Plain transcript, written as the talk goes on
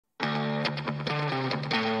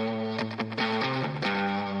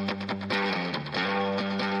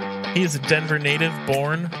He is a Denver native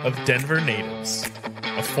born of Denver natives,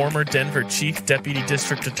 a former Denver Chief Deputy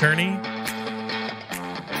District Attorney.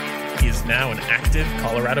 He is now an active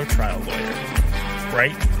Colorado trial lawyer.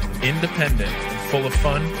 Bright, independent, and full of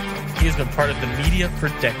fun, he has been part of the media for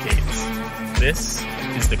decades. This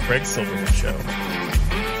is The Craig Silverman Show.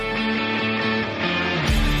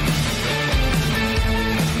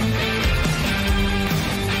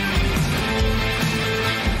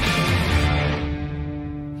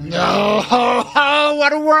 Oh,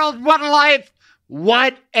 what a world, what a life,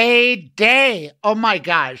 what a day. Oh my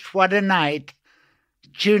gosh, what a night.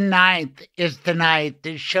 June 9th is the night.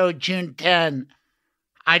 The show June 10.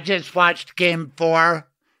 I just watched Game 4,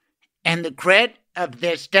 and the grit of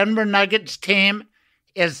this Denver Nuggets team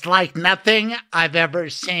is like nothing I've ever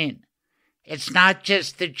seen. It's not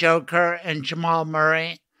just the Joker and Jamal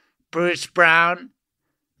Murray, Bruce Brown,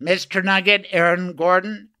 Mr. Nugget, Aaron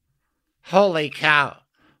Gordon. Holy cow.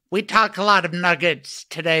 We talk a lot of Nuggets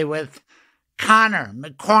today with Conor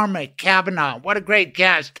McCormick-Cavanagh. What a great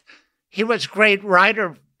guest. He was a great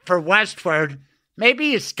writer for Westword.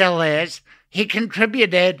 Maybe he still is. He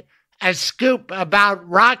contributed a scoop about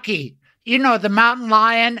Rocky. You know, the mountain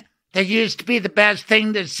lion that used to be the best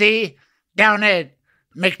thing to see down at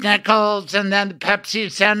McNichols and then the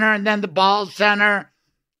Pepsi Center and then the Ball Center.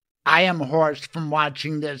 I am hoarse from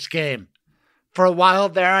watching this game. For a while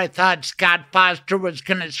there, I thought Scott Foster was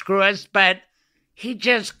going to screw us, but he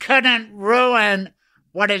just couldn't ruin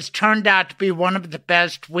what has turned out to be one of the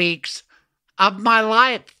best weeks of my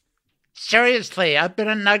life. Seriously, I've been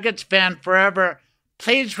a Nuggets fan forever.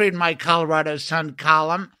 Please read my Colorado Sun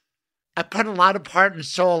column. I put a lot of heart and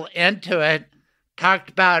soul into it. Talked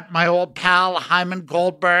about my old pal, Hyman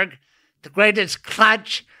Goldberg, the greatest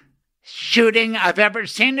clutch shooting I've ever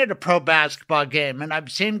seen at a pro basketball game, and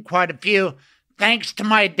I've seen quite a few. Thanks to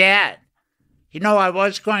my dad. You know, I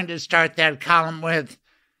was going to start that column with,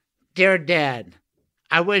 Dear Dad,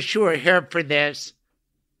 I wish you were here for this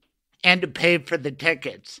and to pay for the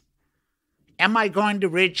tickets. Am I going to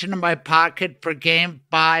reach into my pocket for Game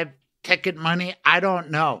 5 ticket money? I don't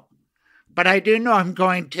know. But I do know I'm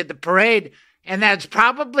going to the parade, and that's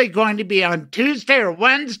probably going to be on Tuesday or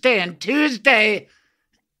Wednesday. And Tuesday,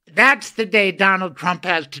 that's the day Donald Trump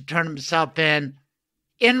has to turn himself in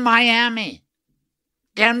Miami.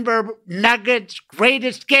 Denver Nuggets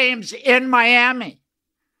greatest games in Miami.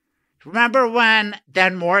 Remember when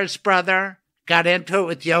that Morris brother got into it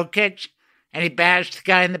with Jokic and he bashed the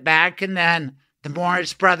guy in the back, and then the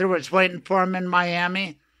Morris brother was waiting for him in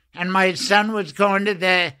Miami, and my son was going to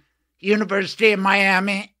the University of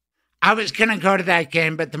Miami? I was going to go to that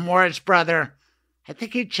game, but the Morris brother, I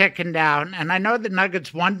think he chickened out, and I know the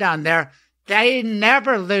Nuggets won down there. They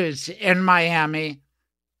never lose in Miami.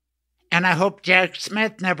 And I hope Jack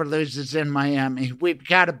Smith never loses in Miami. We've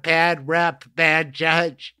got a bad rep, bad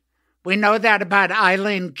judge. We know that about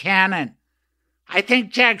Eileen Cannon. I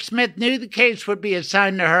think Jack Smith knew the case would be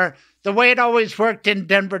assigned to her. The way it always worked in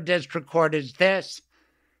Denver District Court is this.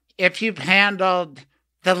 If you've handled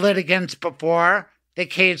the litigants before, the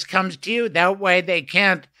case comes to you. That way they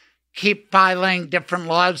can't keep filing different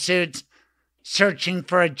lawsuits, searching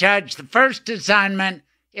for a judge. The first assignment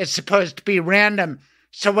is supposed to be random.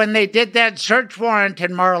 So when they did that search warrant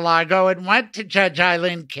in Mar-a-Lago, it went to Judge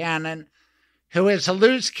Eileen Cannon, who is a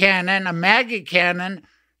loose cannon, a MAGA cannon.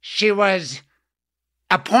 She was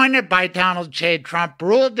appointed by Donald J. Trump,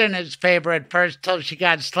 ruled in his favor at first till she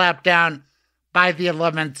got slapped down by the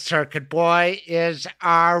 11th Circuit. Boy, is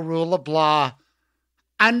our rule of law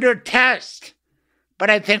under test. But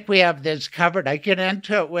I think we have this covered. I get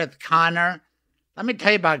into it with Conor. Let me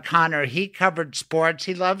tell you about Conor. He covered sports.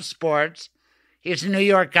 He loves sports. He's a New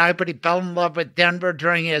York guy, but he fell in love with Denver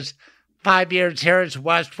during his 5 years here as a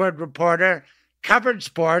Westword reporter. Covered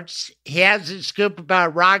sports. He has a scoop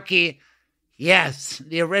about Rocky. Yes,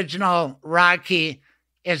 the original Rocky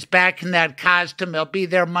is back in that costume. He'll be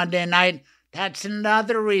there Monday night. That's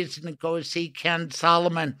another reason to go see Ken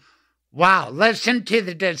Solomon. Wow, listen to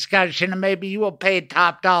the discussion, and maybe you will pay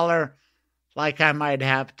top dollar like I might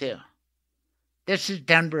have to. This is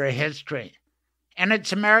Denver history. And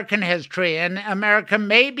it's American history, and America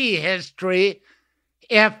may be history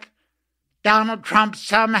if Donald Trump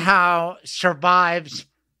somehow survives.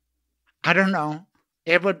 I don't know.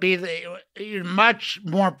 It would be much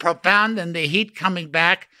more profound than the heat coming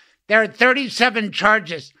back. There are 37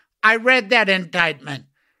 charges. I read that indictment.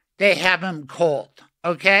 They have him cold,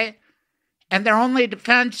 okay? And their only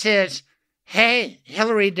defense is, hey,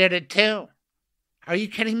 Hillary did it too. Are you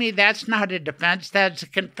kidding me? That's not a defense. That's a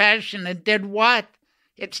confession. And did what?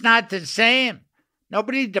 It's not the same.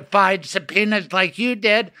 Nobody defied subpoenas like you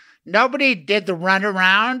did. Nobody did the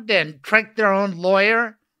runaround and tricked their own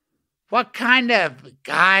lawyer. What kind of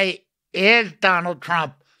guy is Donald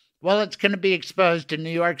Trump? Well, it's going to be exposed in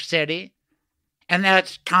New York City. And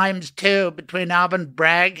that's ×2 between Alvin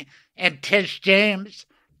Bragg and Tish James.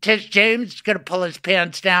 Tish James is going to pull his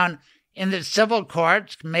pants down in the civil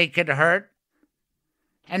courts, make it hurt.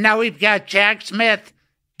 And now we've got Jack Smith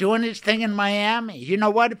doing his thing in Miami. You know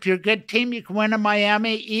what? If you're a good team, you can win in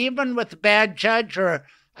Miami, even with a bad judge or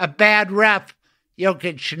a bad ref.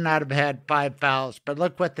 Jokic should not have had 5 fouls, but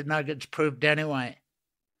look what the Nuggets proved anyway.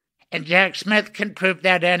 And Jack Smith can prove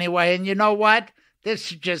that anyway. And you know what?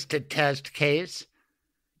 This is just a test case.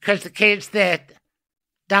 Because the case that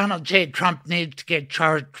Donald J. Trump needs to get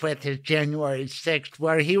charged with is January 6th,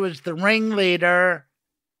 where he was the ringleader.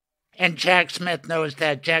 And Jack Smith knows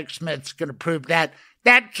that. Jack Smith's going to prove that.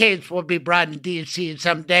 That case will be brought in D.C.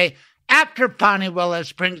 someday after Fonnie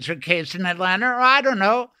Willis brings her case in Atlanta, or I don't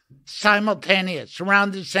know, simultaneous,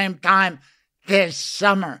 around the same time this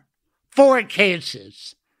summer. 4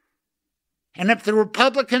 cases. And if the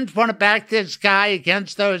Republicans want to back this guy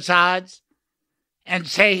against those odds and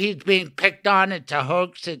say he's being picked on, it's a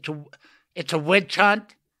hoax, it's a witch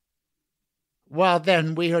hunt, well,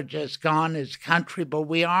 then we are just gone as a country, but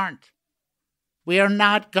we aren't. We are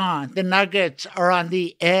not gone. The Nuggets are on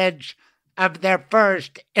the edge of their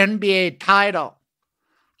first NBA title.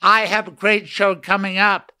 I have a great show coming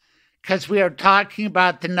up because we are talking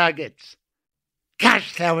about the Nuggets.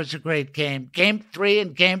 Gosh, that was a great game. Game 3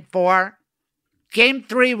 and Game 4. Game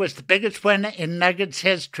 3 was the biggest win in Nuggets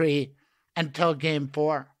history until Game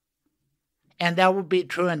 4. And that will be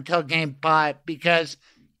true until Game 5, because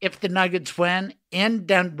if the Nuggets win in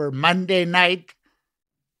Denver Monday night,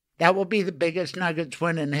 that will be the biggest Nuggets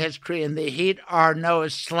win in history, and the Heat are no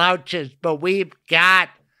slouches, but we've got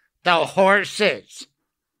the horses.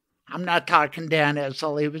 I'm not talking Dan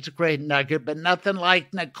Issel. He was a great Nugget, but nothing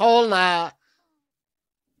like Nikola.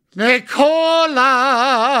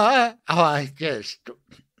 Nikola! Oh, I just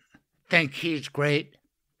think he's great.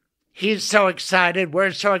 He's so excited.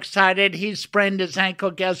 We're so excited. He sprained his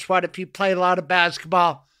ankle. Guess what? If you play a lot of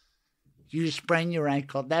basketball, you sprain your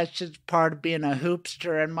ankle. That's just part of being a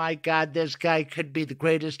hoopster. And my God, this guy could be the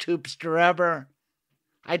greatest hoopster ever.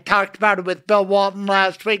 I talked about it with Bill Walton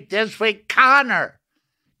last week. This week, Conor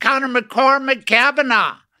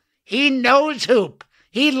McCormick-Cavanagh. He knows hoop.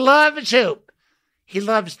 He loves hoop. He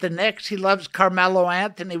loves the Knicks. He loves Carmelo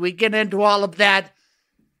Anthony. We get into all of that.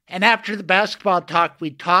 And after the basketball talk,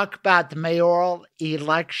 we talk about the mayoral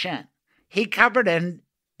election. He covered it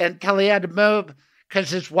until he had to move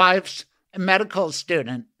because his wife's a medical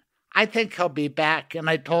student. I think he'll be back, and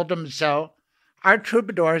I told him so. Our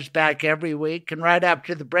Troubadour is back every week, and right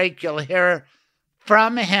after the break, you'll hear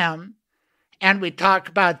from him. And we talk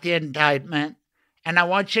about the indictment. And I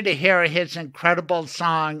want you to hear his incredible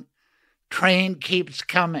song, Train Keeps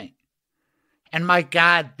Coming. And my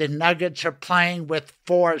God, the Nuggets are playing with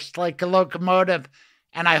force like a locomotive.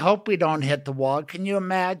 And I hope we don't hit the wall. Can you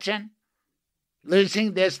imagine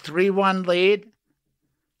losing this 3-1 lead?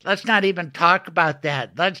 Let's not even talk about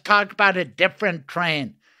that. Let's talk about a different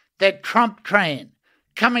train, the Trump train,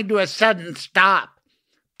 coming to a sudden stop.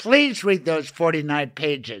 Please read those 49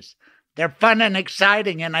 pages. They're fun and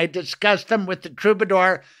exciting, and I discuss them with the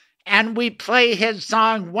Troubadour, and we play his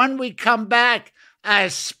song when we come back, a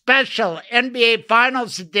special NBA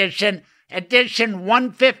Finals edition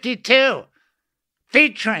 152,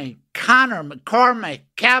 featuring Conor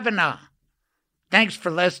McCormick-Cavanagh. Thanks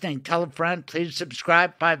for listening. Tell a friend. Please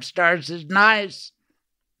subscribe. 5 stars is nice.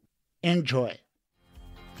 Enjoy.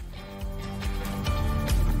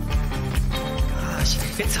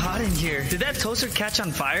 It's hot in here. Did that toaster catch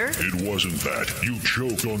on fire? It wasn't that. You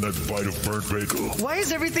choked on that bite of burnt bagel. Why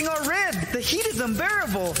is everything all red? The heat is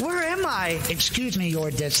unbearable. Where am I? Excuse me,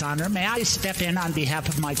 Your Dishonor. May I step in on behalf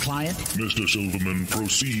of my client? Mr. Silverman,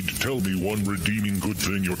 proceed. Tell me one redeeming good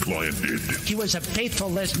thing your client did. He was a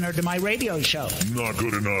faithful listener to my radio show. Not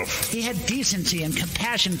good enough. He had decency and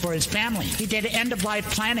compassion for his family. He did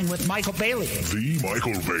end-of-life planning with Michael Bailey. The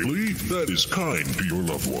Michael Bailey? That is kind to your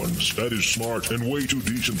loved ones. That is smart and way too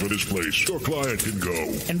decent for this place. Your client can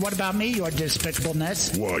go. And what about me, Your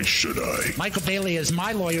Despicableness? Why should I? Michael Bailey is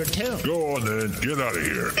my lawyer, too. Go on then. Get out of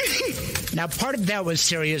here. Now, part of that was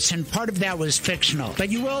serious and part of that was fictional. But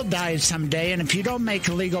you will die someday, and if you don't make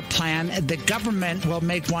a legal plan, the government will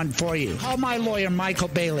make one for you. Call my lawyer, Michael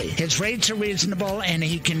Bailey. His rates are reasonable, and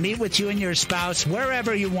he can meet with you and your spouse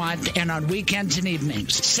wherever you want and on weekends and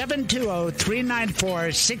evenings.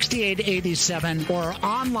 720-394-6887 or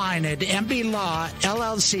online at mblawllc.com.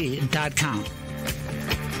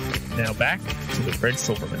 Now back to the Fred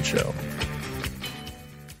Silverman Show.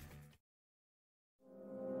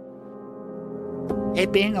 Hey,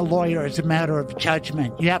 being a lawyer is a matter of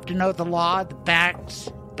judgment. You have to know the law, the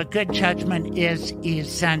facts, but good judgment is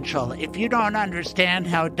essential. If you don't understand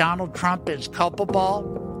how Donald Trump is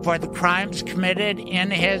culpable for the crimes committed in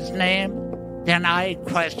his name, then I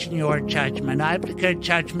question your judgment. I have the good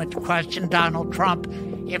judgment to question Donald Trump.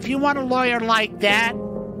 If you want a lawyer like that,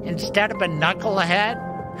 instead of a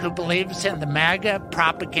knucklehead who believes in the MAGA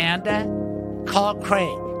propaganda, call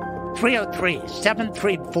Craig.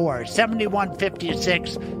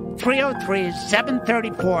 303-734-7156.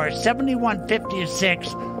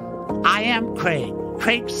 303-734-7156. I am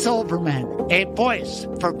Craig Silverman, a voice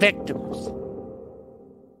for victims.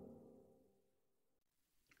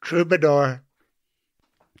 Troubadour.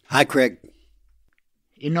 Hi, Craig.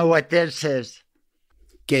 You know what this is?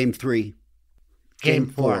 Game 3. Game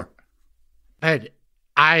 4. But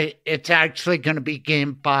it's actually going to be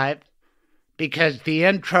Game 5 because the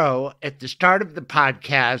intro at the start of the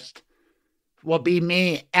podcast will be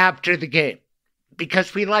me after the game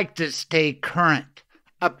because we like to stay current,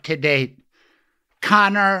 up to date.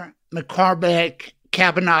 Conor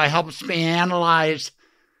McCormick-Cavanagh helps me analyze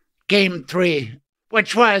Game 3,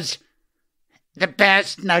 which was the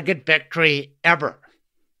best Nugget victory ever.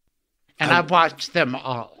 And I've watched them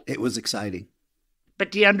all. It was exciting.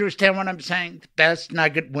 But do you understand what I'm saying? The best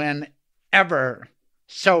Nugget win ever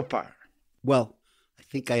so far. Well, I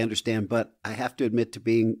think I understand, but I have to admit to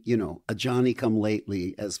being, a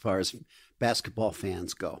Johnny-come-lately as far as basketball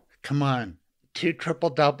fans go. Come on. 2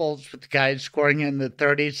 triple-doubles with guys scoring in the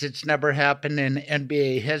 30s. It's never happened in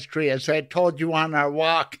NBA history. As I told you on our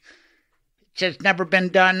walk, it's just never been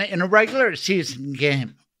done in a regular season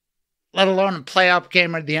game, let alone a playoff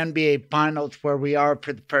game or the NBA Finals where we are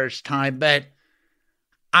for the first time. But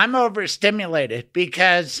I'm overstimulated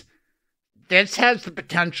because this has the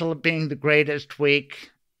potential of being the greatest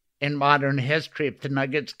week in modern history if the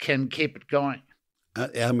Nuggets can keep it going.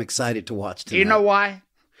 I'm excited to watch tonight. Do you know why?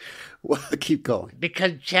 Well, keep going.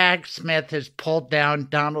 Because Jack Smith has pulled down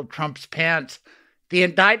Donald Trump's pants. The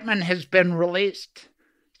indictment has been released.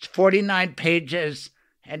 It's 49 pages.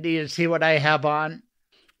 And do you see what I have on?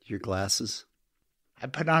 Your glasses? I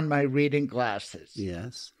put on my reading glasses.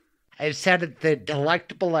 Yes. I said it, the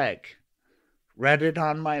delectable egg. Read it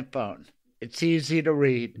on my phone. It's easy to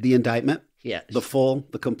read. The indictment? Yes. The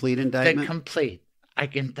complete indictment? The complete. I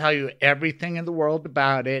can tell you everything in the world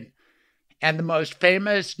about it. And the most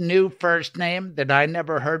famous new first name that I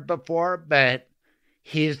never heard before, but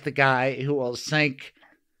he's the guy who will sink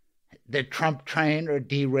the Trump train or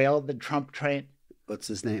derail the Trump train. What's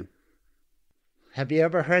his name? Have you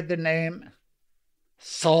ever heard the name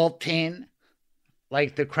Saltine,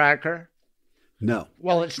 like the cracker? No.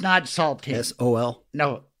 Well, it's not Saltine. S-O-L?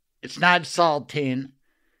 No, it's not Saltine.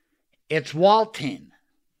 It's Waltine.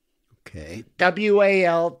 Okay.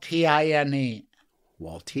 W-A-L-T-I-N-E.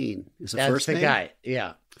 Waltine is the That's first the name? guy,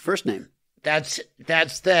 yeah. First name. That's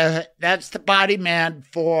the body man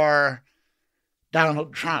for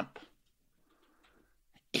Donald Trump.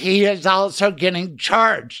 He is also getting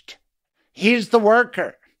charged. He's the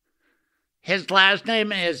worker. His last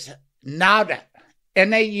name is Nauta,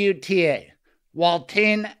 N-A-U-T-A,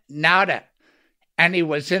 Waltine Nauta. And he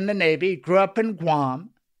was in the Navy, grew up in Guam.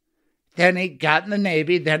 Then he got in the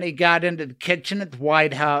Navy. Then he got into the kitchen at the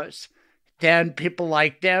White House. Then people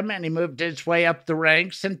liked him, and he moved his way up the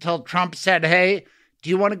ranks until Trump said, hey, do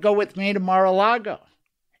you want to go with me to Mar-a-Lago?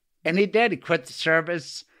 And he did. He quit the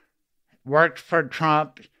service, worked for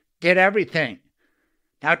Trump, did everything.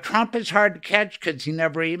 Now, Trump is hard to catch because he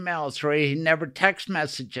never emails or he never text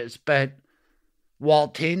messages, but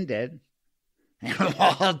Waltine did. And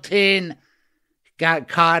Waltine got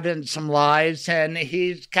caught in some lies, and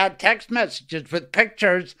he's got text messages with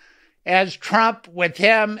pictures as Trump, with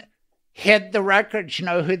him, hid the records. You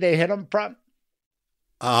know who they hid them from?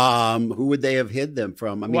 Who would they have hid them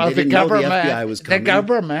from? I mean, well, they didn't know the FBI was coming. The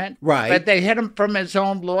government. Right. But they hid them from his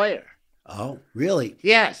own lawyer. Oh, really?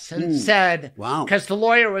 Yes, and said, wow, because the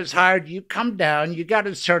lawyer was hired, you come down, you got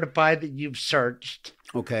to certify that you've searched.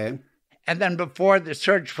 Okay. And then before the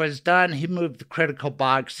search was done, he moved the critical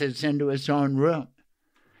boxes into his own room.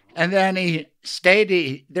 And then he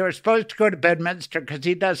stayed. They were supposed to go to Bedminster because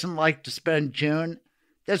he doesn't like to spend June.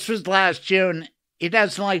 This was last June. He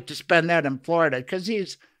doesn't like to spend that in Florida because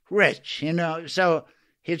he's rich, so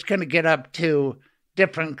he's going to get up to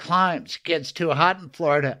different climes. It gets too hot in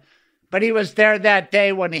Florida. But he was there that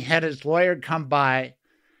day when he had his lawyer come by,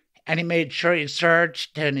 and he made sure he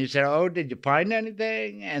searched, and he said, oh, did you find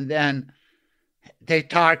anything? And then they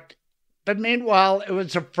talked. But meanwhile, it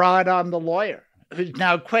was a fraud on the lawyer, who's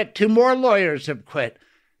now quit. 2 more lawyers have quit.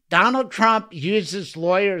 Donald Trump uses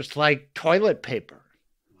lawyers like toilet paper.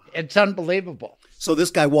 It's unbelievable. So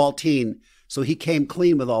this guy, Waltine, so he came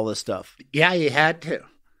clean with all this stuff. Yeah, he had to.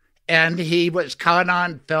 And he was caught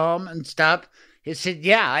on film and stuff. He said,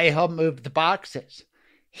 yeah, I helped move the boxes.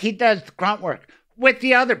 He does the grunt work with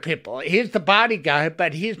the other people. He's the body guy,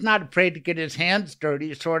 but he's not afraid to get his hands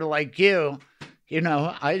dirty, sort of like you. You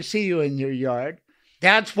know, I see you in your yard.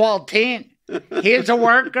 That's Waltine. He's a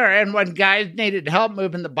worker, and when guys needed help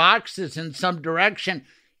moving the boxes in some direction,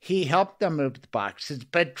 he helped them move the boxes.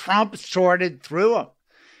 But Trump sorted through them.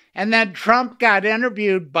 And then Trump got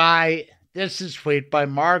interviewed by, this is sweet, by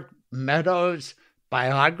Mark Meadows'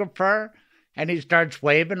 biographer, and he starts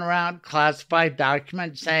waving around classified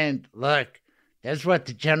documents saying, look, this is what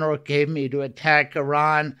the general gave me to attack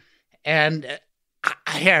Iran, and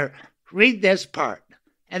here, read this part.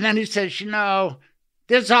 And then he says, you know,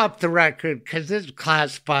 this is off the record because this is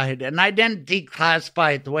classified, and I didn't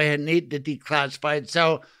declassify it the way I need to declassify it,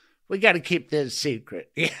 so we got to keep this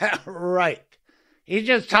secret. Yeah, right. He's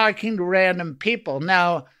just talking to random people.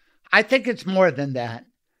 Now, I think it's more than that,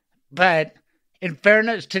 but in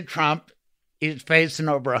fairness to Trump, he's facing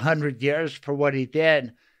over 100 years for what he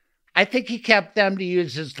did. I think he kept them to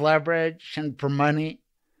use as leverage and for money,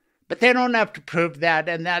 but they don't have to prove that,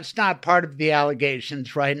 and that's not part of the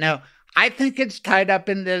allegations right now. I think it's tied up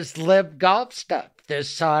in this live golf stuff, the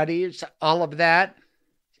Saudis, all of that.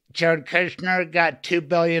 Jared Kushner got $2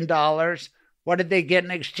 billion. What did they get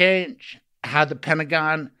in exchange? How the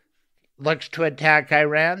Pentagon looks to attack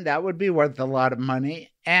Iran? That would be worth a lot of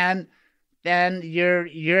money. And then you're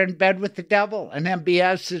in bed with the devil. And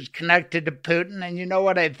MBS is connected to Putin. And you know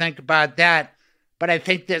what I think about that? But I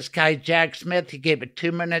think this guy, Jack Smith, he gave a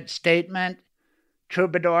 2-minute statement,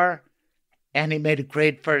 Troubadour, and he made a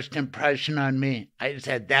great first impression on me. I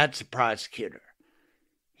said, that's a prosecutor.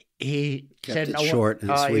 He Kept said, it no, short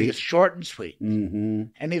and sweet. He was short and sweet. Mm-hmm.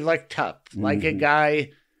 And he looked tough, like a guy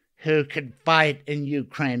who could fight in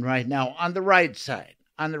Ukraine right now on the right side,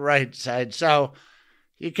 So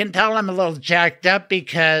you can tell I'm a little jacked up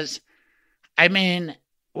because, I mean,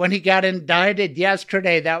 when he got indicted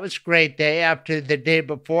yesterday, that was a great day after the day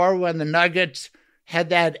before when the Nuggets had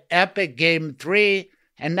that epic Game 3.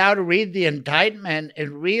 And now to read the indictment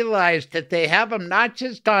and realize that they have him not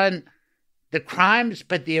just on the crimes,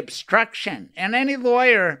 but the obstruction. And any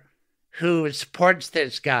lawyer who supports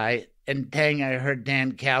this guy, and dang, I heard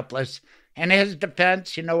Dan Kaplan, and his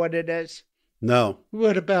defense, you know what it is? No.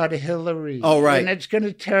 What about Hillary? Oh, right. And it's going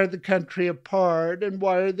to tear the country apart. And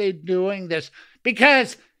why are they doing this?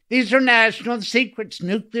 Because these are national secrets,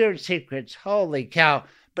 nuclear secrets. Holy cow.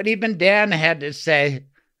 But even Dan had to say,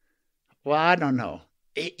 well, I don't know.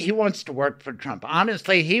 He wants to work for Trump.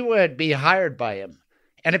 Honestly, he would be hired by him.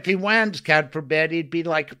 And if he wins, God forbid, he'd be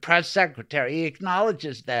like a press secretary. He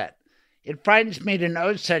acknowledges that. It frightens me to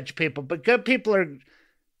know such people. But good people are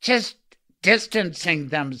just distancing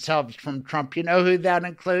themselves from Trump. You know who that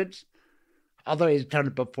includes? Although he's done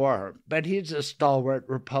it before. But he's a stalwart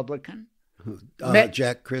Republican.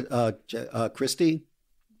 Jack Christie?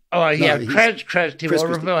 Oh, yeah, No, Chris Christie. Chris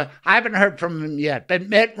Well, Christie. I haven't heard from him yet. But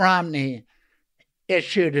Mitt Romney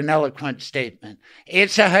issued an eloquent statement.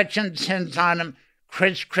 Asa Hutchinson's on him.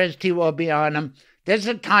 Chris Christie will be on him. There's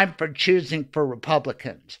a time for choosing for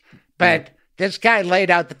Republicans. But this guy laid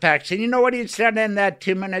out the facts. And you know what he said in that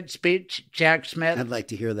 2-minute speech, Jack Smith? I'd like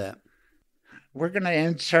to hear that. We're going to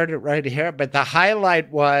insert it right here. But the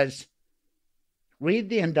highlight was, read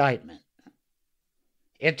the indictment.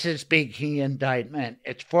 It's a speaking indictment.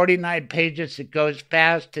 It's 49 pages. It goes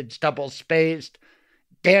fast. It's double-spaced.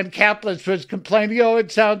 Dan Kaplan was complaining, oh,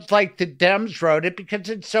 it sounds like the Dems wrote it because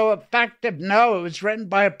it's so effective. No, it was written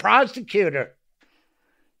by a prosecutor.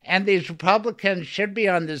 And these Republicans should be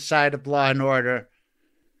on the side of law and order.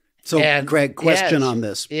 So, And Greg, question yes, on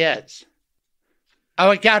this. Yes.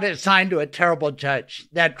 Oh, it got assigned to a terrible judge.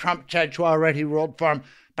 That Trump judge who already ruled for him.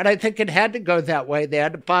 But I think it had to go that way. They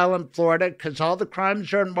had to file in Florida because all the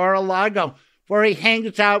crimes are in Mar-a-Lago, where he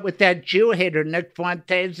hangs out with that Jew hater, Nick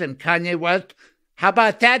Fuentes and Kanye West. How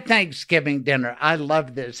about that Thanksgiving dinner? I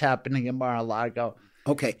love this happening in Mar-a-Lago.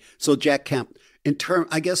 Okay, so Jack Kemp,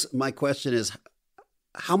 I guess my question is,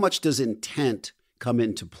 how much does intent come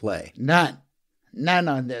into play? None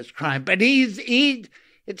on this crime. But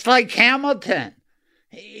it's like Hamilton.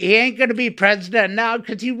 He ain't going to be president now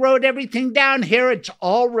because he wrote everything down here. It's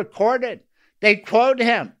all recorded. They quote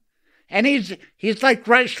him. And he's like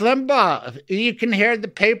Rush Limbaugh. You can hear the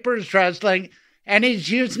papers rustling, and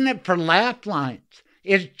he's using it for laugh lines.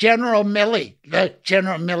 It's General Milley. Look,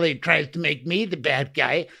 General Milley tries to make me the bad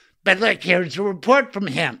guy, but look, here's a report from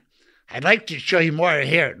him. I'd like to show you more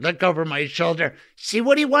here. Look over my shoulder. See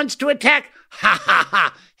what he wants to attack? Ha, ha,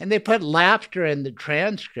 ha. And they put laughter in the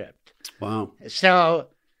transcript. Wow. So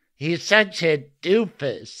he's such a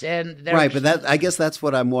doofus. And right, but I guess that's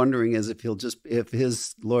what I'm wondering is if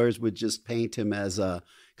his lawyers would just paint him as a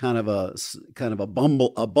kind of a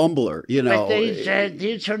bumbler, you know. But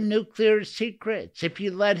these are nuclear secrets. If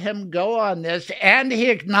you let him go on this, and he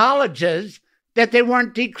acknowledges that they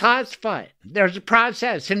weren't declassified. There's a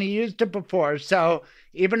process, and he used it before. So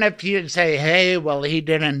even if you say, hey, well, he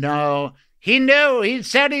didn't know. He knew. He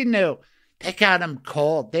said he knew. They got him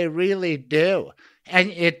cold. They really do. And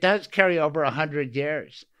it does carry over 100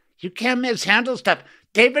 years. You can't mishandle stuff.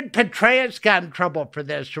 David Petraeus got in trouble for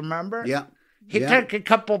this, remember? Yeah. He took a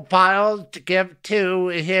couple files to give to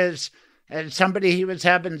his somebody he was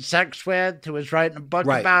having sex with who was writing a book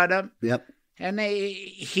about him. Yep. And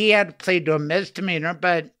he had to plead to a misdemeanor,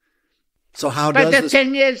 but the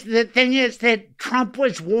thing is that Trump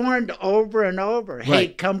was warned over and over, hey,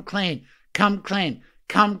 come clean, come clean,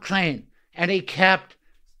 come clean. And he kept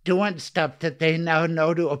doing stuff that they now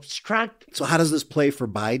know to obstruct. So how does this play for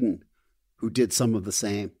Biden, who did some of the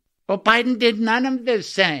same? Well, Biden did none of the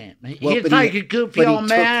same. He's like a goofy old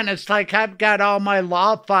man. It's like, I've got all my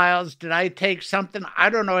law files. Did I take something,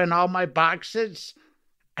 I don't know, in all my boxes?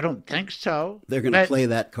 I don't think so. They're going to play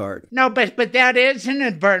that card. No, but that is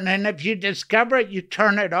inadvertent. And if you discover it, you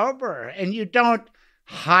turn it over. And you don't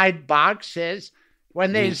hide boxes.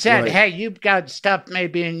 When they said, hey, you've got stuff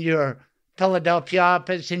maybe in your Philadelphia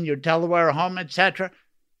office, in your Delaware home, etc.,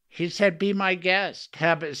 he said, be my guest,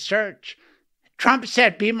 have a search. Trump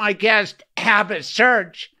said, be my guest, have a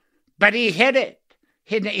search. But he hid it.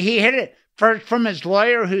 He hid it first from his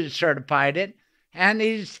lawyer who certified it. And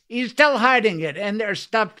he's still hiding it. And there's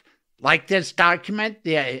stuff like this document,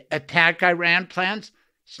 the attack Iran plans,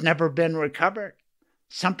 it's never been recovered.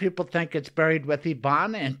 Some people think it's buried with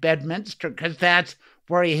Ivana in Bedminster because that's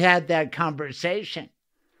where he had that conversation.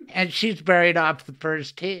 And she's buried off the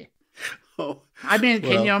first tee. Oh, I mean,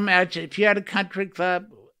 can you imagine if you had a country club?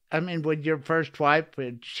 I mean, would your first wife,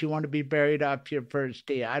 would she want to be buried off your first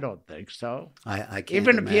tee? I don't think so. I can't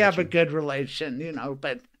Even if you have a good relation,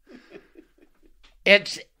 but...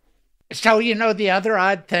 It's so, the other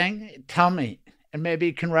odd thing, tell me, and maybe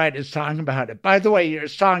you can write a song about it. By the way, your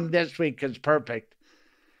song this week is perfect.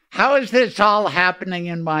 How is this all happening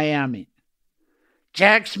in Miami?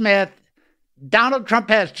 Jack Smith, Donald Trump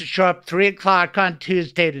has to show up 3:00 on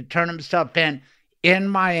Tuesday to turn himself in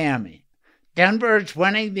Miami. Denver's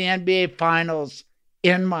winning the NBA Finals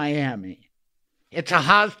in Miami. It's a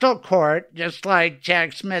hostile court, just like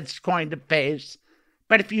Jack Smith's going to face.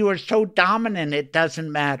 But if you were so dominant, it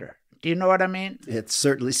doesn't matter. Do you know what I mean? It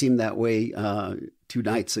certainly seemed that way 2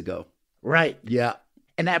 nights ago. Right. Yeah.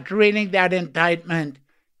 And after reading that indictment,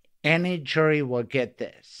 any jury will get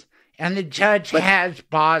this. And the judge has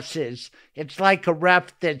bosses. It's like a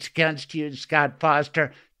ref that's against you, Scott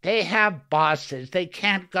Foster. They have bosses. They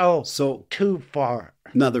can't go too far.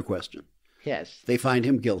 Another question. Yes. They find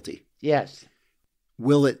him guilty. Yes.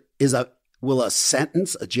 Will a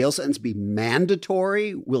jail sentence be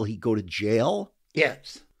mandatory? Will he go to jail?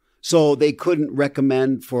 Yes. So they couldn't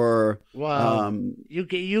recommend for you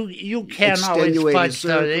can always fudge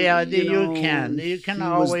those. Yeah, you can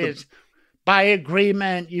always by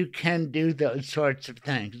agreement you can do those sorts of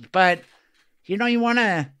things. But you want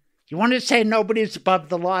to say nobody's above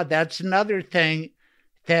the law. That's another thing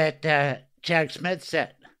that Jack Smith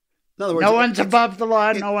said. In other words, no one's above the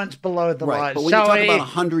law, no one's below the law. But when you talk about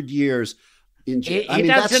 100 years in jail, he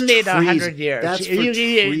doesn't need 100 years. That's for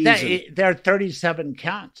treason. There are 37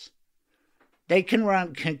 counts. They can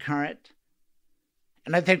run concurrent.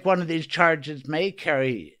 And I think one of these charges may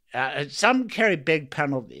carry, some carry big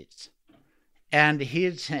penalties. And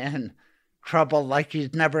he's in trouble like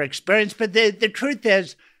he's never experienced. But the truth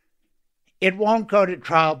is, it won't go to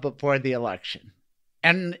trial before the election.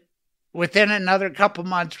 And within another couple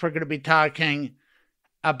months, we're going to be talking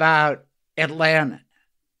about Atlanta.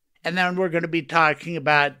 And then we're going to be talking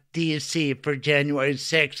about D.C. for January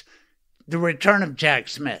 6th, the return of Jack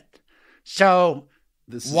Smith. So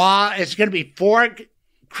while it's going to be 4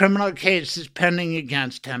 criminal cases pending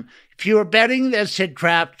against him. If you were betting this at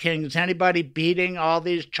DraftKings, anybody beating all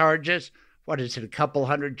these charges, what is it, a couple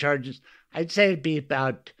hundred charges? I'd say it'd be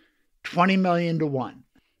about 20 million to 1.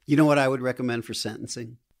 You know what I would recommend for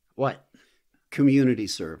sentencing? What? Community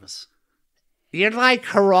service. You're like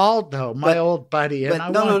Geraldo, my old buddy, and I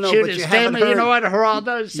want you to stay. You know what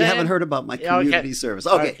Geraldo's saying? You haven't heard about my community service.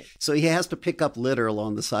 Okay, so he has to pick up litter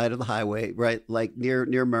along the side of the highway, right? Like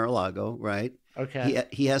near Mar-a-Lago, right? Okay.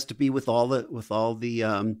 He has to be with all the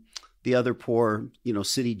other poor,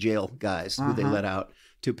 city jail guys who they let out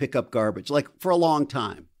to pick up garbage, like for a long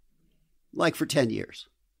time, like for 10 years.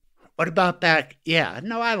 What about back? Yeah,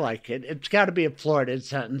 no, I like it. It's got to be a Florida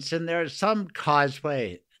sentence, and there's some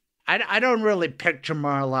causeway. I don't really picture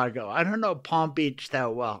Mar-a-Lago. I don't know Palm Beach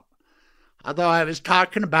that well. Although I was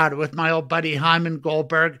talking about it with my old buddy Hyman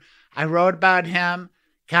Goldberg. I wrote about him.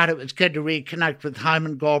 God, it was good to reconnect with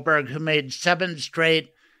Hyman Goldberg, who made 7 straight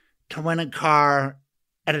to win a car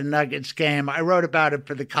at a Nuggets game. I wrote about it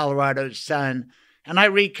for the Colorado Sun, and I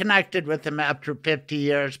reconnected with him after 50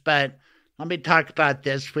 years. But let me talk about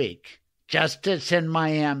this week. Justice in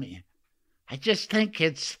Miami. I just think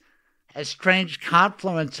it's a strange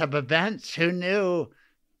confluence of events. Who knew,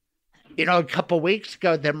 a couple weeks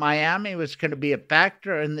ago that Miami was going to be a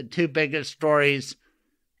factor in the 2 biggest stories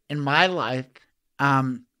in my life?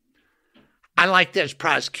 I like this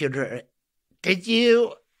prosecutor. Did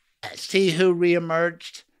you see who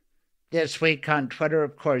reemerged this week on Twitter?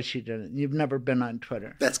 Of course you didn't. You've never been on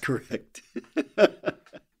Twitter. That's correct.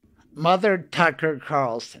 Mother Tucker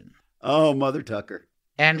Carlson. Oh, Mother Tucker.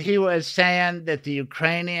 And he was saying that the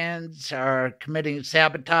Ukrainians are committing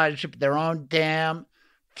sabotage of their own dam,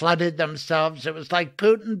 flooded themselves. It was like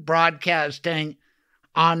Putin broadcasting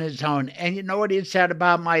on his own. And you know what he said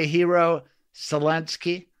about my hero,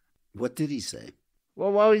 Zelensky? What did he say?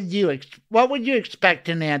 Well, what would you expect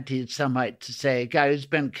an anti-Semite to say, a guy who's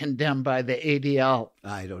been condemned by the ADL?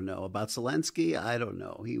 I don't know. About Zelensky, I don't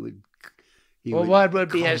know. What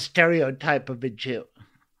would be a stereotype of a Jew?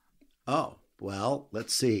 Oh, well,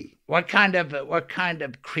 let's see. What kind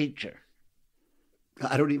of creature?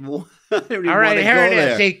 I don't even All right, here it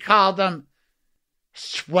is. He called them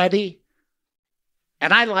sweaty.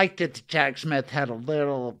 And I liked it that Jack Smith had a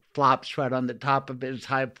little flop sweat on the top of his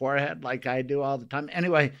high forehead, like I do all the time.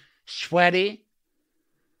 Anyway, sweaty.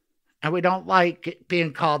 And we don't like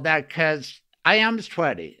being called that because I am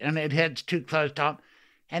sweaty and it hits too close to home.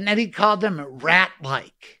 And then he called them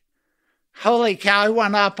rat-like. Holy cow, I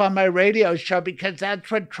went off on my radio show because that's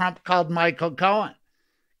what Trump called Michael Cohen.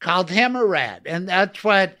 Called him a rat. And that's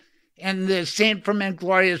what, in the scene from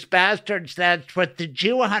Inglourious Bastards, that's what the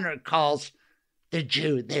Jew hunter calls the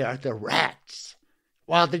Jew. They are the rats,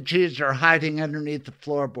 while the Jews are hiding underneath the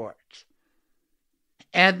floorboards.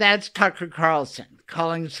 And that's Tucker Carlson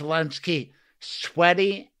calling Zelensky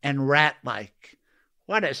sweaty and rat-like.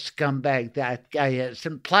 What a scumbag that guy is.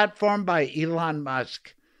 And platformed by Elon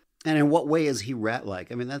Musk. And in what way is he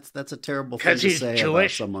rat-like? I mean, that's a terrible thing to say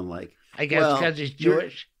Jewish. About someone like. I guess because he's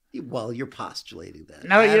Jewish. You're postulating that.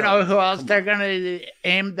 No, you know who else they're going to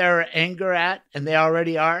aim their anger at, and they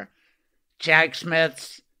already are? Jack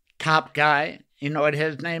Smith's top guy. You know what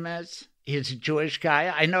his name is? He's a Jewish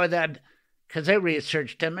guy. I know that because I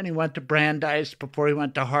researched him, and he went to Brandeis before he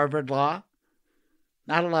went to Harvard Law.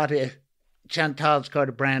 Not a lot of Gentiles go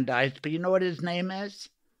to Brandeis, but you know what his name is?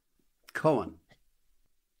 Cohen.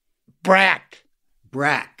 Bratt.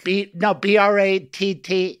 Brack.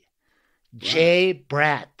 B-R-A-T-T. Jay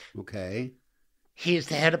Bratt. Okay. He's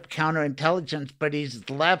the head of counterintelligence, but he's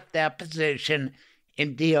left that position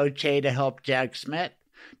in DOJ to help Jack Smith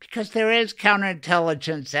because there is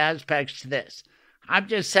counterintelligence aspects to this. I'm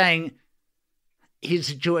just saying he's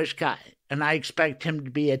a Jewish guy, and I expect him to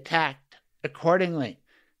be attacked accordingly.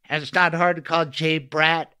 And it's not hard to call Jay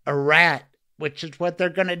Bratt a rat, which is what they're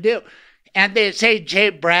going to do. And they say Jay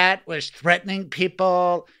Bratt was threatening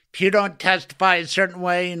people. If you don't testify a certain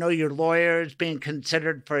way, your lawyer is being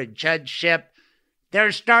considered for a judgeship.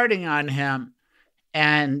 They're starting on him.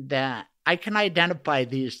 And I can identify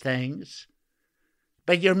these things.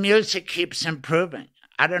 But your music keeps improving.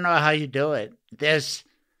 I don't know how you do it. This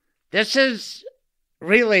is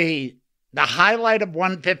really the highlight of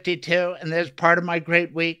 152, and this part of my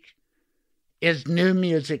great week is new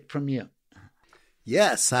music from you.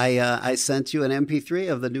 Yes, I sent you an MP3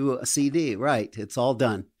 of the new CD. Right, it's all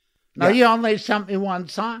done. No, You only sent me one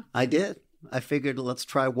song. I did. I figured let's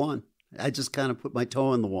try one. I just kind of put my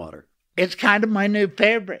toe in the water. It's kind of my new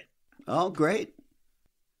favorite. Oh, great.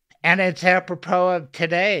 And it's apropos of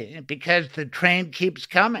today because the train keeps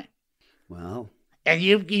coming. Well. And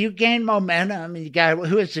you gain momentum. You got,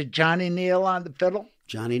 who is it, Johnny Neal on the fiddle?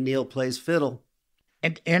 Johnny Neal plays fiddle.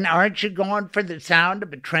 And aren't you going for the sound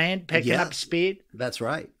of a train picking up speed? That's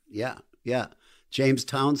right. Yeah. James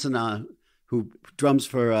Townsend, who drums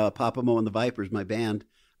for Papa Mo and the Vipers, my band,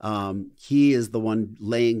 he is the one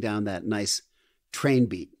laying down that nice train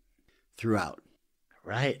beat throughout.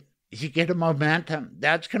 Right. You get a momentum.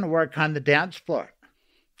 That's going to work on the dance floor.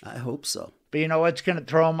 I hope so. But you know what's going to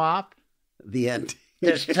throw them off? The end.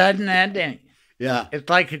 The sudden ending. Yeah. It's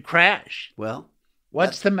like a crash. Well.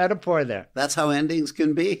 What's the metaphor there? That's how endings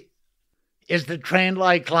can be. Is the train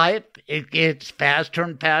like life? It gets faster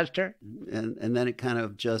and faster? And then it kind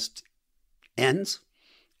of just ends.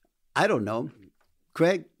 I don't know.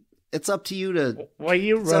 Craig, it's up to you to... Well,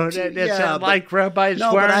 you wrote it. It's yeah, like Rabbi Swearen's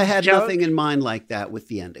No, but I had joke. nothing in mind like that with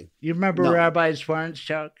the ending. You remember No. Rabbi Swearen's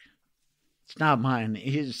joke? It's not mine.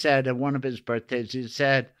 He said at one of his birthdays, he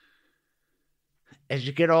said, as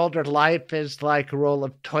you get older, life is like a roll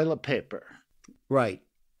of toilet paper. Right.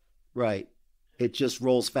 It just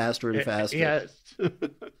rolls faster and faster. Yes.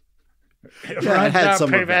 It had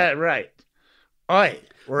some of that. Right. Oi,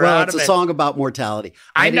 we're Well, out it's of a it. song about mortality.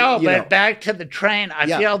 I know, you but back to the train. I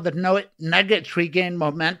Yeah. feel the Nuggets regained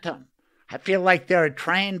momentum. I feel like they're a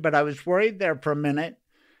train, but I was worried there for a minute.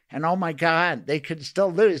 And oh my God, they could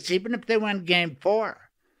still lose. Even if they win game 4,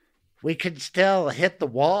 we could still hit the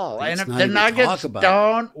wall. Let's and if not the even Nuggets talk about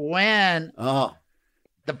don't win Oh,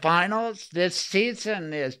 the finals, this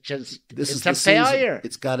season is just, this it's is a the season. failure.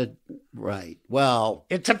 It's got to... Right. Well,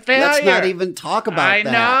 It's a failure. let's not even talk about I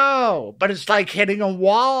that. know, but it's like hitting a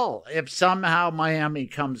wall if somehow Miami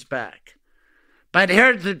comes back. But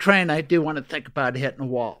here's the train I do want to think about hitting a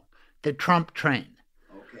wall. The Trump train.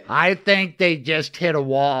 Okay. I think they just hit a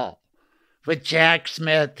wall with Jack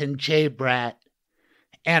Smith and Jay Bratt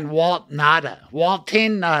and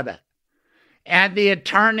Waltine Nada, and the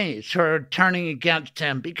attorneys who are turning against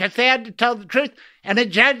him because they had to tell the truth. And the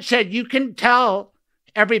judge said, you can tell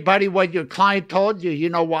everybody what your client told you. You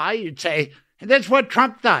know why? You'd say, and that's what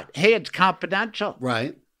Trump thought. Hey, it's confidential.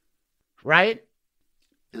 Right. Right?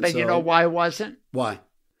 And But you so- know why it wasn't? Why?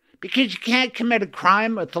 Because you can't commit a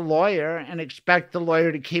crime with a lawyer and expect the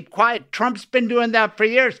lawyer to keep quiet. Trump's been doing that for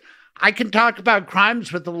years. I can talk about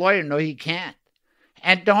crimes with a lawyer. No, you can't.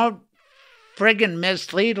 And don't friggin'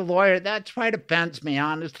 mislead a lawyer. That's why it offends me,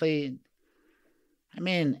 honestly. I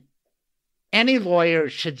mean, any lawyer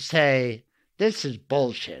should say, this is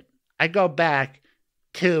bullshit. I go back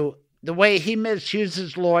to the way he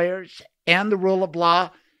misuses lawyers and the rule of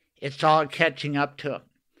law. It's all catching up to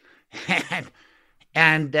him.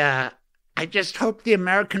 And I just hope the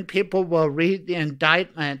American people will read the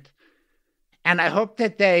indictment, and I hope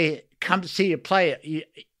that they come see you play it.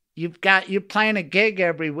 You're playing a gig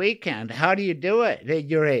every weekend. How do you do it at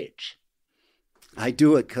your age? I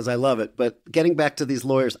do it because I love it. But getting back to these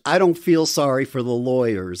lawyers, I don't feel sorry for the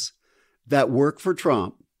lawyers that work for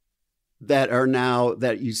Trump that are now,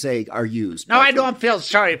 that you say are used. No, I don't feel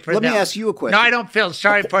sorry for them. Let me ask you a question. No, I don't feel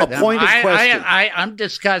sorry for them. Pointed question. I'm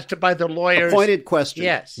disgusted by the lawyers. A pointed question.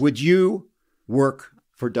 Yes. Would you work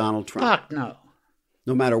for Donald Trump? Fuck no.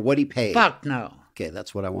 No matter what he paid? Fuck no. Okay,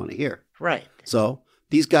 that's what I want to hear. Right. So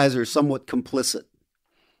these guys are somewhat complicit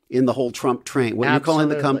in the whole Trump train. What are you calling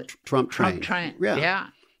the Trump train? Trump train. Yeah. Yeah.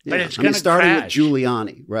 But it's I mean, going to starting crash. with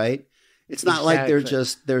Giuliani, right? It's not like they're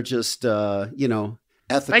Exactly. just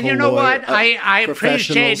ethical. But you know lawyer, what? I appreciate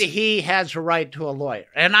professionals. he has a right to a lawyer.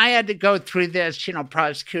 And I had to go through this,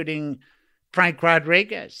 prosecuting Frank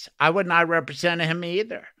Rodriguez. I would not represent him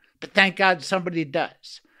either. But thank God somebody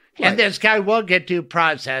does. Right. And this guy will get due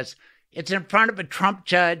process. It's in front of a Trump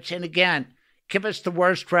judge. And again, give us the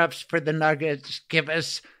worst refs for the Nuggets. Give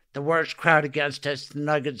us the worst crowd against us. The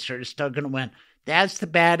Nuggets are still going to win. That's the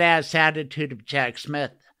badass attitude of Jack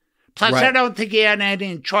Smith. Plus, Right. I don't think he had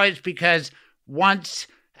any choice because once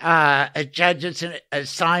a judge is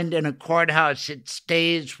assigned in a courthouse, it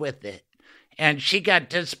stays with it. And she got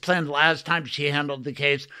disciplined last time she handled the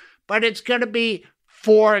case. But it's going to be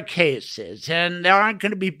 4 cases. And there aren't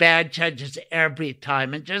going to be bad judges every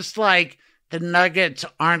time. And just like the Nuggets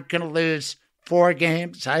aren't going to lose 4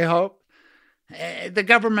 games, I hope, the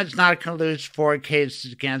government's not going to lose 4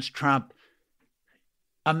 cases against Trump.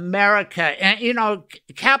 America, and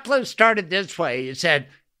Kaplan started this way. He said,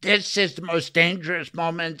 this is the most dangerous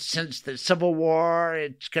moment since the Civil War.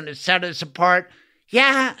 It's going to set us apart.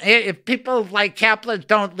 Yeah, if people like Kaplan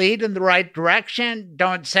don't lead in the right direction,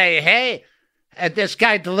 don't say, hey, this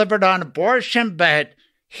guy delivered on abortion, but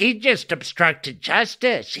he just obstructed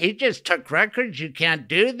justice. He just took records. You can't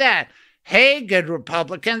do that. Hey, good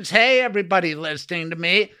Republicans. Hey, everybody listening to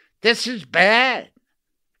me. This is bad.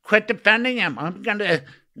 Quit defending him. I'm going to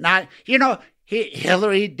not,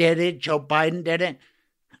 Hillary did it. Joe Biden did it.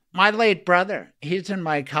 My late brother, he's in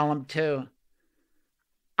my column too.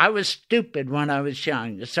 I was stupid when I was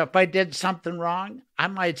young. So if I did something wrong, I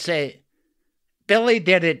might say, Billy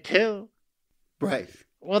did it too. Right.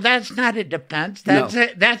 Well, that's not a defense.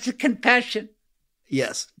 That's a confession.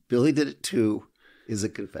 Yes. Billy did it too is a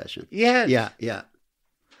confession. Yes. Yeah.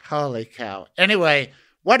 Holy cow. Anyway,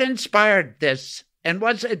 what inspired this? And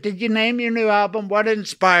did you name your new album? What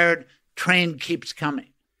inspired Train Keeps Coming?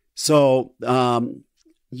 So,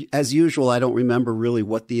 as usual, I don't remember really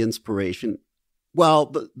what the inspiration.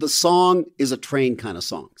 Well, the song is a train kind of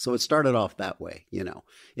song. So it started off that way,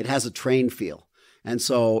 It has a train feel. And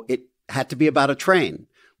so it had to be about a train.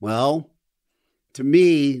 Well, to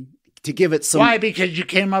me, to give it some... Why? Because you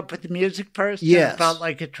came up with the music first? Yes. And it felt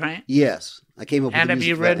like a train? Yes. I came up with the music. And have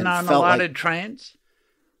you ridden on a lot of trains?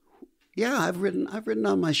 Yeah, I've ridden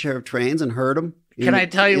on my share of trains and heard them. Can I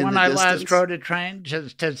tell you when I last rode a train,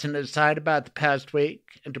 just as an aside about the past week,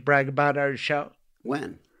 and to brag about our show?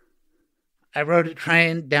 When? I rode a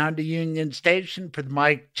train down to Union Station for the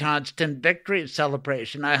Mike Johnston victory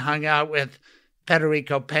celebration. I hung out with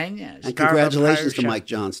Federico Pena. And congratulations to Mike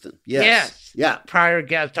Johnston. Yes. Yeah. Prior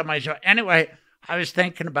guest on my show. Anyway, I was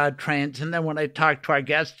thinking about trains, and then when I talked to our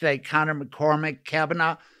guest today, Conor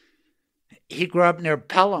McCormick-Cavanagh, he grew up near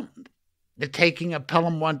Pelham. The taking of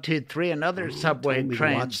Pelham 123, another subway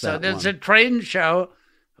train. So there's a train show,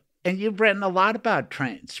 and you've written a lot about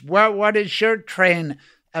trains. What is your train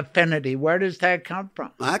affinity? Where does that come from?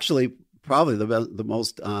 Actually, probably the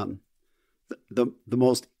most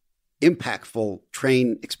impactful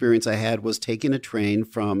train experience I had was taking a train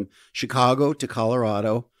from Chicago to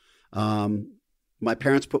Colorado. My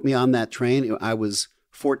parents put me on that train. I was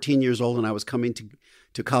 14 years old, and I was coming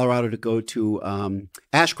to Colorado to go to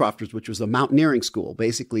Ashcrofters, which was a mountaineering school,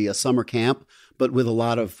 basically a summer camp, but with a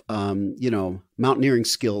lot of, mountaineering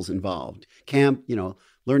skills involved. Camp,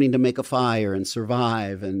 learning to make a fire and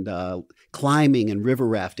survive and climbing and river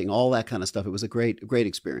rafting, all that kind of stuff. It was a great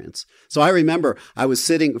experience. So I remember I was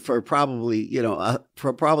sitting for probably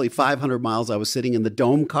 500 miles. I was sitting in the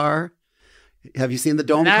dome car. Have you seen the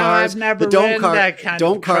dome cars? I've never ridden that kind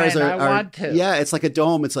of train. I want to. Yeah, it's like a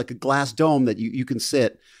dome. It's like a glass dome that you can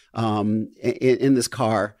sit in this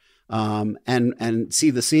car and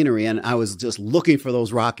see the scenery. And I was just looking for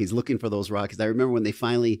those Rockies. I remember when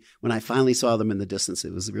I finally saw them in the distance.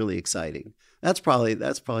 It was really exciting. That's probably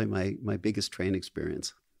my biggest train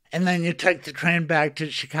experience. And then you took the train back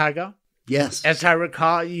to Chicago? Yes. As I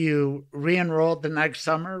recall, you re-enrolled the next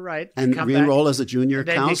summer, right? And re-enrolled as a junior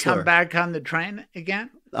counselor. Did you come back on the train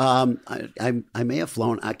again? I may have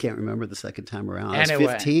flown. I can't remember the second time around. I was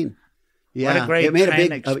 15. Yeah. What a great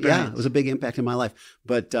train experience. It was a big impact in my life.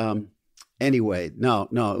 But anyway, no,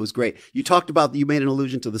 it was great. You made an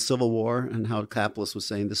allusion to the Civil War and how Caplis was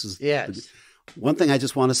saying this is... Yes. One thing I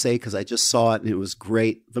just want to say, because I just saw it and it was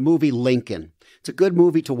great. The movie Lincoln. It's a good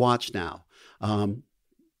movie to watch now.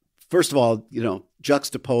 First of all,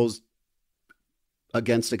 juxtaposed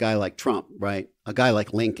against a guy like Trump, right? A guy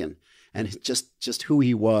like Lincoln, and just who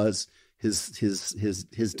he was,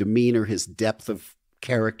 his demeanor, his depth of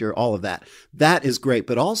character, all of that. That is great,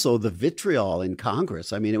 but also the vitriol in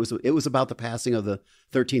Congress. I mean, it was about the passing of the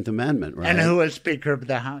 13th Amendment, right? And who was Speaker of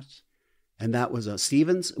the House? And that was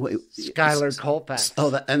Stevens? Schuyler Colfax.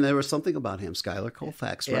 Oh, and there was something about him, Schuyler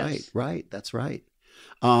Colfax, yes. Right. That's right.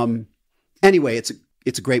 Anyway, it's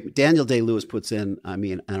a great, Daniel Day-Lewis puts in,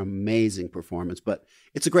 an amazing performance, but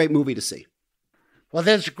it's a great movie to see. Well,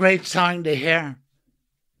 that's a great song to hear.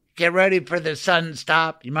 Get ready for the sudden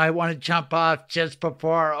stop. You might want to jump off just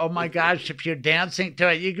before. Oh my gosh, if you're dancing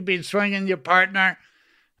to it, you could be swinging your partner,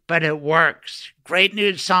 but it works. Great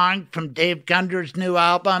new song from Dave Gunders' new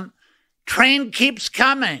album, Train Keeps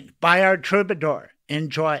Coming by our Troubadour.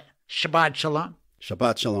 Enjoy. Shabbat Shalom.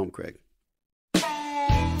 Shabbat Shalom, Craig.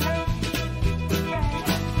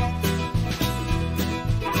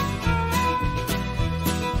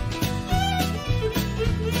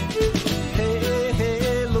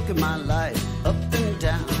 At my life, up and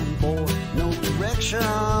down, boy, no direction.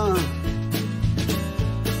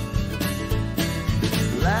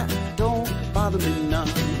 Life don't bother me none,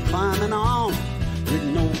 climbing on with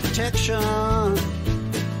no protection.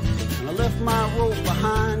 I left my rope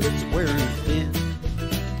behind, it's wearing thin.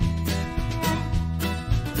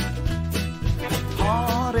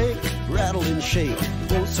 Heartache, rattle and shake,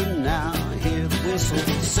 closer now, I hear the whistle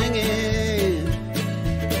singing.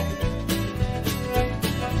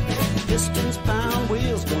 Distance bound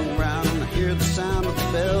wheels going round, and I hear the sound of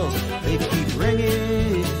the bells. They keep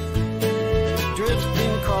ringing,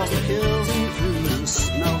 drifting across the hills and through the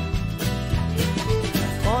snow.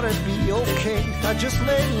 I thought it'd be okay if I just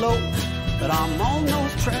lay low, but I'm on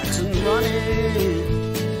those tracks and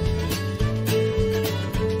running.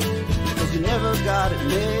 'Cause you never got it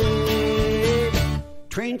made.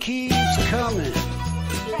 Train keeps coming,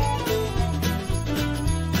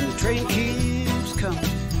 and the train keeps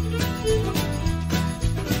coming.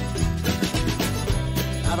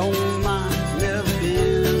 I don't mind, never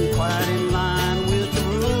been quite in line with the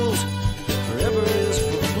rules. Forever is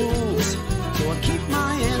for fools, so I keep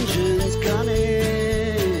my engines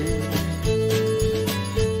gunning.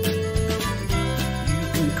 You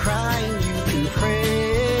can cry and you can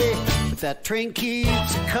pray, but that train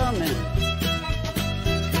keeps coming.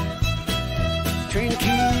 train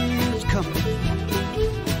keeps coming.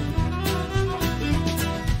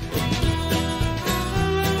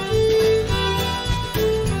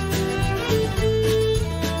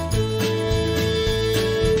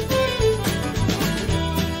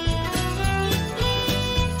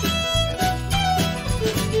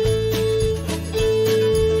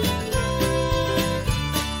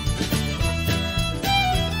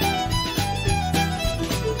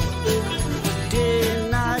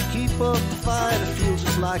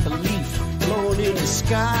 Like a leaf blown in the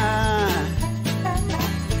sky.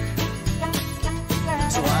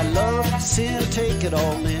 So I love to sin, take it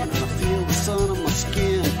all in. I feel the sun on my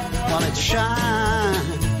skin while it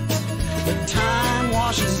shines. The time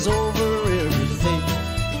washes over everything.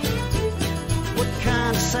 What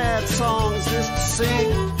kind of sad song is this to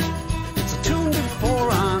sing? It's a tune before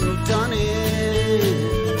I'm done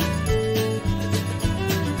it.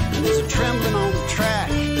 And there's a trembling on the track.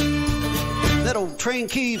 That old train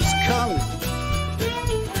keeps coming.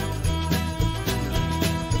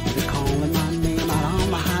 They're calling my name out on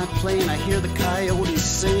my high plane. I hear the coyotes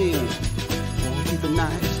sing. Going through the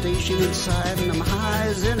night station inside, and I'm high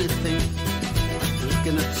as anything.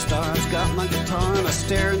 Looking at the stars, got my guitar, and I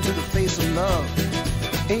stare into the face of love.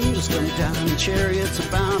 Angels come down in chariots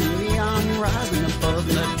abound, and me I'm rising above,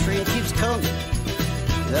 and that train keeps coming.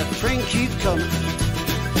 That train keeps coming.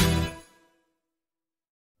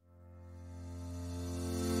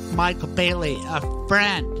 Michael Bailey, a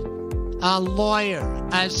friend, a lawyer,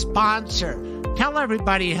 a sponsor. Tell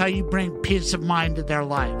everybody how you bring peace of mind to their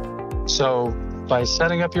life. So by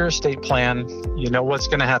setting up your estate plan, you know what's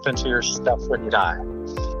going to happen to your stuff when you die.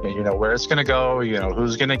 You know where it's going to go, you know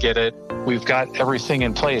who's going to get it. We've got everything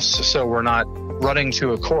in place, so we're not running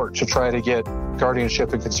to a court to try to get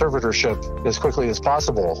guardianship and conservatorship as quickly as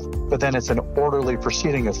possible. But then it's an orderly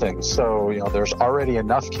proceeding of things. So, there's already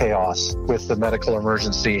enough chaos with the medical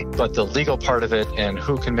emergency, but the legal part of it and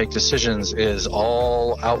who can make decisions is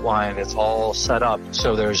all outlined. It's all set up.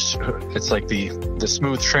 So it's like the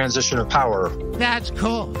smooth transition of power. That's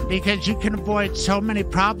cool, because you can avoid so many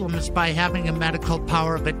problems by having a medical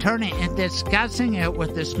power of attorney and discussing it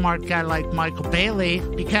with a smart guy like Michael Bailey,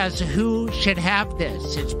 because who should have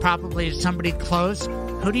this? It's probably somebody close.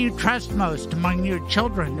 Who do you trust most among your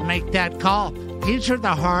children to make that call? These are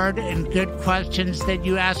the hard and good questions that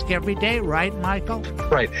you ask every day, right, Michael?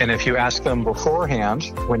 Right. And if you ask them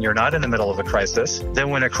beforehand, when you're not in the middle of a crisis, then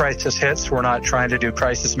when a crisis hits, we're not trying to do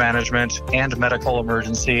crisis management and medical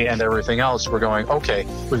emergency and everything else. We're going, okay,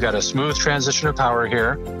 we've got a smooth transition of power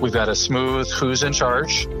here. We've got a smooth who's in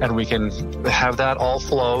charge, and we can have that all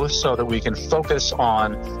flow so that we can focus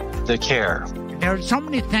on the care. There are so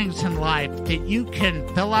many things in life that you can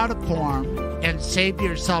fill out a form and save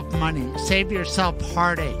yourself money, save yourself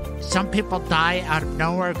heartache. Some people die out of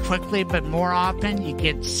nowhere quickly, but more often you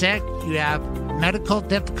get sick, you have medical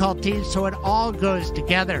difficulties, so it all goes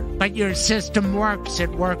together. But your system works. It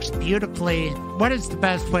works beautifully. What is the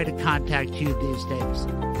best way to contact you these days?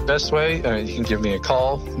 Best way, you can give me a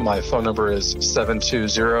call. My phone number is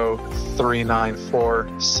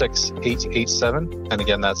 720-394-6887. And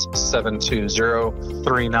again, that's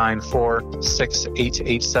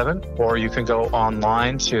 720-394-6887. Or you can go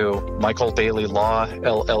online to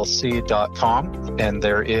michaelbaileylawllc.com. And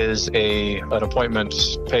there is an appointment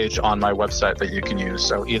page on my website that you can use.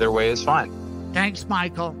 So either way is fine. Thanks,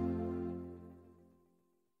 Michael.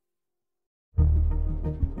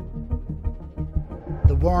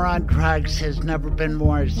 The war on drugs has never been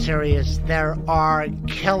more serious. There are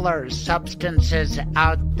killer substances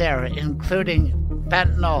out there, including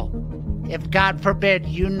fentanyl. If, God forbid,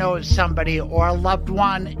 you know somebody or a loved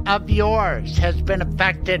one of yours has been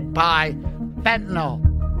affected by fentanyl,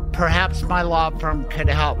 perhaps my law firm could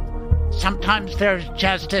help. Sometimes there's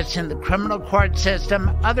justice in the criminal court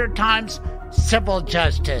system, other times civil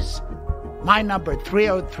justice. My number,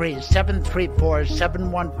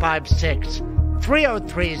 303-734-7156.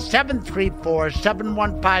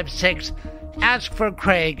 303-734-7156. Ask for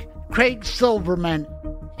Craig Silverman,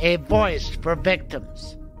 a voice for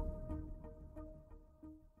victims.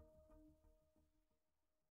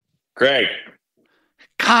 Craig.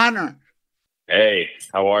 Connor. Hey,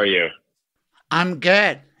 how are you? I'm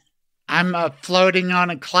good. I'm floating on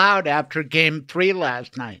a cloud after Game 3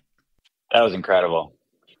 last night. That was incredible.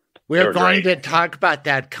 We're going to talk about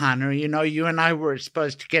that, Connor. You know, you and I were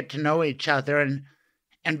supposed to get to know each other,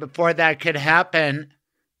 and before that could happen,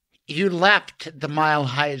 you left the Mile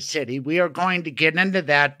High City. We are going to get into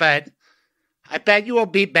that, but I bet you will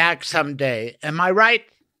be back someday. Am I right?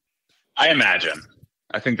 I imagine.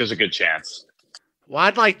 I think there's a good chance. Well,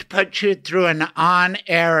 I'd like to put you through an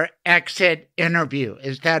on-air exit interview.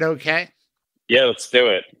 Is that okay? Yeah, let's do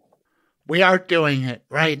it. We are doing it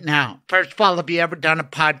right now. First of all, have you ever done a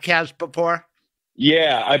podcast before?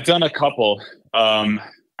 Yeah, I've done a couple.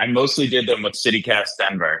 I mostly did them with CityCast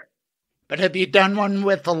Denver. But have you done one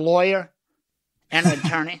with a lawyer and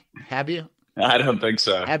attorney? Have you? I don't think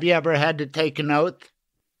so. Have you ever had to take an oath?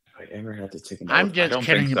 Have I ever had to take an oath? I'm just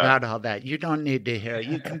kidding about all that. You don't need to hear.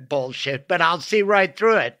 You can bullshit, but I'll see right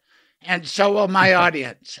through it. And so will my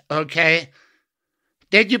audience, okay?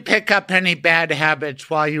 Did you pick up any bad habits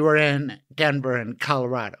while you were in Denver and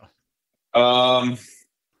Colorado? I'm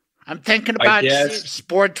thinking about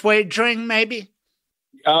sports wagering, maybe?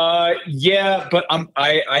 Yeah, but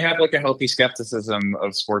I have like a healthy skepticism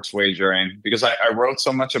of sports wagering because I wrote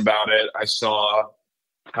so much about it. I saw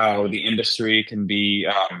how the industry can be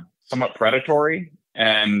somewhat predatory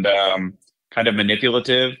and kind of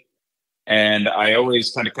manipulative. And I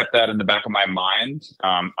always kind of kept that in the back of my mind.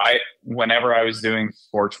 Whenever I was doing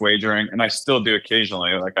sports wagering, and I still do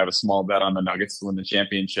occasionally, like I have a small bet on the Nuggets to win the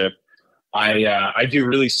championship. I do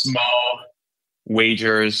really small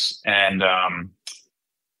wagers, and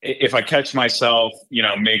if I catch myself,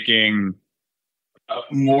 making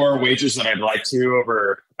more wagers than I'd like to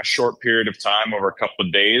over a short period of time, over a couple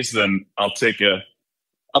of days, then I'll take a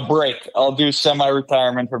break. I'll do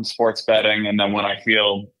semi-retirement from sports betting, and then when I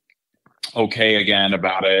feel okay again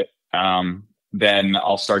about it, then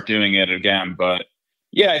I'll start doing it again. But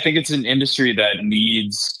yeah, I think it's an industry that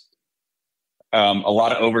needs a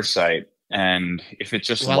lot of oversight. And if it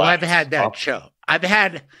just I've had that show. I've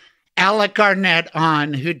had Alec Garnett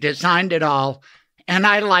on, who designed it all, and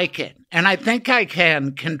I like it. And I think I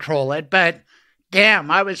can control it. But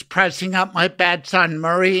damn, I was pressing up my bets on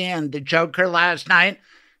Murray and the Joker last night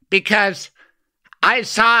because I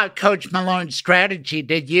saw Coach Malone's strategy.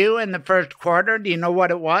 Did you in the first quarter? Do you know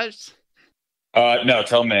what it was? No,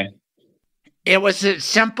 tell me. It was as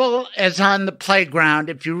simple as on the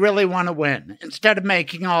playground, if you really want to win, instead of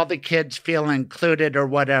making all the kids feel included or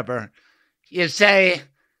whatever, you say,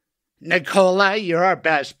 Nikola, you're our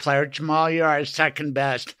best player. Jamal, you're our second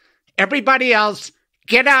best. Everybody else,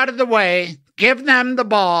 get out of the way. Give them the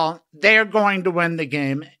ball. They're going to win the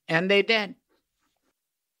game. And they did.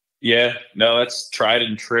 Yeah, no, that's tried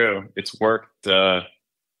and true. It's worked. Shaq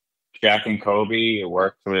and Kobe. It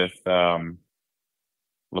worked with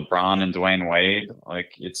LeBron and Dwayne Wade.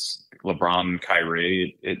 Like, it's LeBron and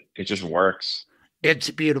Kyrie. It just works. It's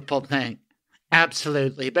a beautiful thing.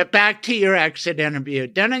 Absolutely. But back to your exit interview.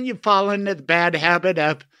 Didn't you fall into the bad habit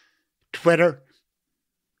of Twitter?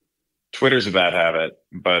 Twitter's a bad habit,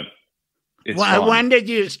 but it's fun. When did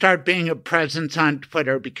you start being a presence on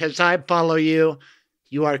Twitter? Because I follow you.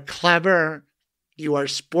 You are clever. You are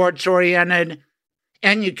sports-oriented.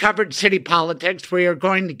 And you covered city politics. We are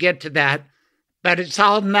going to get to that. But it's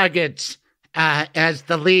all Nuggets as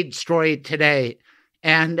the lead story today.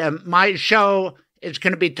 And my show is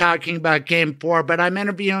going to be talking about Game 4, but I'm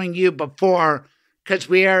interviewing you before because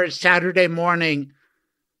we are Saturday morning.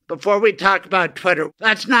 Before we talk about Twitter,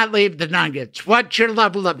 let's not leave the Nuggets. What's your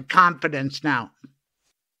level of confidence now?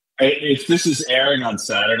 If this is airing on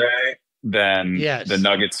Saturday, then yes. the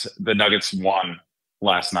Nuggets won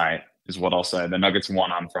last night is what I'll say. The Nuggets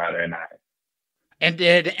won on Friday night. And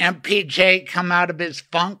did MPJ come out of his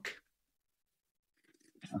funk?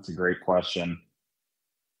 That's a great question.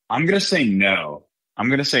 I'm going to say no.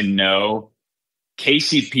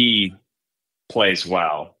 KCP plays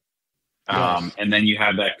well. Yes. And then you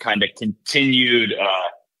have that kind of continued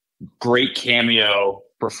great cameo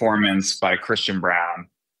performance by Christian Brown.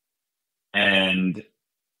 And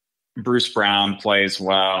Bruce Brown plays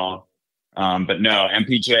well. But no,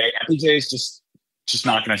 MPJ is just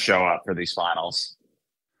not going to show up for these finals.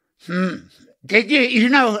 Did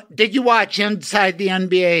you watch Inside the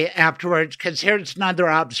NBA afterwards? Because here's another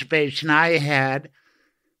observation I had.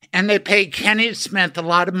 And they paid Kenny Smith a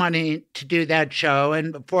lot of money to do that show.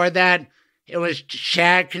 And before that, it was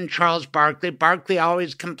Shaq and Charles Barkley. Barkley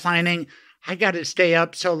always complaining, I got to stay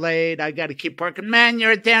up so late. I got to keep working. Man,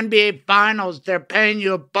 you're at the NBA Finals. They're paying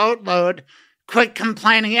you a boatload. Quit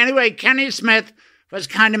complaining. Anyway, Kenny Smith was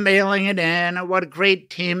kind of mailing it in. What a great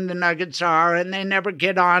team the Nuggets are. And they never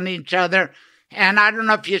get on each other. And I don't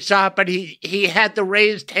know if you saw it, but he had the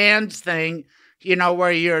raised hands thing,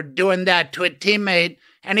 where you're doing that to a teammate.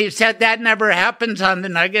 And he said that never happens on the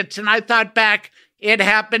Nuggets. And I thought back, it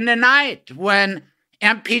happened tonight when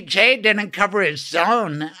MPJ didn't cover his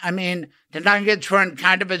zone. I mean, the Nuggets were in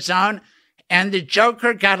kind of a zone. And the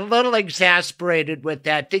Joker got a little exasperated with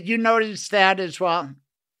that. Did you notice that as well?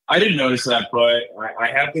 I didn't notice that, but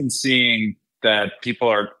I have been seeing that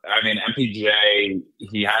MPJ,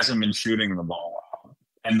 he hasn't been shooting the ball well.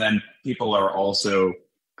 And then people are also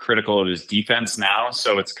critical of his defense now.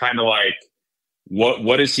 So it's kind of like,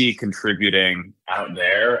 what is he contributing out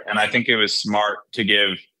there? And I think it was smart to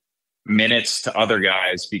give minutes to other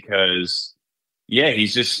guys because, yeah,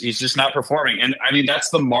 he's just not performing. And I mean, that's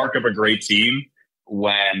the mark of a great team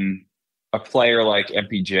when a player like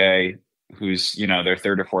MPJ, who's, their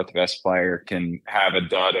third or fourth best player, can have a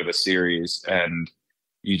dud of a series and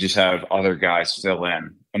you just have other guys fill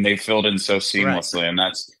in. And they filled in so seamlessly. Right. And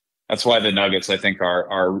that's why the Nuggets, I think,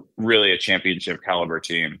 are really a championship caliber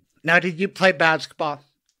team. Now, did you play basketball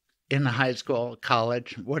in high school,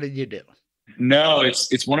 college? What did you do? No,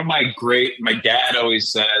 it's one of my dad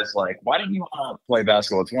always says, like, why didn't you want to play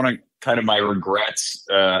basketball? It's one of kind of my regrets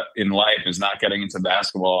in life is not getting into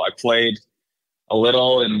basketball. I played a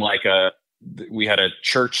little in we had a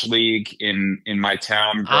church league in my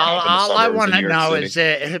town. All I want to know is,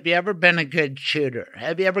 have you ever been a good shooter?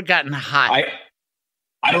 Have you ever gotten hot?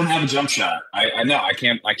 I don't have a jump shot. I know I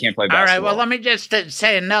can't play basketball. All right, well, let me just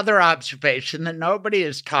say another observation that nobody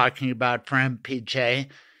is talking about for MPJ.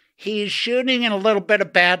 He's shooting in a little bit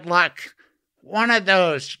of bad luck. One of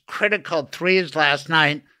those critical threes last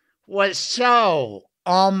night was so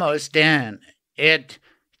almost in. It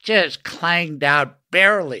just clanged out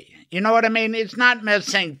barely. You know what I mean? He's not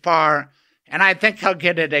missing far, and I think he'll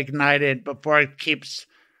get it ignited before it keeps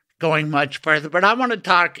going much further. But I want to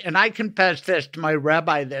talk, and I confessed this to my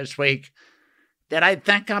rabbi this week, that I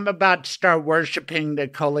think I'm about to start worshiping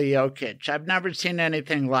Nikola Jokic. I've never seen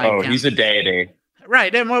anything like him. Oh, he's a deity.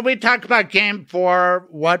 Right, and when we talk about Game 4,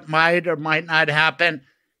 what might or might not happen,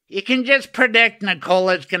 you can just predict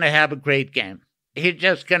Nikola's going to have a great game. He's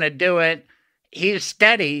just going to do it. He's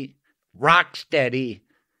steady, rock steady,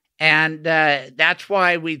 and that's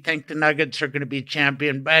why we think the Nuggets are going to be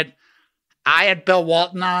champion. But I had Bill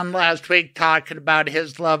Walton on last week talking about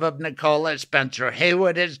his love of Nikola. Spencer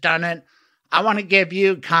Haywood has done it. I want to give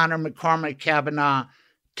you, Conor McCormick-Cavanagh,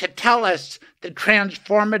 to tell us the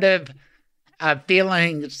transformative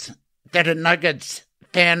feelings that a Nuggets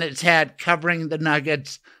fan has had covering the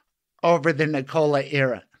Nuggets over the Nikola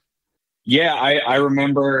era. Yeah, I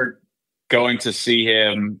remember going to see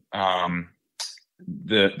him.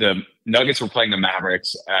 The Nuggets were playing the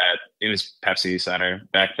Mavericks it was Pepsi Center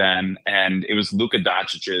back then, and it was Luka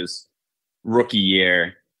Doncic's rookie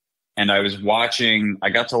year. And I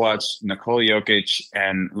got to watch Nikola Jokic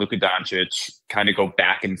and Luka Doncic kind of go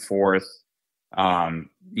back and forth,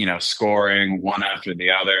 scoring one after the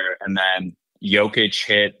other. And then Jokic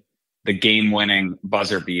hit the game-winning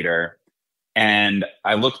buzzer beater. And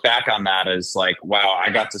I look back on that as like, wow, I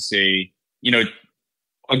got to see,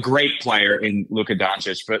 a great player in Luka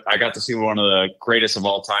Doncic, but I got to see one of the greatest of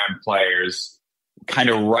all time players kind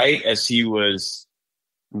of right as he was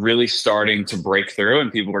really starting to break through. And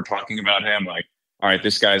people were talking about him like, all right,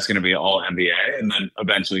 this guy's going to be all NBA. And then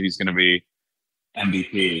eventually he's going to be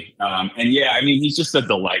MVP. And yeah, I mean, he's just a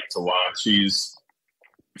delight to watch.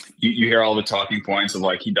 You hear all the talking points of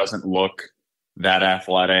like, he doesn't look that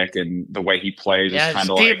athletic, and the way he plays is kind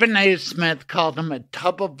of like... Stephen A. Smith called him a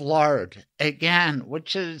tub of lard, again,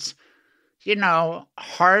 which is,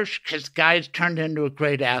 harsh because guys turned into a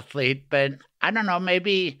great athlete, but I don't know,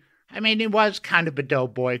 maybe, he was kind of a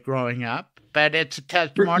doughboy growing up, but it's a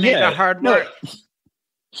testimony to hard work.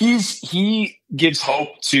 He gives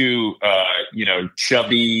hope to,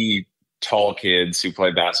 chubby, tall kids who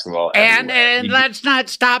play basketball everywhere. And let's not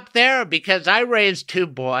stop there, because I raised two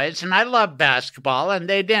boys and I love basketball, and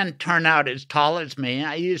they didn't turn out as tall as me.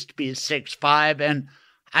 I used to be 6'5", and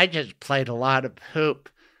I just played a lot of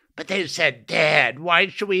hoop. But they said, Dad, why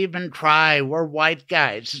should we even try? We're white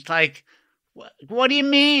guys. It's like, what do you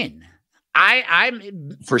mean?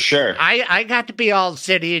 I'm for sure. I got to be all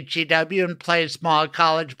city at GW and play small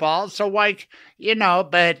college ball. So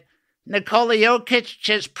but Nikola Jokic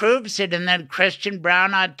just proves it, and then Christian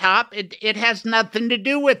Brown on top. It has nothing to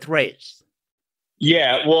do with race.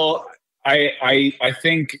 Yeah, well, I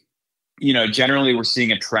think, generally we're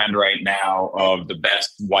seeing a trend right now of the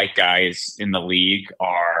best white guys in the league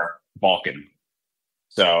are Balkan.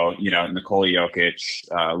 So, Nikola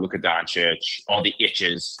Jokic, Luka Doncic, all the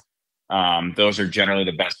itches. Those are generally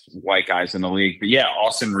the best white guys in the league. But yeah,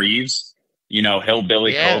 Austin Reeves,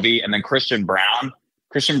 Hillbilly Kobe, and then Christian Brown.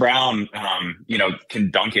 Christian Brown,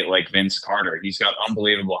 can dunk it like Vince Carter. He's got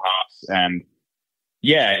unbelievable hops, and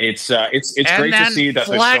yeah, it's great to see that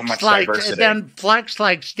there's so much diversity. Then flex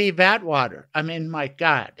like Steve Atwater. I mean, my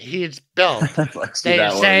God, he's built.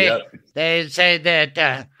 They say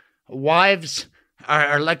that wives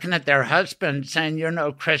are looking at their husbands saying, "You're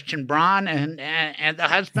no Christian Braun," and the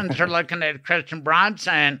husbands are looking at Christian Braun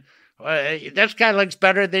saying, "This guy looks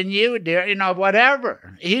better than you, dear."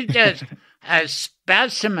 Whatever. He's just a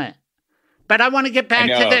specimen. But I want to get back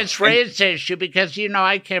to this race issue because,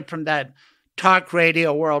 I came from that talk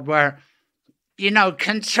radio world where,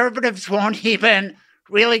 conservatives won't even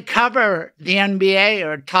really cover the NBA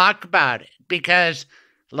or talk about it because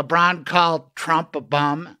LeBron called Trump a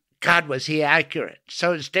bum. God, was he accurate?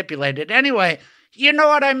 So stipulated. Anyway, you know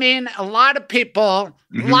what I mean? A lot of people,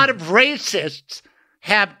 a lot of racists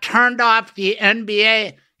have turned off the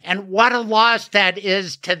NBA, and what a loss that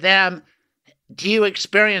is to them. Do you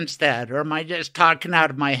experience that, or am I just talking out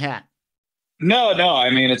of my hat? No. I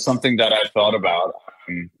mean, it's something that I've thought about.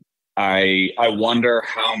 I wonder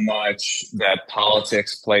how much that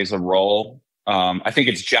politics plays a role. I think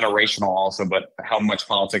it's generational also, but how much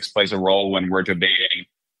politics plays a role when we're debating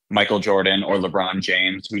Michael Jordan or LeBron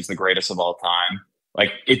James, who's the greatest of all time.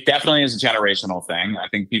 Like, it definitely is a generational thing. I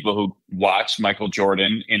think people who watch Michael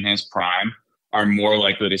Jordan in his prime are more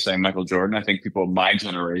likely to say Michael Jordan. I think people of my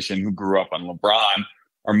generation who grew up on LeBron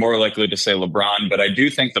are more likely to say LeBron. But I do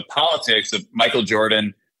think the politics of Michael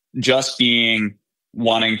Jordan just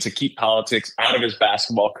wanting to keep politics out of his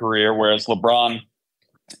basketball career, whereas LeBron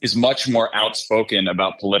is much more outspoken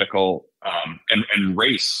about political and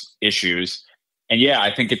race issues. And yeah,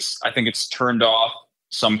 I think it's turned off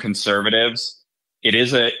some conservatives. It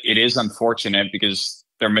is unfortunate because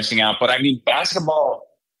they're missing out. But I mean, basketball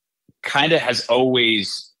kind of has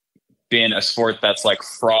always been a sport that's like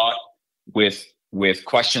fraught with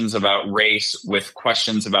questions about race, with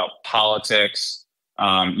questions about politics.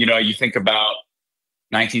 You think about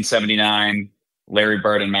 1979, Larry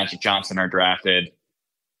Bird and Magic Johnson are drafted.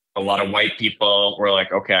 A lot of white people were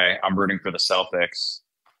like, okay, I'm rooting for the Celtics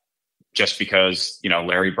just because,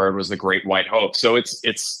 Larry Bird was the great white hope. So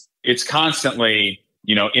it's constantly,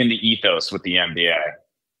 in the ethos with the NBA.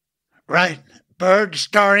 Right. Bird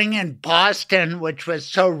starring in Boston, which was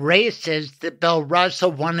so racist that Bill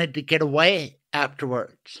Russell wanted to get away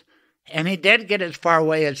afterwards. And he did get as far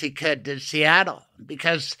away as he could to Seattle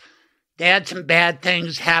because they had some bad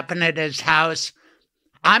things happen at his house.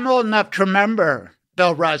 I'm old enough to remember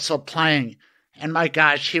Bill Russell playing, and my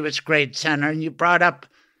gosh, he was a great center. And you brought up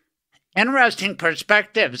interesting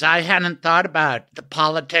perspectives. I hadn't thought about the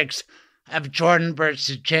politics of Jordan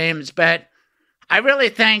versus James, but I really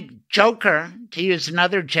think Joker, to use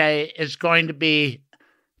another J, is going to be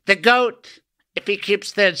the GOAT if he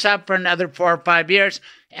keeps this up for another 4 or 5 years.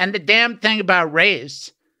 And the damn thing about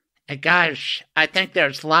race, and gosh, I think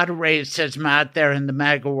there's a lot of racism out there in the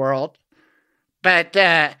MAGA world, but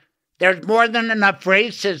there's more than enough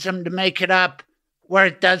racism to make it up where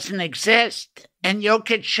it doesn't exist. And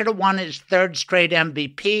Jokic should have won his 3rd straight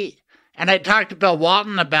MVP. And I talked to Bill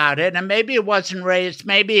Walton about it, and maybe it wasn't race,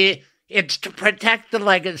 maybe it's to protect the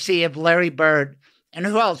legacy of Larry Bird. And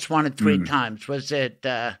who else won it 3 times? Was it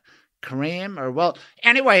Kareem? Or, well,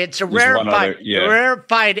 anyway, it's a rarefied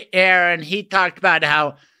air. And he talked about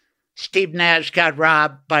how Steve Nash got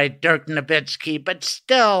robbed by Dirk Nowitzki. But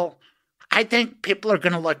still, I think people are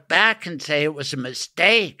going to look back and say it was a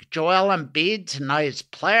mistake. Joel Embiid's a nice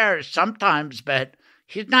player sometimes, but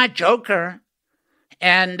he's not Joker.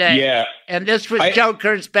 And and this was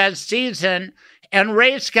Joker's best season. And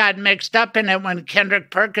race got mixed up in it when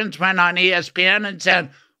Kendrick Perkins went on ESPN and said,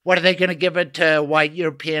 what, are they going to give it to a white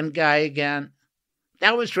European guy again?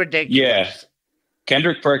 That was ridiculous. Yeah.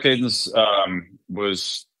 Kendrick Perkins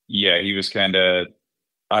he was kind of,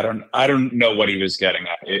 I don't know what he was getting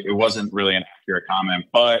at. It wasn't really an accurate comment,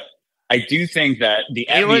 but I do think that the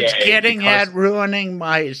NBA... He was getting at ruining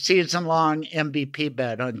my season-long MVP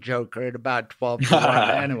bet on Joker at about 12 to 1.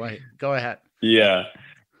 Anyway, go ahead. Yeah.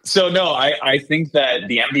 So, no, I think that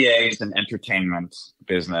the NBA is an entertainment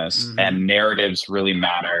business and narratives really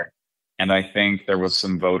matter. And I think there was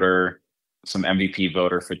some MVP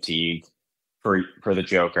voter fatigue for the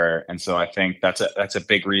Joker. And so I think that's a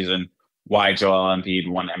big reason why Joel Embiid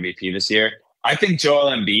won MVP this year. I think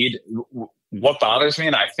Joel Embiid, what bothers me,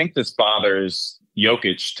 and I think this bothers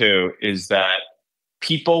Jokic too, is that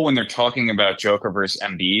people, when they're talking about Joker versus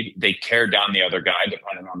Embiid, they tear down the other guy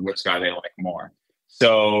depending on which guy they like more.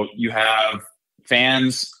 So you have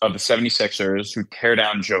fans of the 76ers who tear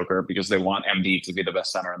down Joker because they want Embiid to be the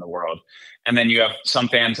best center in the world. And then you have some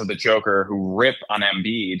fans of the Joker who rip on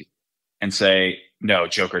Embiid and say, no,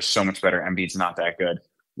 Joker's so much better. Embiid's not that good.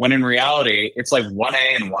 When in reality, it's like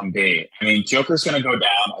 1A and 1B. I mean, Joker's going to go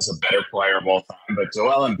down as a better player of all time, but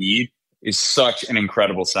Joel Embiid is such an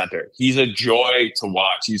incredible center. He's a joy to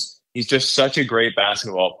watch. He's just such a great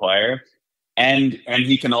basketball player. And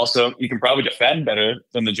he can probably defend better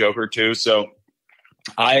than the Joker too. So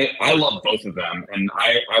I love both of them. And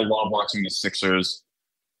I love watching the Sixers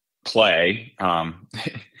play.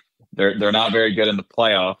 They're not very good in the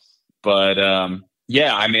playoffs. But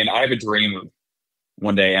yeah, I mean, I have a dream of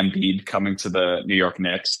one day Embiid coming to the New York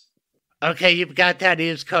Knicks. Okay, you've got that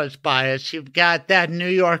East Coast bias. You've got that New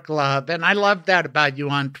York love. And I love that about you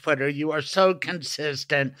on Twitter. You are so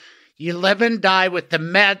consistent. You live and die with the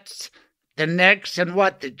Mets, the Knicks, and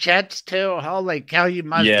the Jets too? Holy cow, you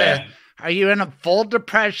must have. Are you in a full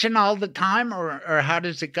depression all the time, or how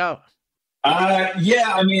does it go?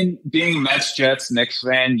 Yeah, I mean, being a Mets, Jets, Knicks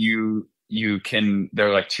fan, you can, there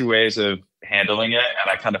are like two ways of handling it,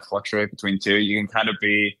 and I kind of fluctuate between two. You can kind of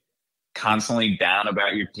be constantly down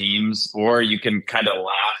about your teams, or you can kind of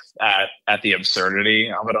laugh at the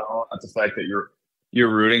absurdity of it all, at the fact that you're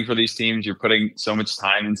rooting for these teams, you're putting so much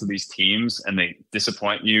time into these teams, and they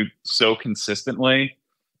disappoint you so consistently.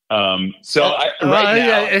 Let's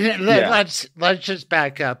just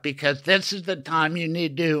back up, because this is the time you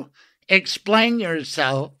need to explain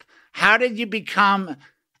yourself. How did you become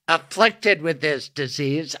afflicted with this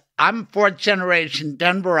disease? I'm fourth generation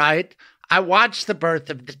Denverite. I watched the birth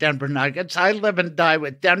of the Denver Nuggets. I live and die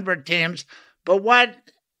with Denver teams. But what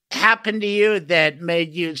happened to you that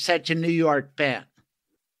made you such a New York fan?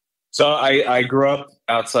 So I grew up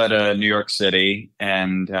outside of New York City,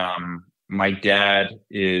 and my dad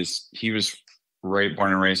he was born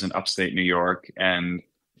and raised in upstate New York. And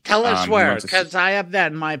tell us where, because I have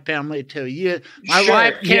that in my family too.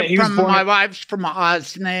 My wife's from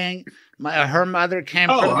Osning. Her mother came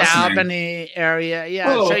from the Albany area.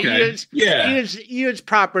 Yeah, use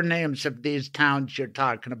proper names of these towns you're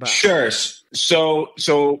talking about. Sure.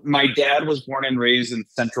 So my dad was born and raised in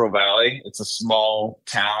Central Valley. It's a small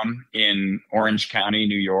town in Orange County,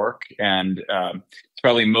 New York, and it's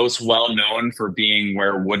probably most well known for being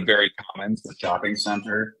where Woodbury Commons, the shopping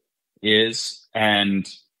center, is. And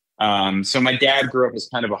so my dad grew up as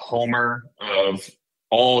kind of a homer of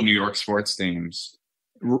all New York sports teams,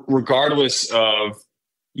 regardless of,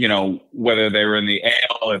 whether they were in the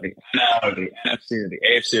AL or the NL or the NFC or the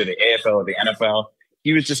AFC or the AFL or the NFL.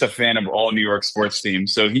 He was just a fan of all New York sports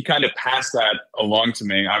teams. So he kind of passed that along to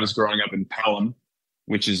me. I was growing up in Pelham,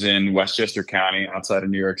 which is in Westchester County outside of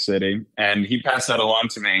New York City. And he passed that along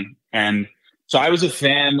to me. And so I was a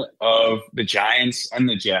fan of the Giants and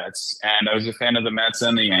the Jets, and I was a fan of the Mets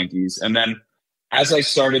and the Yankees. And then as I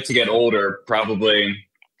started to get older, probably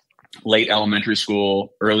late elementary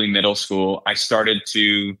school, early middle school, I started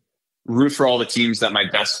to root for all the teams that my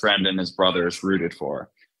best friend and his brothers rooted for.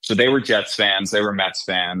 So they were Jets fans, they were Mets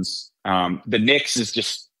fans. The Knicks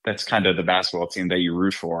that's kind of the basketball team that you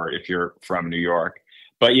root for if you're from New York.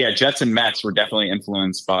 But yeah, Jets and Mets were definitely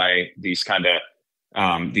influenced by these kind of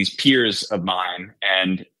these peers of mine.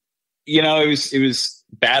 And it was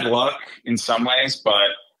bad luck in some ways,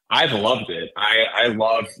 but I've loved it. I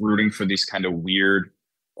love rooting for these kind of weird,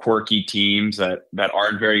 quirky teams that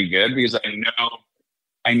aren't very good, because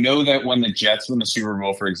I know that when the Jets win the Super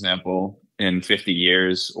Bowl, for example, in 50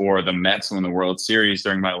 years, or the Mets win the World Series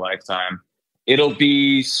during my lifetime, it'll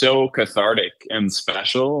be so cathartic and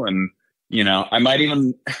special. And, I might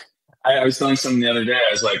even, I was telling someone the other day,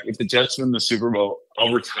 I was like, if the Jets win the Super Bowl,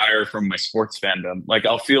 I'll retire from my sports fandom. Like,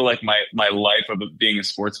 I'll feel like my life of being a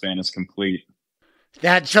sports fan is complete.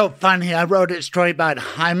 That's so funny. I wrote a story about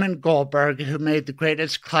Hyman Goldberg, who made the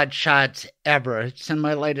greatest clutch shots ever. It's in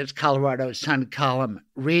my latest Colorado Sun column.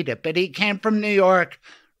 Read it. But he came from New York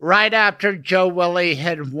right after Joe Willie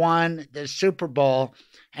had won the Super Bowl,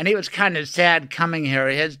 and he was kind of sad coming here.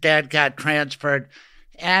 His dad got transferred,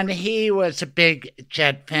 and he was a big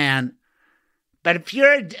Jet fan. But if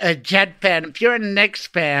you're a Jet fan, if you're a Knicks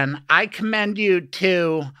fan, I commend you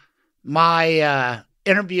to my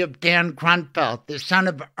interview of Dan Grunfeld, the son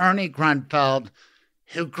of Ernie Grunfeld,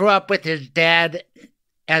 who grew up with his dad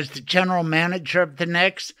as the general manager of the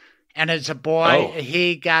Knicks. And as a boy,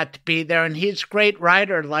 he got to be there. And he's a great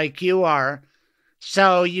writer like you are.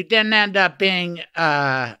 So you didn't end up being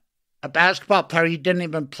a basketball player. You didn't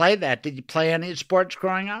even play that. Did you play any sports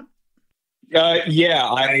growing up? Yeah,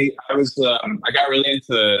 I was. I got really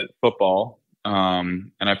into football,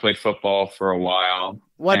 and I played football for a while.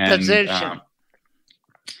 What position?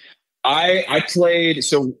 I played.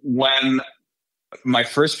 So when my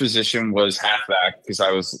first position was halfback, because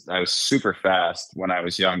I was super fast when I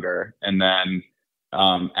was younger, and then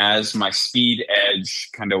as my speed edge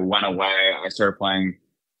kind of went away, I started playing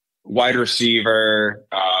wide receiver,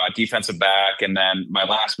 defensive back, and then my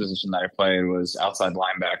last position that I played was outside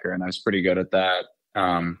linebacker, and I was pretty good at that.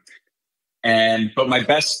 But my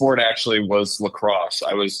best sport actually was lacrosse.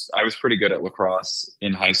 I was pretty good at lacrosse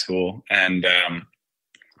in high school, and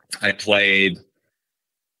I played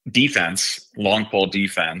defense, long pole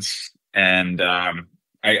defense, and I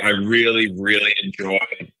really, really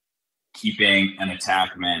enjoyed keeping an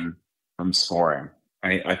attackman from scoring.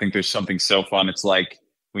 I think there's something so fun. It's like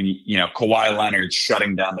when Kawhi Leonard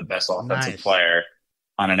shutting down the best offensive player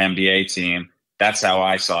on an NBA team. That's how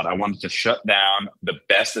I saw it. I wanted to shut down the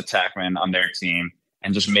best attackman on their team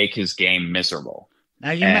and just make his game miserable.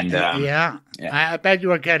 Now I bet you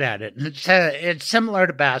were good at it. It's similar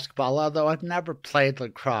to basketball, although I've never played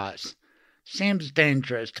lacrosse. Seems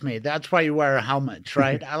dangerous to me. That's why you wear a helmet,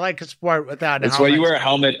 right? I like a sport without a helmet. That's why you wear a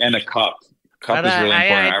helmet and a cup. Cup is really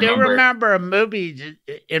important. I do remember a movie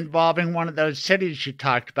involving one of those cities you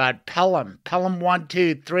talked about, Pelham. Pelham 1,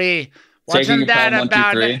 2, 3. Wasn't that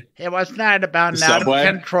about it? It wasn't that about an out of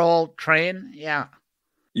control train? Yeah.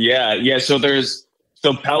 Yeah.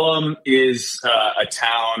 So Pelham is a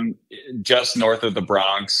town just north of the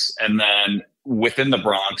Bronx, and then within the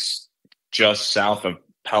Bronx, just south of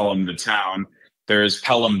Pelham, the town, there's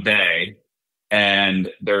Pelham Bay, and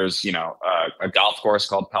there's a golf course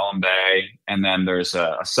called Pelham Bay, and then there's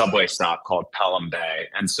a subway stop called Pelham Bay,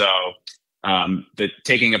 and so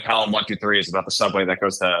taking a Pelham 1, 2, 3 is about the subway that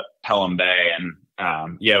goes to Pelham Bay,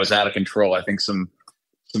 and it was out of control. I think some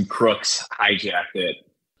crooks hijacked it.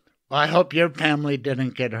 Well, I hope your family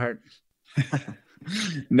didn't get hurt.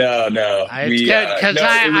 No. It's good because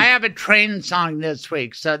I have a train song this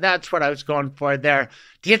week, so that's what I was going for there.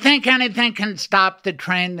 Do you think anything can stop the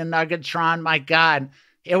train the Nuggets are on? My God,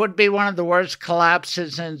 it would be one of the worst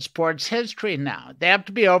collapses in sports history now. They have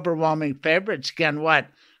to be overwhelming favorites again. What?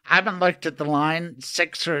 I haven't looked at the line,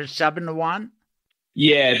 6 or 7 to 1.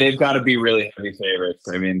 Yeah, they've got to be really heavy favorites.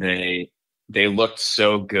 I mean, they looked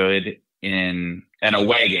so good in an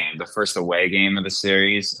away game, the first away game of the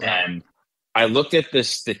series. And I looked at the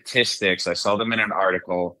statistics. I saw them in an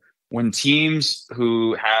article. When teams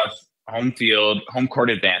who have home court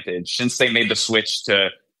advantage, since they made the switch to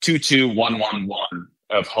 2-2, 1-1-1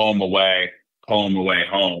 of home, away,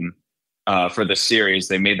 home for the series,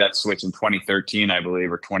 they made that switch in 2013, I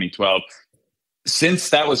believe, or 2012.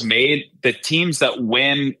 Since that was made, the teams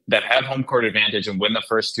that have home court advantage and win the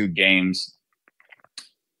first 2 games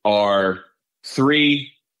are 3-2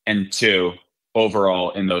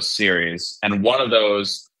 overall in those series. And one of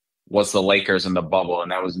those was the Lakers in the bubble,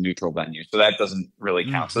 and that was a neutral venue. So that doesn't really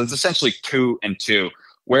count. So it's essentially 2-2.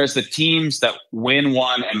 Whereas the teams that win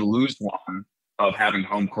one and lose one of having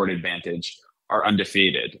home court advantage are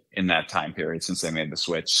undefeated in that time period since they made the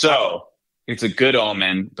switch. So it's a good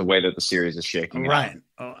omen the way that the series is shaking right.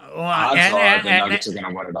 out. Odds are the Nuggets are going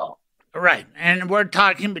to win it all. Right. And we're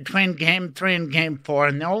talking between Game 3 and Game 4.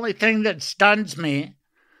 And the only thing that stuns me,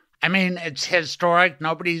 I mean, it's historic.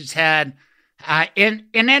 Nobody's had, in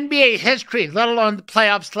NBA history, let alone the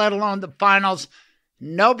playoffs, let alone the finals,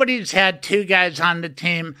 nobody's had 2 guys on the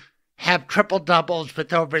team have triple-doubles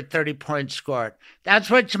with over 30 points scored. That's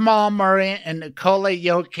what Jamal Murray and Nikola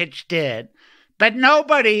Jokic did. But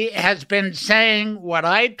nobody has been saying what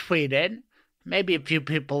I tweeted. Maybe a few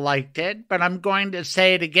people liked it, but I'm going to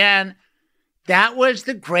say it again. That was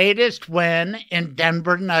the greatest win in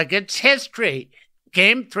Denver Nuggets history.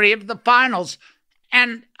 Game 3 of the finals.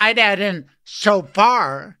 And I'd add in so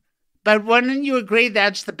far, but wouldn't you agree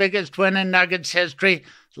that's the biggest win in Nuggets history?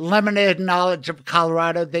 Limited knowledge of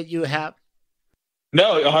Colorado that you have?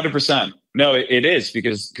 No, 100%. No, it is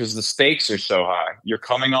because the stakes are so high. You're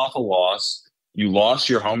coming off a loss. You lost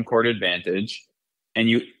your home court advantage. And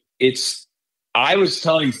I was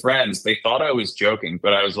telling friends, they thought I was joking,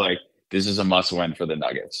 but I was like, this is a must win for the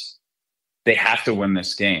Nuggets. They have to win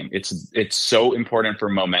this game. It's so important for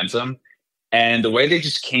momentum. And the way they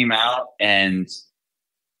just came out and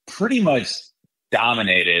pretty much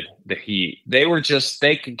dominated the Heat. They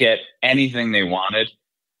could get anything they wanted.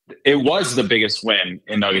 It was the biggest win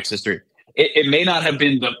in Nuggets history. It may not have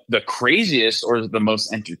been the craziest or the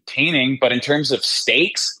most entertaining, but in terms of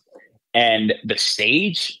stakes and the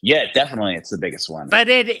stage, yeah, definitely it's the biggest one. But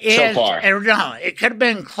it is so far. No, it could have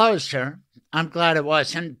been closer. I'm glad it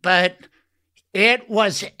wasn't, but it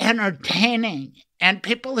was entertaining. And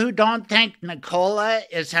people who don't think Nikola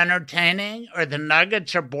is entertaining or the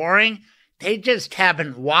Nuggets are boring, they just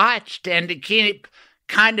haven't watched. And to keep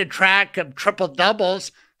kind of track of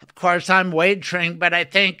triple-doubles, of course, I'm wagering, but I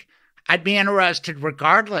think I'd be interested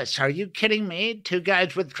regardless. Are you kidding me? 2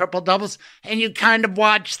 guys with triple-doubles? And you kind of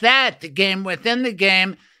watch that, the game within the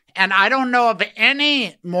game. And I don't know of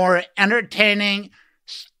any more entertaining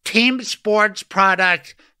team sports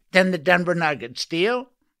product than the Denver Nuggets. Do you?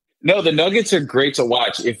 No, the Nuggets are great to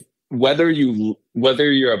watch. Whether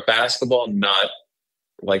you're a basketball nut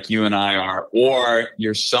like you and I are, or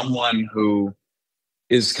you're someone who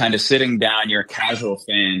is kind of sitting down, you're a casual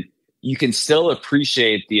fan, you can still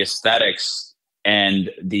appreciate the aesthetics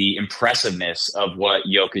and the impressiveness of what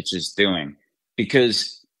Jokic is doing.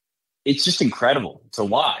 Because it's just incredible to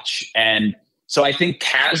watch. And so I think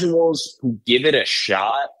casuals who give it a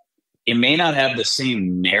shot, it may not have the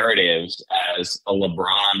same narratives as a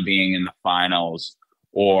LeBron being in the finals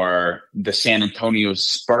or the San Antonio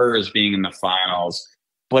Spurs being in the finals,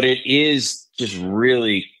 but it is just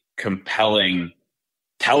really compelling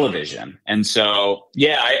television. And so,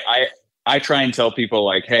 yeah, I try and tell people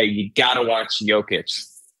like, hey, you got to watch Jokic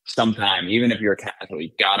sometime, even if you're a casual,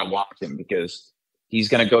 you got to watch him because he's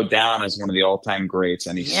going to go down as one of the all-time greats,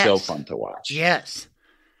 and he's so fun to watch. Yes.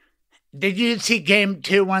 Did you see Game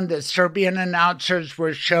 2 when the Serbian announcers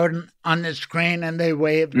were shown on the screen and they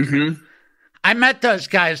waved? Mm-hmm. I met those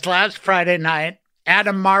guys last Friday night at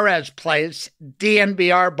a Mares place,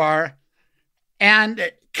 DNVR bar,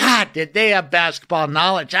 and God, did they have basketball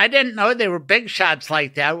knowledge. I didn't know they were big shots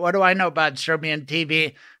like that. What do I know about Serbian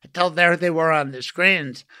TV until there they were on the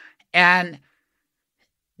screens? And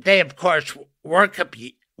they, of course, worship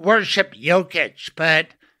Jokic, but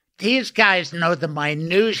these guys know the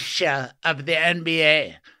minutia of the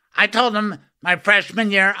NBA. I told them my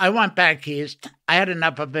freshman year, I went back east. I had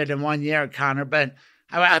enough of it in 1 year, Connor, but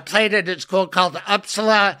I played at a school called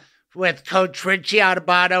Uppsala with Coach Richie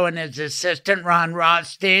Adubato and his assistant, Ron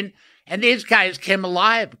Rothstein. And these guys came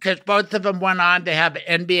alive because both of them went on to have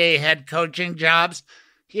NBA head coaching jobs,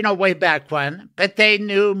 way back when. But they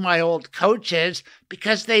knew my old coaches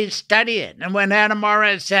because they study it. And when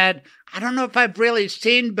Adamara said, I don't know if I've really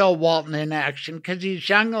seen Bill Walton in action because he's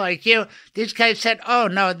young like you, these guys said, oh,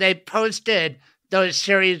 no, they posted those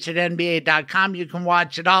series at NBA.com. You can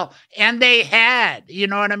watch it all. And they had, you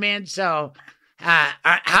know what I mean? So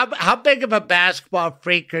how big of a basketball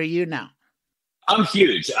freak are you now? I'm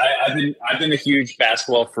huge. I've been a huge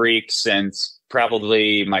basketball freak since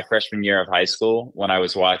probably my freshman year of high school when I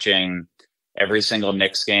was watching every single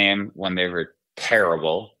Knicks game when they were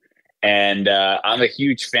terrible. And I'm a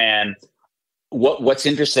huge fan. What's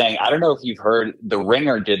interesting, I don't know if you've heard, The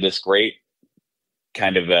Ringer did this great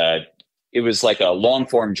kind of it was like a long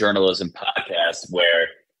form journalism podcast where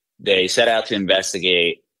they set out to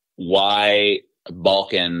investigate why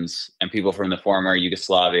Balkans and people from the former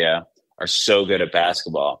Yugoslavia are so good at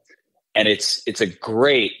basketball. And it's a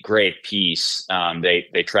great piece.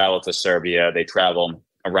 They travel to Serbia, they travel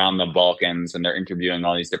around the Balkans, and they're interviewing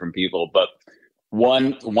all these different people. But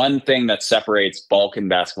one thing that separates Balkan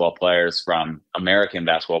basketball players from American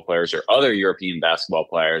basketball players or other European basketball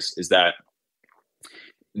players is that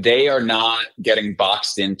they are not getting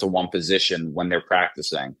boxed into one position when they're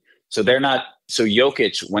practicing. So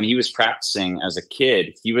Jokic, when he was practicing as a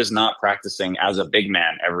kid, he was not practicing as a big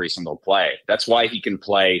man every single play. That's why he can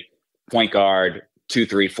play point guard, 2,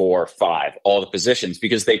 3, 4, 5, all the positions,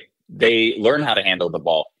 because they learn how to handle the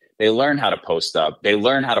ball. They learn how to post up. They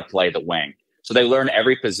learn how to play the wing. So they learn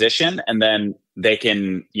every position, and then they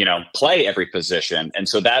can, play every position. And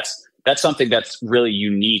so that's something that's really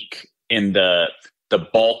unique in the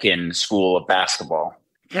Balkan school of basketball.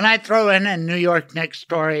 Can I throw in a New York Knicks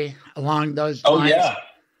story along those lines? Oh, yeah.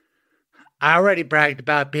 I already bragged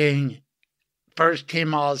about being first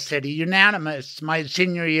team All-City, unanimous, my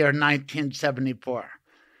senior year, 1974.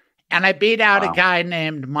 And I beat out a guy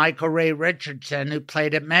named Michael Ray Richardson who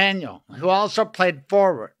played at Manual, who also played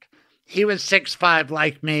forward. He was 6'5"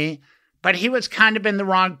 like me, but he was kind of in the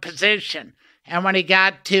wrong position. And when he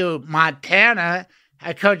got to Montana,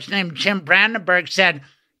 a coach named Jim Brandenburg said,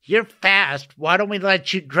 you're fast. Why don't we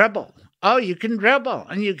let you dribble? Oh, you can dribble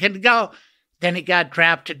and you can go. Then he got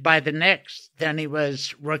drafted by the Knicks. Then he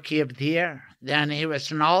was Rookie of the Year. Then he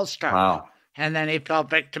was an All-Star. Wow. And then he fell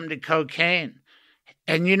victim to cocaine.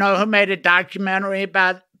 And you know who made a documentary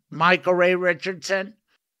about Michael Ray Richardson?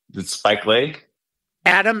 Did Spike Lee?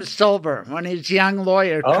 Adam Silver, when he's a young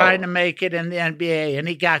lawyer trying to make it in the NBA. And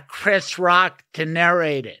he got Chris Rock to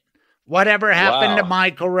narrate it. Whatever happened to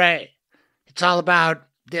Michael Ray? It's all about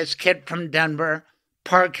this kid from Denver,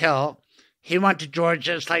 Park Hill. He went to Georgia,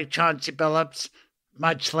 just like Chauncey Billups,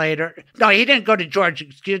 much later. No, he didn't go to Georgia,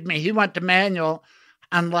 excuse me. He went to Manual,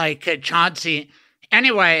 unlike Chauncey.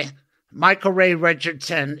 Anyway, Michael Ray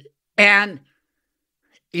Richardson. And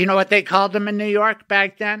you know what they called him in New York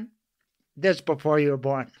back then? This before you were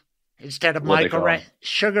born. Instead of Michael Ray,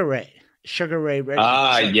 Sugar Ray. Sugar Ray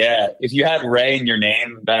Richardson. Yeah. If you had Ray in your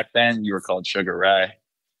name back then, you were called Sugar Ray.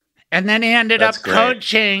 And then he ended up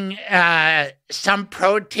coaching some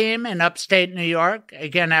pro team in upstate New York,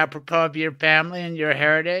 again, apropos of your family and your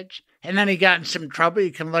heritage. And then he got in some trouble.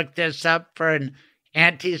 You can look this up for an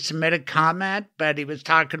anti-Semitic comment, but he was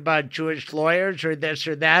talking about Jewish lawyers or this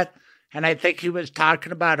or that. And I think he was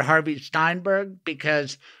talking about Harvey Steinberg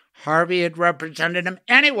because Harvey had represented him.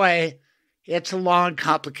 Anyway, It's a long,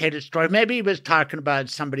 complicated story. Maybe he was talking about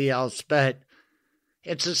somebody else, but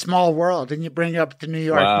it's a small world. And you bring up the New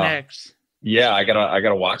York Knicks. Yeah, I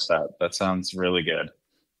gotta watch that. That sounds really good.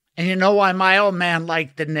 And you know why my old man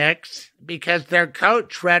liked the Knicks? Because their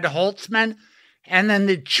coach, Red Holtzman, and then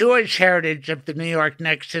the Jewish heritage of the New York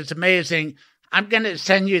Knicks is amazing. I'm going to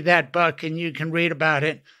send you that book and you can read about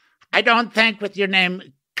it. I don't think with your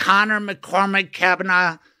name, Conor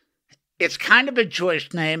McCormick-Cavanagh, it's kind of a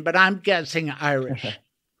Jewish name, but I'm guessing Irish.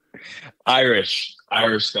 Irish,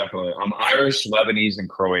 definitely. I'm Irish, Lebanese, and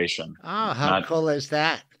Croatian. Oh, how cool is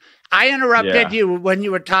that? I interrupted you when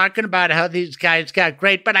you were talking about how these guys got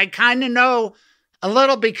great, but I kind of know a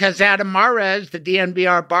little because Adam Mares, the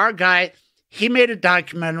DNVR bar guy, he made a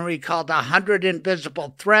documentary called 100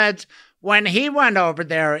 Invisible Threads when he went over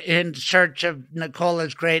there in search of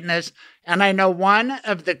Nikola's greatness. And I know one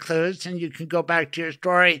of the clues, and you can go back to your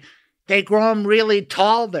story, they grow them really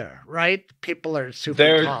tall there, right? People are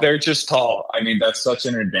super tall. They're just tall. I mean, that's such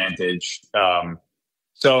an advantage.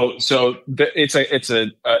 It's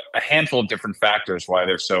a handful of different factors why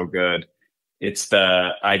they're so good. It's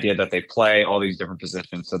the idea that they play all these different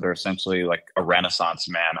positions. So they're essentially like a Renaissance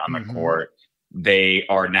man on the court. They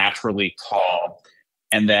are naturally tall.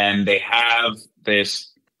 And then they have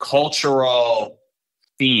this cultural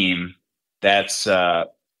theme that's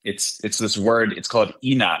it's this word, it's called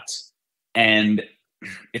inat. And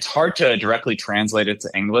it's hard to directly translate it to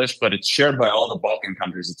English, but it's shared by all the Balkan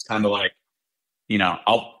countries. It's kind of like,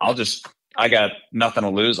 I got nothing to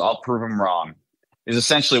lose. I'll prove them wrong is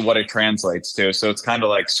essentially what it translates to. So it's kind of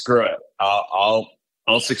like, screw it. I'll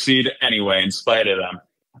succeed anyway, in spite of them.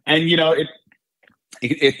 And,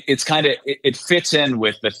 it fits in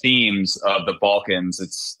with the themes of the Balkans.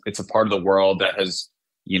 It's a part of the world that has,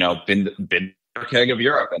 been the keg of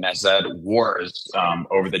Europe and has had wars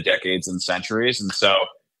over the decades and centuries. And so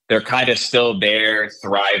they're kind of still there,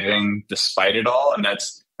 thriving despite it all. And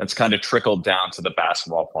that's kind of trickled down to the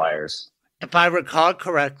basketball players. If I recall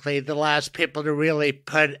correctly, the last people to really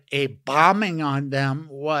put a bombing on them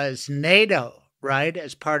was NATO, right?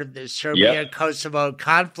 As part of the Serbia-Kosovo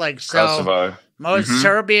conflict. So most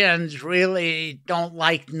Serbians really don't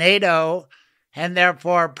like NATO and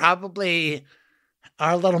therefore probably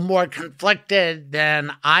are a little more conflicted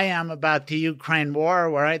than I am about the Ukraine war,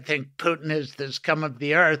 where I think Putin is the scum of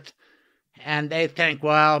the earth. And they think,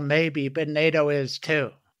 well, maybe, but NATO is too.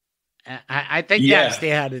 I think that's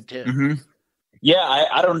the attitude. Mm-hmm. Yeah,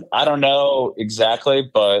 I don't know exactly,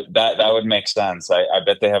 but that would make sense. I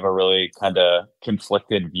bet they have a really kind of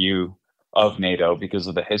conflicted view of NATO because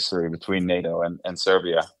of the history between NATO and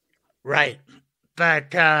Serbia. Right.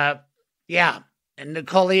 But, and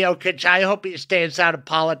Nikola Jokic, I hope he stays out of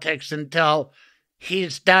politics until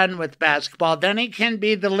he's done with basketball. Then he can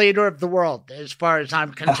be the leader of the world, as far as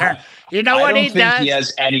I'm concerned. You know what he does? I don't think he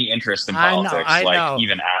has any interest in politics, I know.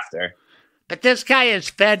 Even after. But this guy has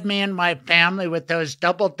fed me and my family with those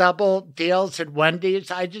double-double deals at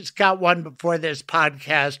Wendy's. I just got one before this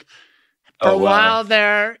podcast. For a while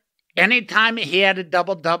there, anytime he had a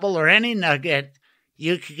double-double or any nugget,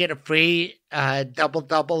 you could get a free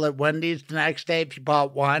double-double at Wendy's the next day if you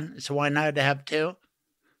bought one. So why not have two?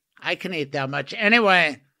 I can eat that much.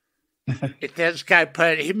 Anyway, if this guy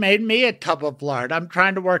he made me a tub of lard. I'm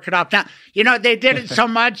trying to work it off. Now, they did it so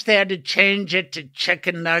much they had to change it to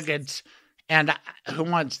chicken nuggets. And who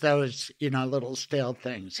wants those, little stale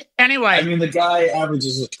things? Anyway. I mean, the guy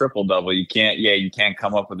averages a triple-double. You can't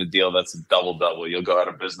come up with a deal that's a double-double. You'll go out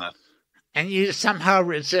of business. And you somehow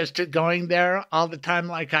resisted going there all the time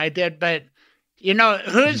like I did. But,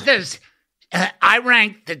 who's this? I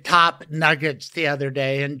ranked the top nuggets the other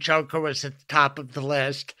day, and Joker was at the top of the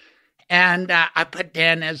list. And I put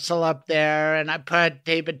Dan Issel up there, and I put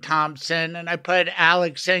David Thompson, and I put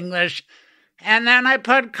Alex English. And then I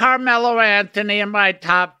put Carmelo Anthony in my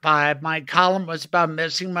top 5. My column was about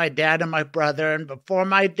missing my dad and my brother. And before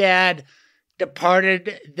my dad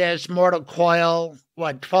departed this mortal coil,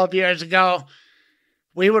 12 years ago,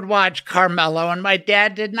 we would watch Carmelo. And my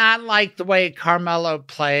dad did not like the way Carmelo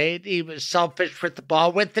played. He was selfish with the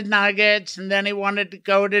ball with the Nuggets. And then he wanted to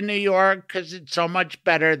go to New York because it's so much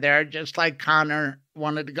better there, just like Connor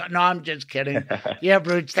wanted to go. No, I'm just kidding. You have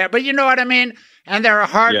roots there. But you know what I mean? And there are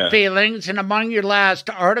hard feelings. And among your last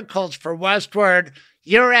articles for Westword,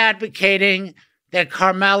 you're advocating that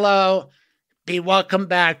Carmelo be welcomed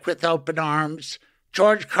back with open arms.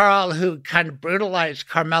 George Karl, who kind of brutalized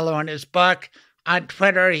Carmelo in his book, on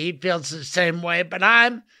Twitter, he feels the same way. But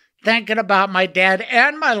I'm thinking about my dad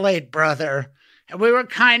and my late brother. And we were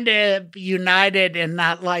kind of united in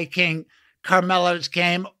not liking Carmelo's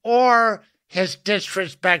game or his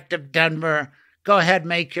disrespect of Denver Go ahead,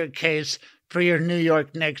 make your case for your New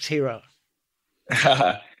York Knicks hero.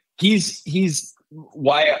 He's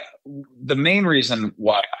why the main reason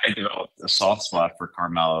why I developed a soft spot for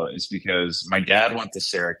Carmelo is because my dad went to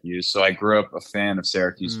Syracuse. So I grew up a fan of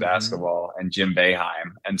Syracuse basketball and Jim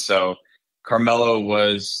Boeheim. And so Carmelo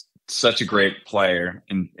was such a great player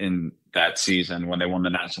in that season when they won the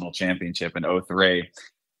national championship in 2003.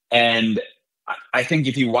 And I think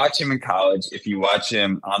if you watch him in college, if you watch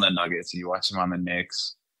him on the Nuggets, if you watch him on the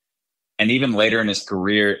Knicks, and even later in his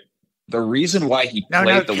career, the reason why he played the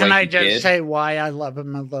way he did. Can I just say why I love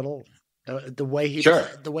him a little? The way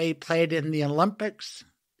he played in the Olympics.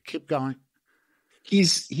 Keep going.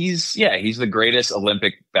 He's the greatest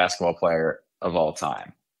Olympic basketball player of all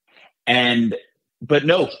time.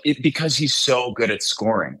 Because he's so good at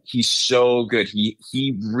scoring. He's so good.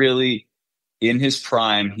 He really, in his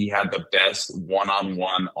prime, he had the best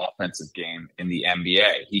one-on-one offensive game in the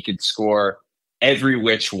NBA. He could score every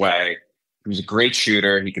which way. He was a great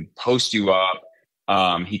shooter. He could post you up.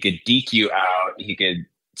 He could deke you out. He could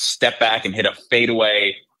step back and hit a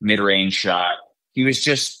fadeaway mid-range shot. He was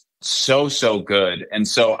just so good. And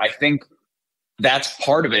so I think that's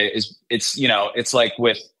part of it. It's like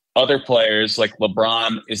with other players, like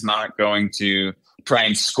LeBron is not going to try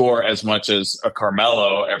and score as much as a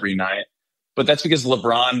Carmelo every night. But that's because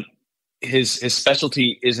LeBron, his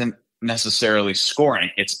specialty isn't necessarily scoring.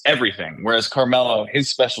 It's everything. Whereas Carmelo, his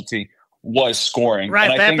specialty was scoring.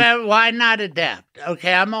 Right, but why not adapt?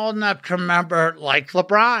 Okay, I'm old enough to remember, like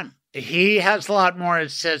LeBron, he has a lot more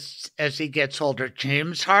assists as he gets older.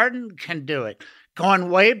 James Harden can do it.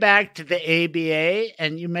 Going way back to the ABA,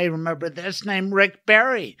 and you may remember this name, Rick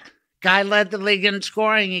Barry. Guy led the league in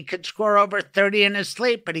scoring. He could score over 30 in his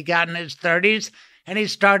sleep, but he got in his 30s, and he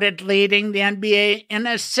started leading the NBA in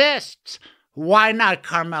assists. Why not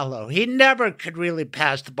Carmelo? He never could really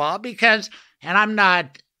pass the ball because, and I'm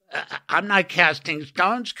not casting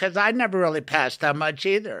stones because I never really passed that much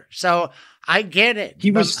either. So I get it.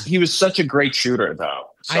 He was such a great shooter, though.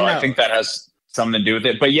 So I think that has something to do with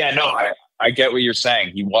it. But yeah, no, I get what you're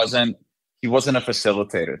saying. He wasn't a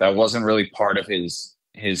facilitator. That wasn't really part of his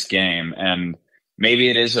game. And maybe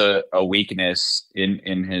it is a weakness in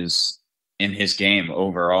his game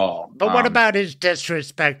overall. But what about his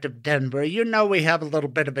disrespect of Denver? You know, we have a little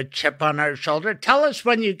bit of a chip on our shoulder. Tell us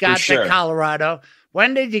when you got to Colorado.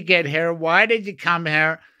 When did you get here? Why did you come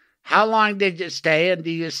here? How long did you stay? And do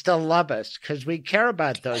you still love us? Because we care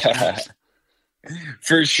about those things.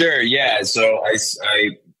 For sure. Yeah. So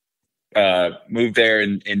I moved there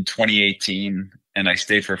in 2018 and I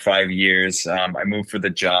stayed for 5 years. I moved for the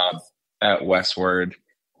job at Westword.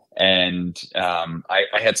 And I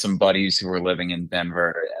had some buddies who were living in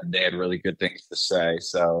Denver and they had really good things to say.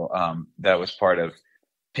 So that was part of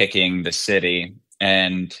picking the city.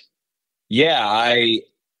 And yeah,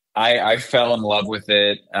 I fell in love with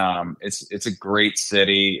it. It's a great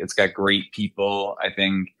city. It's got great people. I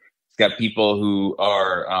think it's got people who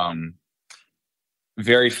are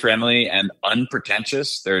very friendly and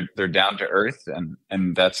unpretentious. They're down to earth,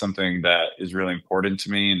 and that's something that is really important to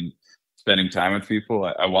me. And spending time with people,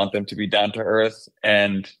 I want them to be down to earth.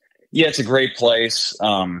 And yeah, it's a great place.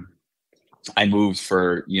 I moved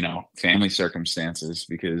for, family circumstances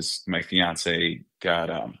because my fiance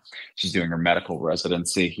she's doing her medical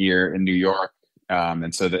residency here in New York.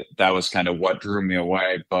 And so that was kind of what drew me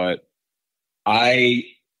away. But I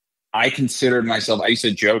considered myself, I used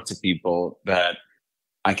to joke to people that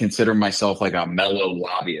I consider myself like a mellow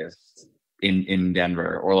lobbyist in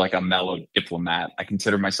Denver, or like a mellow diplomat. I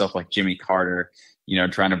consider myself like Jimmy Carter,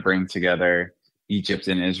 trying to bring together Egypt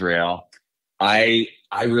and Israel. I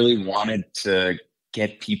really wanted to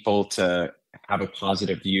get people to have a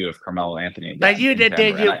positive view of Carmelo Anthony. But you did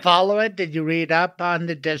you follow it? Did you read up on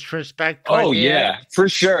the disrespect? Oh yeah, for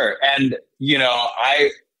sure. And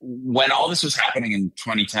when all this was happening in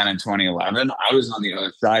 2010 and 2011, I was on the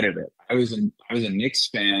other side of it. I was a Knicks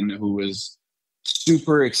fan who was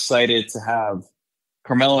super excited to have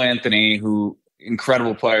Carmelo Anthony, who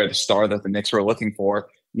incredible player, the star that the Knicks were looking for,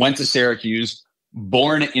 went to Syracuse,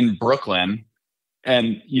 born in Brooklyn,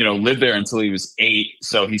 and lived there until he was 8.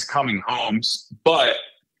 So he's coming home. But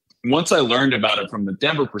once I learned about it from the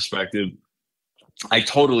Denver perspective, I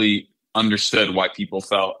totally understood why people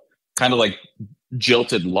felt kind of like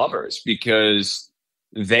jilted lovers, because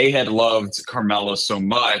they had loved Carmelo so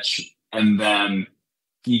much, and then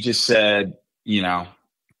he just said,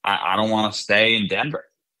 I don't want to stay in Denver.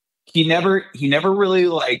 He never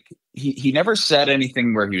really he never said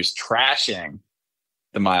anything where he was trashing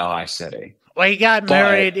the Mile High City. Well, he got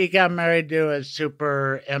married. He got married to a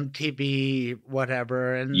super MTV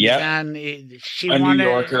whatever, and then she wanted. New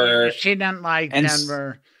Yorker. She didn't like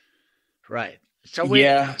Denver, right? So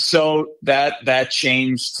so that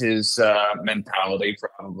changed his mentality.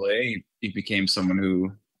 Probably he became someone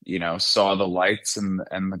who saw the lights and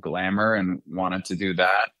the glamour and wanted to do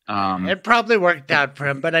that. It probably worked out for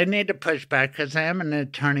him, but I need to push back because I am an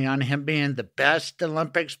attorney on him being the best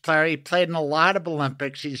Olympics player. He played in a lot of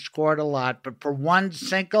Olympics. He scored a lot, but for one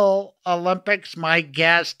single Olympics, my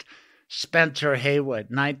guest, Spencer Haywood,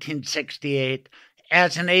 1968,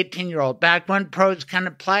 as an 18-year-old, back when pros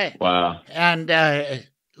couldn't play. Wow. And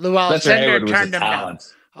Lou Alcindor turned him down.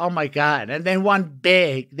 Oh, my God. And they won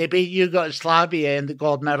big. They beat Yugoslavia in the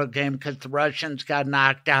gold medal game because the Russians got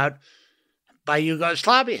knocked out by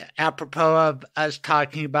Yugoslavia, apropos of us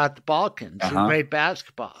talking about the Balkans and great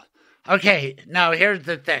basketball. Okay, now here's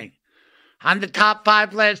the thing. On the top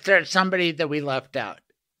 5 list, there's somebody that we left out.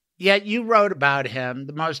 Yet you wrote about him,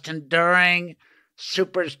 the most enduring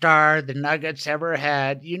superstar the Nuggets ever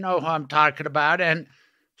had. You know who I'm talking about, and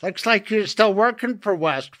looks like you're still working for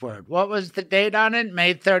Westword. What was the date on it?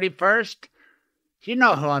 May 31st? You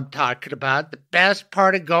know who I'm talking about. The best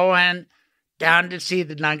part of going down to see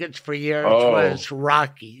the Nuggets for years was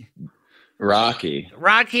Rocky. Rocky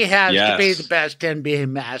has to be the best NBA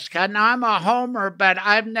mascot. Now, I'm a homer, but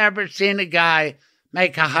I've never seen a guy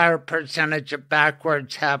make a higher percentage of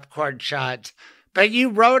backwards half-court shots. But you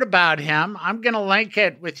wrote about him. I'm going to link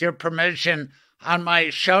it with your permission on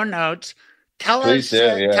my show notes. Tell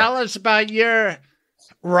us about your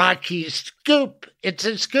Rocky scoop. It's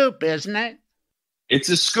a scoop, isn't it? It's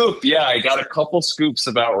a scoop. Yeah, I got a couple scoops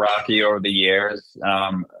about Rocky over the years.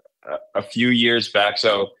 A few years back.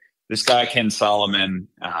 So this guy, Ken Solomon,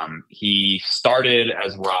 he started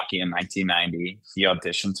as Rocky in 1990. He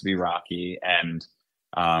auditioned to be Rocky, and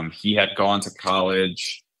he had gone to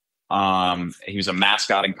college. He was a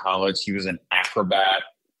mascot in college. He was an acrobat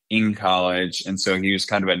in college. And so he was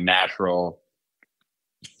kind of a natural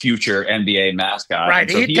future NBA mascot. Right.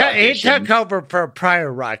 So he took over for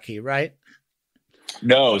prior Rocky, right?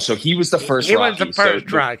 No, so he was the first Rocky. He was the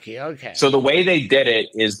first Rocky, okay. So the way they did it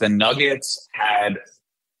is the Nuggets had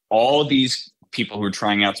all these people who were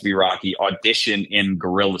trying out to be Rocky audition in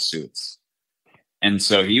gorilla suits. And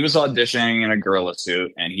so he was auditioning in a gorilla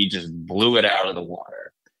suit, and he just blew it out of the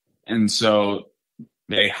water. And so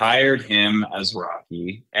they hired him as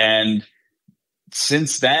Rocky. And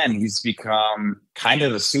since then, he's become kind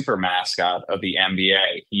of the super mascot of the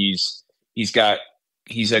NBA. He's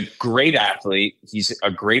a great athlete. He's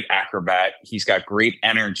a great acrobat. He's got great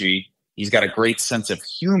energy. He's got a great sense of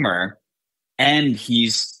humor. And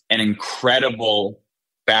he's an incredible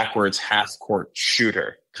backwards half-court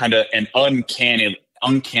shooter, kind of an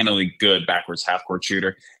uncannily good backwards half-court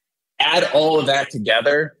shooter. Add all of that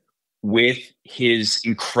together with his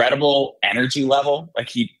incredible energy level, like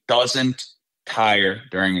he doesn't tire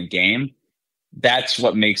during a game. That's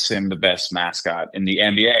what makes him the best mascot in the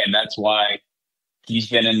NBA. And that's why he's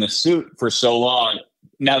been in the suit for so long.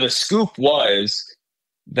 Now, the scoop was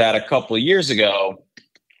that a couple of years ago,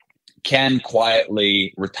 Ken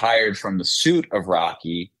quietly retired from the suit of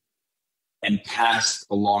Rocky and passed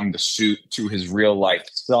along the suit to his real life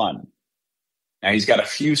son. Now, he's got a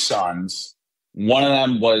few sons. One of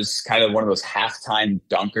them was kind of one of those halftime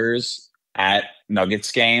dunkers at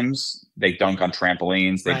Nuggets games. They dunk on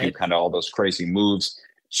trampolines. They do kind of all those crazy moves.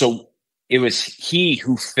 So it was he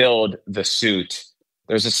who filled the suit.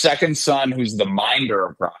 There's a second son who's the minder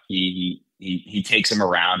of Rocky. He takes him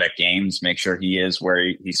around at games, make sure he is where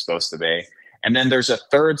he's supposed to be. And then there's a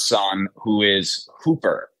third son who is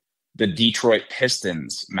Hooper, the Detroit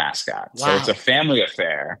Pistons mascot. Wow. So it's a family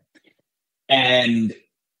affair. And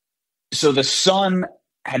so the son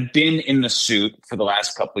had been in the suit for the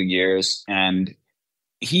last couple of years, and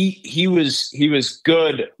he was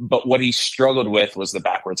good, but what he struggled with was the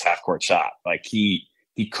backwards half court shot. Like he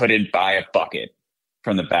couldn't buy a bucket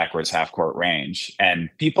from the backwards half court range, and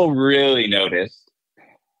people really noticed.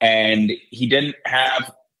 And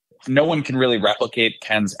no one can really replicate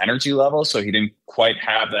Ken's energy level, so he didn't quite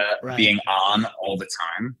have that being on all the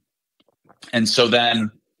time. And so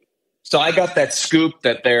I got that scoop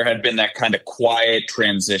that there had been that kind of quiet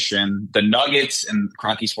transition. The Nuggets and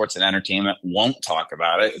Kroenke Sports and Entertainment won't talk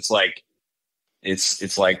about it. It's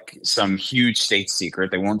like some huge state secret.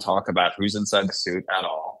 They won't talk about who's inside the suit at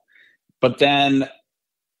all. But then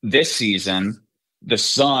this season, the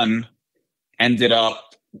son ended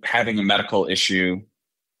up having a medical issue,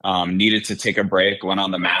 needed to take a break, went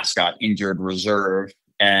on the mascot injured reserve,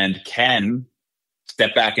 and Ken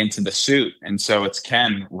step back into the suit. And so it's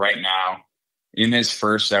Ken right now in his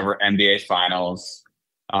first ever NBA Finals,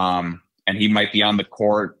 and he might be on the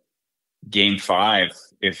court Game 5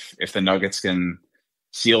 if the Nuggets can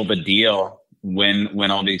seal the deal,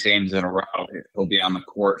 win all these games in a row. He'll be on the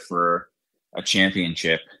court for a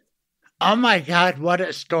championship. Oh my God, what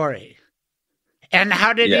a story! And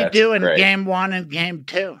how did he do in Game 1 and Game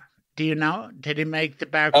 2? Do you know? Did he make the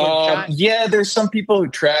backward shot? Yeah, there's some people who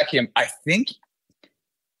track him. I think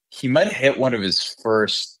he might have hit one of his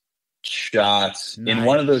first shots. Nice. In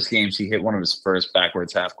one of those games, he hit one of his first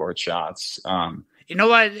backwards half-court shots. You know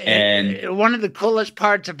what? And one of the coolest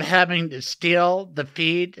parts of having to steal the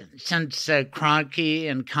feed, since Kroenke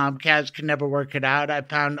and Comcast could never work it out, I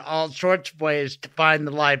found all sorts of ways to find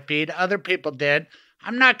the live feed. Other people did.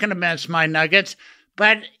 I'm not going to miss my Nuggets.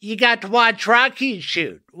 But you got to watch Rocky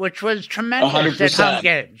shoot, which was tremendous 100%. At home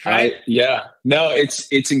games, right? No,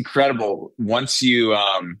 it's incredible. Once you,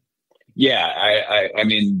 I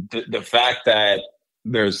mean, the fact that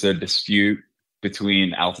there's a dispute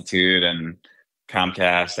between Altitude and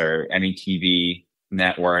Comcast or any TV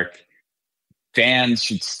network, fans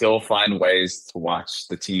should still find ways to watch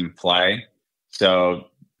the team play. So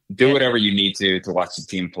do whatever you need to watch the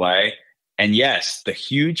team play. And yes, the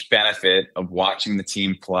huge benefit of watching the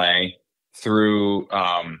team play through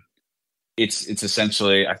it's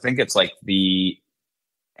essentially, I think it's like the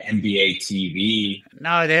NBA TV.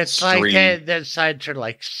 No, that's stream. Like the sites are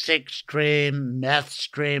like Sick Stream, Meth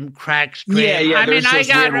Stream, Crack Stream. Yeah. I mean,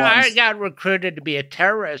 I got recruited to be a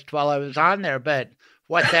terrorist while I was on there, but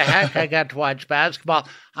what the heck? I got to watch basketball.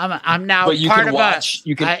 I'm now but you part can of watch.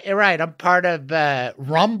 Right. I'm part of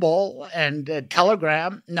Rumble and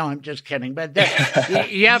Telegram. No, I'm just kidding. But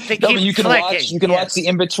you have to keep you can clicking. watch. You can watch the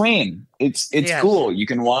in between. It's cool. You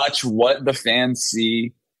can watch what the fans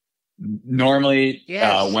see. Normally,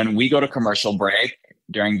 when we go to commercial break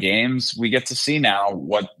during games, we get to see now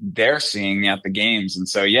what they're seeing at the games, and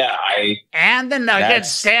so and the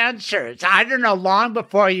Nuggets dancers. I don't know. Long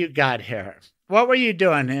before you got here. What were you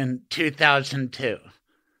doing in 2002?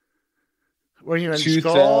 Were you in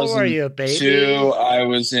school? Were you a baby? I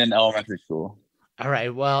was in elementary school. All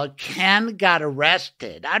right. Well, Ken got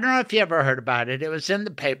arrested. I don't know if you ever heard about it. It was in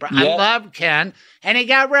the paper. Yep. I love Ken. And he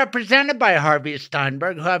got represented by Harvey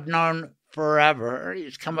Steinberg, who I've known forever.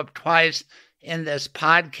 He's come up twice in this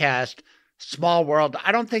podcast, Small World.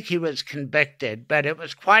 I don't think he was convicted, but it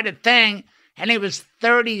was quite a thing. And he was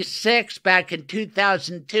 36 back in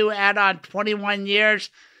 2002, add on 21 years.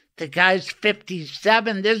 The guy's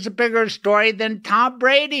 57. This is a bigger story than Tom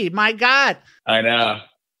Brady. My God. I know.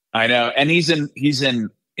 And he's in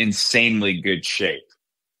insanely good shape.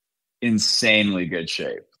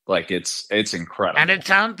 Like it's incredible. And it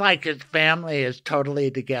sounds like his family is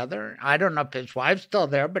totally together. I don't know if his wife's still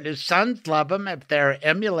there, but his sons love him if they're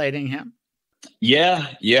emulating him. Yeah.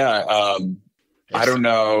 I don't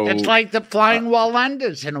know. It's like the Flying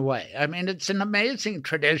Wallendas in a way. I mean, it's an amazing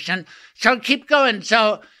tradition. So keep going.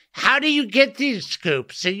 So how do you get these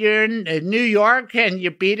scoops? So you're in New York and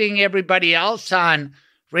you're beating everybody else on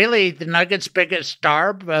really the Nuggets' biggest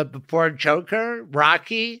star before Joker,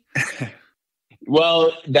 Rocky?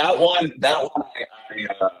 Well, that one,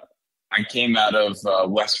 I came out of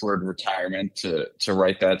Westword retirement to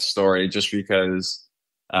write that story just because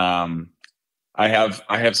I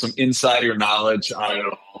have some insider knowledge on it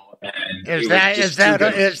all. And is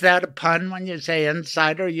that a pun when you say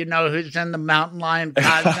insider? You know who's in the mountain lion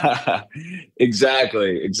costume?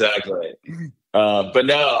 Exactly. But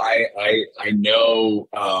no, I know.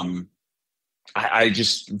 I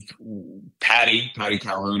just Patty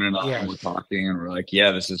Calhoun and I were talking, and we're like,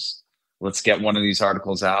 let's get one of these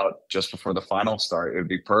articles out just before the finals start. It would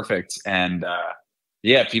be perfect. And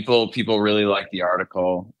people really liked the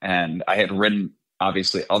article, and I had written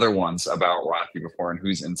obviously other ones about Rocky before and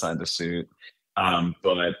who's inside the suit.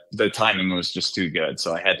 But the timing was just too good,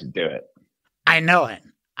 so I had to do it. I know it.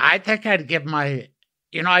 I think I'd give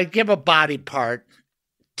I'd give a body part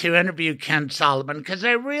to interview Ken Solomon because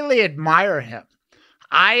I really admire him.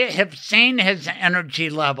 I have seen his energy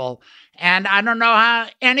level, and I don't know how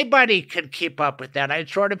anybody could keep up with that. I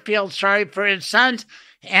sort of feel sorry for his sons,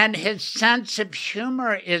 and his sense of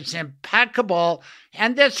humor is impeccable.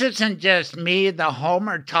 And this isn't just me, the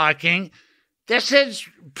homer, talking. This is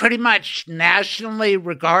pretty much nationally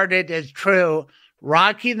regarded as true.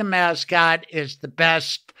 Rocky the mascot is the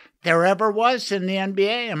best there ever was in the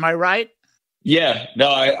NBA. Am I right? Yeah,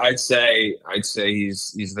 no, I'd say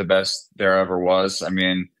he's the best there ever was. I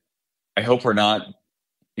mean, I hope we're not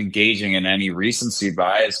engaging in any recency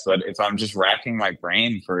bias, but if I'm just racking my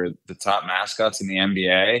brain for the top mascots in the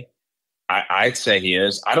NBA, I'd say he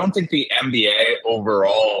is. I don't think the NBA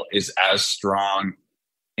overall is as strong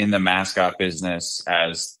in the mascot business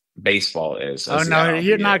as baseball is. Oh, as the no, MLB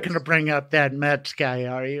you're not is. going to bring up that Mets guy,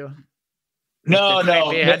 are you? No.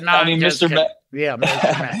 I mean, just Mr. kidding. Met. Yeah,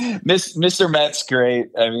 Mr. Met. Mr. Met's great.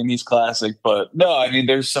 I mean, he's classic. But no, I mean,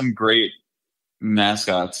 there's some great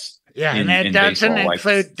mascots. Yeah, in, and it in doesn't baseball,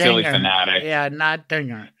 include like Philly Dinger. Fanatic. Yeah, not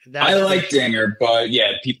Dinger. I like Dinger, but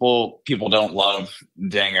yeah, people don't love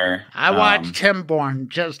Dinger. I watched him born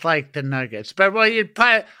just like the Nuggets. But well,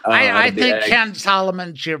 I think Ken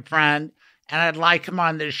Solomon's your friend, and I'd like him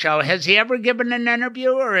on the show. Has he ever given an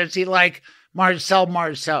interview, or is he like Marcel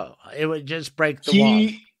Marceau? It would just break the wall.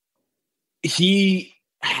 He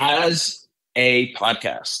has a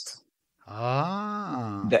podcast.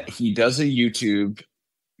 That he does a YouTube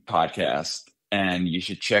podcast, and you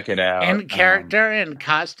should check it out. In character, in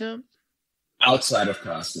costume? Outside of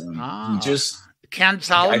costume. He just Ken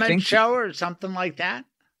Solomon show or something like that?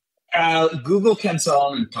 Google Ken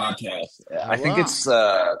Solomon podcast. I think it's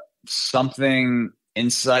something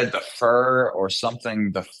inside the fur or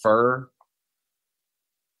something the fur.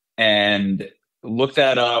 And look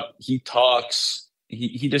that up. He talks,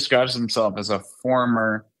 he describes himself as a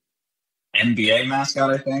former NBA mascot,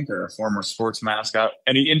 I think, or a former sports mascot.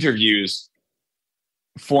 And he interviews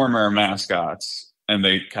former mascots, and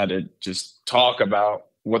they kind of just talk about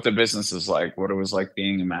what the business is like, what it was like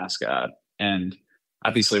being a mascot. And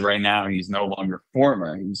obviously right now he's no longer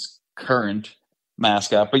former, he's current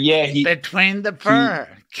mascot. But yeah, Between the Fur.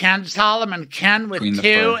 Ken Solomon, Ken with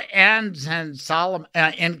two N's and Solomon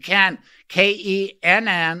in Ken,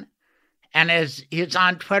 Kenn, and he's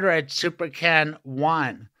on Twitter at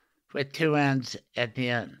SuperKen1 with two N's at the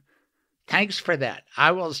end. Thanks for that.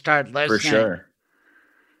 I will start listening. For sure.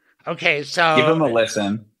 Okay, so give him a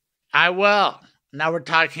listen. I will. Now we're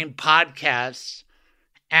talking podcasts.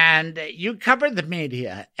 And you covered the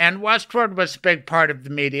media, and Westword was a big part of the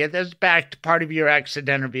media. This is back to part of your exit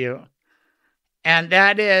interview. And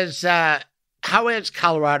that is, how is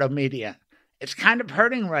Colorado media? It's kind of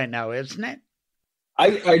hurting right now, isn't it?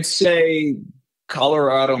 I'd say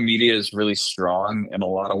Colorado media is really strong in a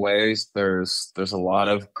lot of ways. There's a lot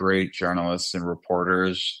of great journalists and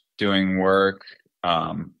reporters doing work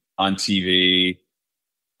on TV,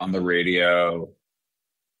 on the radio,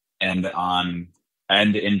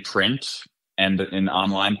 and in print and in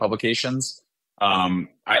online publications.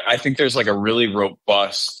 I think there's like a really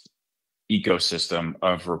robust ecosystem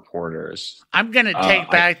of reporters. I'm going to take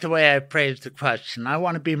back the way I phrased the question. I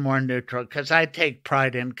want to be more neutral because I take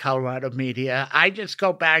pride in Colorado media. I just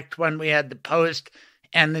go back to when we had the Post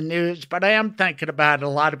and the News, but I am thinking about a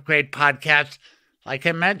lot of great podcasts. Like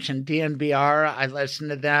I mentioned, DNVR, I listen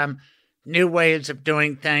to them. New ways of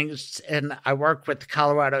doing things, and I work with the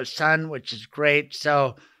Colorado Sun, which is great.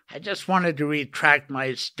 So I just wanted to retract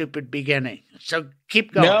my stupid beginning. So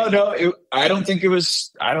keep going. No, I don't think it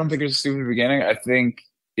was a stupid beginning. I think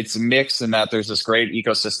it's a mix in that there's this great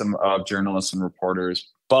ecosystem of journalists and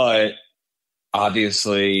reporters, but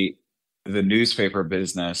obviously the newspaper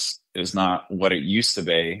business is not what it used to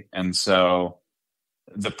be. And so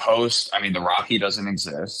the Post, the Rocky doesn't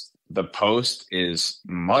exist. The Post is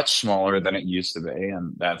much smaller than it used to be,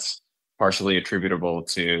 and that's partially attributable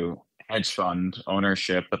to hedge fund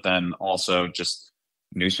ownership, but then also just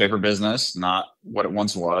newspaper business, not what it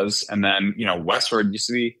once was. And then, Westword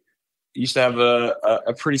used to have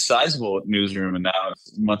a pretty sizable newsroom, and now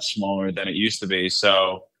it's much smaller than it used to be.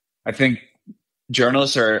 So I think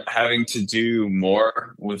journalists are having to do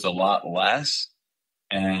more with a lot less,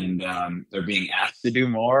 and they're being asked to do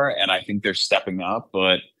more, and I think they're stepping up.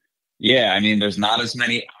 But yeah, there's not as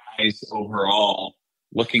many eyes overall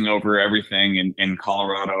looking over everything in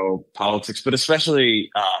Colorado politics, but especially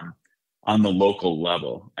on the local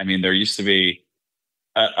level. There used to be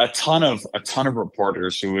a ton of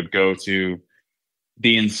reporters who would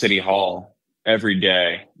be in City Hall every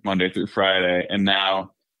day, Monday through Friday, and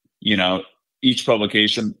now, each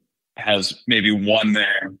publication has maybe one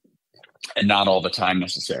there, and not all the time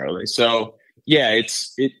necessarily. So yeah,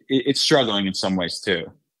 it's struggling in some ways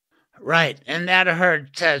too. Right, and that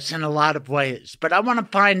hurts us in a lot of ways. But I want to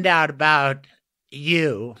find out about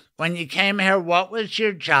you. When you came here, what was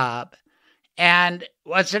your job? And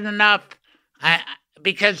was it enough?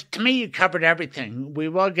 Because to me, you covered everything. We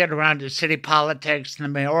will get around to city politics, the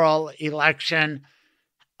mayoral election,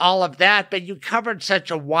 all of that. But you covered such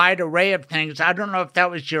a wide array of things. I don't know if that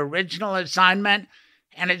was your original assignment.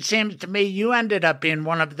 And it seems to me you ended up being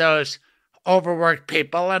one of those overworked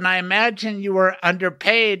people. And I imagine you were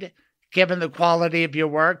underpaid given the quality of your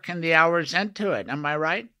work and the hours into it. Am I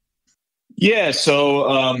right? Yeah.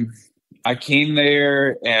 So I came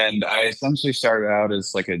there and I essentially started out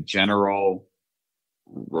as like a general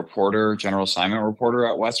general assignment reporter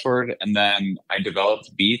at Westword. And then I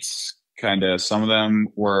developed beats. Kind of, some of them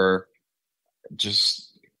were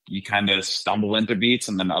just, you kind of stumble into beats,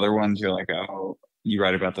 and then other ones you're like, oh, you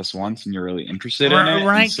write about this once and you're really interested in it.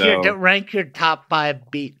 Rank your top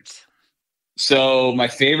 5 beats. So my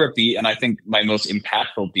favorite beat, and I think my most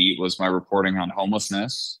impactful beat, was my reporting on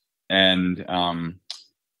homelessness. And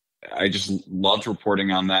I just loved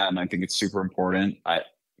reporting on that, and I think it's super important.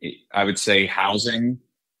 I would say housing,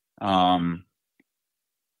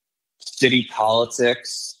 city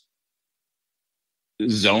politics,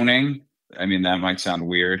 zoning. I mean, that might sound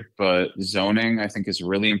weird, but zoning I think is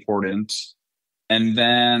really important. And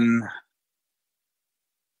then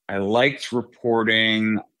I liked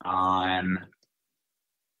reporting on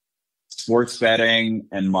sports betting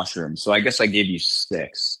and mushrooms. So I guess I gave you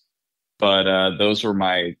 6, but those were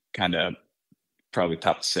my kind of probably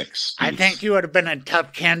top 6. I think you would have been a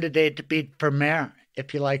tough candidate to beat for mayor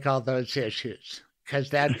if you like all those issues, because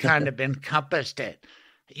that kind of encompassed it.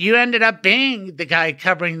 You ended up being the guy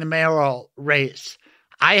covering the mayoral race.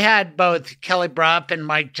 I had both Kelly Brough and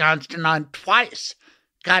Mike Johnston on twice.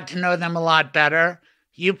 Got to know them a lot better.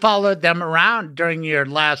 You followed them around during your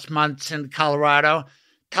last months in Colorado.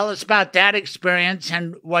 Tell us about that experience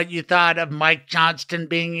and what you thought of Mike Johnston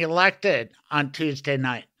being elected on Tuesday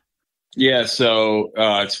night. Yeah, so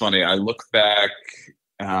it's funny. I look back.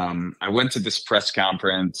 I went to this press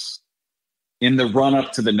conference in the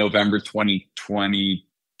run-up to the November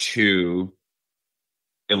 2022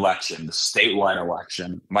 election, the statewide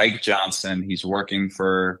election. Mike Johnston, he's working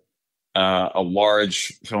for a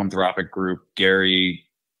large philanthropic group, Gary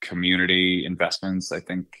Community Investments, I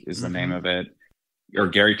think is the name of it, or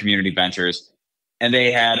Gary Community Ventures. And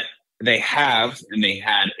they had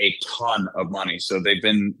a ton of money. So they've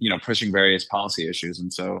been, pushing various policy issues.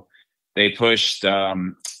 And so they pushed a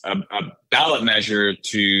ballot measure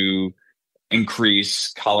to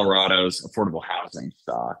increase Colorado's affordable housing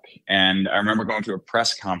stock. And I remember going to a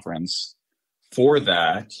press conference for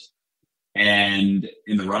that. And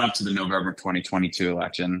in the run up to the November 2022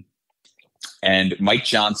 election, and Mike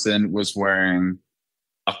Johnston was wearing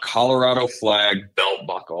a Colorado flag belt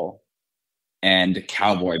buckle and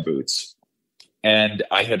cowboy boots. And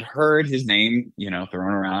I had heard his name,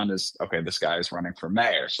 thrown around as, okay, this guy is running for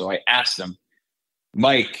mayor. So I asked him,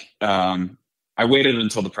 Mike, I waited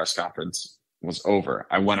until the press conference was over.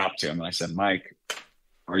 I went up to him and I said, Mike,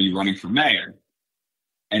 are you running for mayor?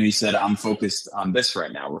 And he said, I'm focused on this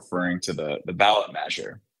right now, referring to the ballot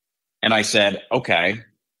measure. And I said, okay,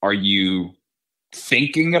 are you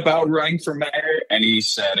thinking about running for mayor? And he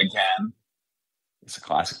said, again, it's a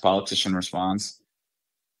classic politician response,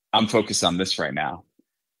 I'm focused on this right now.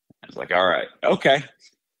 I was like, all right, okay.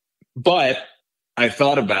 But I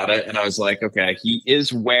thought about it and I was like, okay, he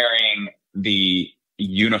is wearing the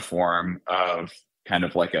uniform of kind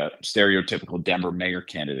of like a stereotypical Denver mayor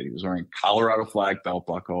candidate. He was wearing Colorado flag belt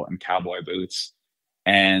buckle and cowboy boots.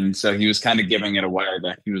 And so he was kind of giving it away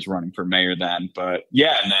that he was running for mayor then. But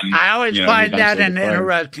yeah, and then I always find that an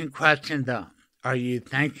interesting question, though. Are you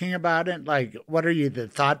thinking about it? Like, what are you, the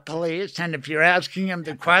thought police? And if you're asking him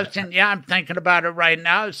the question, yeah, I'm thinking about it right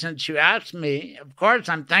now since you asked me. Of course,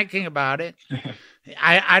 I'm thinking about it.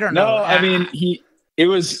 I don't know. No, I mean, it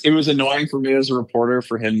was annoying for me as a reporter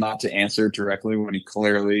for him not to answer directly when he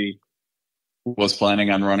clearly was planning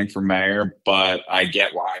on running for mayor. But I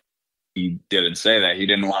get why he didn't say that. He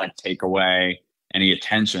didn't want to take away any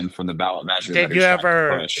attention from the ballot measure. Did you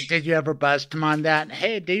ever bust him on that?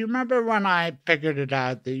 Hey, do you remember when I figured it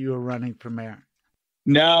out that you were running for mayor?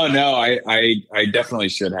 No, I definitely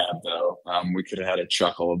should have, though. We could have had a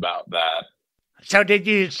chuckle about that. So did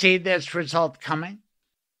you see this result coming?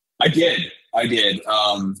 I did.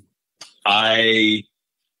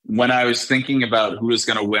 When I was thinking about who was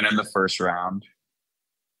going to win in the first round,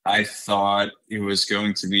 I thought it was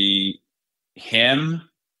going to be him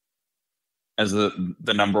as the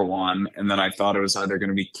number one. And then I thought it was either going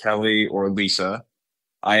to be Kelly or Lisa.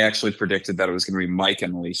 I actually predicted that it was going to be Mike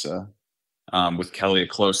and Lisa, with Kelly a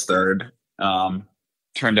close third.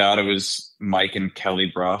 Turned out it was Mike and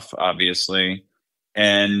Kelly Brough, obviously.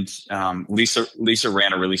 And Lisa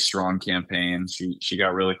ran a really strong campaign. She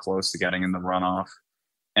got really close to getting in the runoff.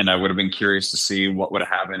 And I would have been curious to see what would have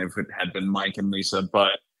happened if it had been Mike and Lisa.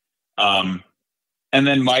 But and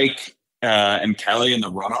then Mike and Kelly in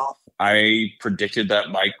the runoff, I predicted that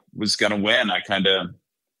Mike was going to win.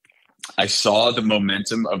 I saw the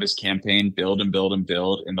momentum of his campaign build and build and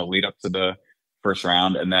build in the lead up to the first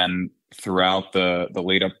round, and then throughout the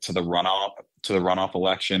lead up to the runoff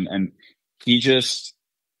election. And he just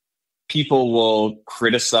people will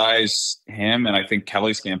criticize him, and I think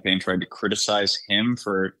Kelly's campaign tried to criticize him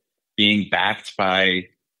for being backed by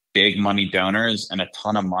big money donors and a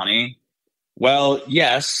ton of money. Well,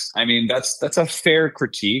 yes, I mean, that's a fair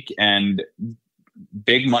critique, and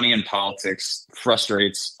big money in politics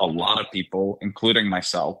frustrates a lot of people, including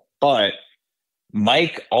myself. But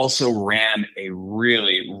Mike also ran a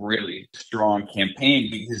really, really strong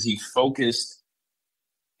campaign because he focused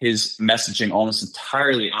his messaging almost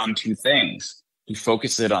entirely on two things. He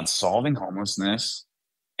focused it on solving homelessness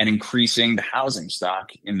and increasing the housing stock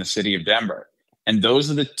in the city of Denver. And those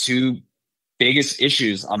are the two biggest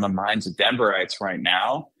issues on the minds of Denverites right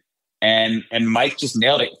now. And Mike just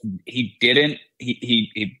nailed it.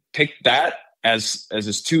 He picked that as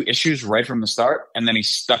his two issues right from the start, and then he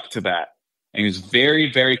stuck to that. And he was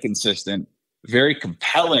very, very consistent, very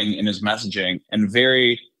compelling in his messaging, and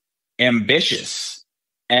very ambitious,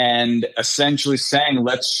 and essentially saying,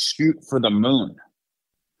 let's shoot for the moon.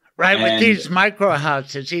 Right, with these micro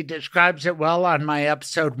houses. He describes it well on my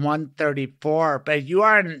episode 134, but you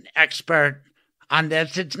are an expert on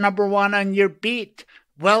this. It's number one on your beat.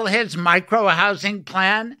 Will his micro housing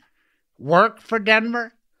plan work for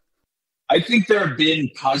Denver? I think there have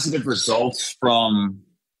been positive results from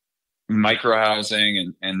micro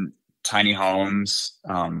housing and tiny homes.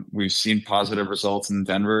 We've seen positive results in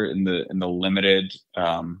Denver in the limited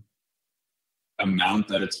amount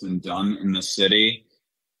that it's been done in the city.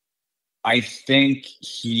 I think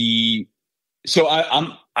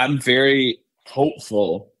I'm very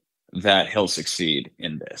hopeful that he'll succeed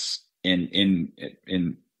in this,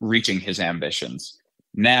 in reaching his ambitions.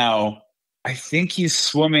 Now, I think he's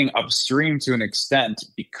swimming upstream to an extent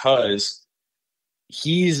because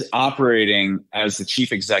he's operating as the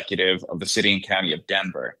chief executive of the city and county of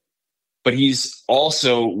Denver, but he's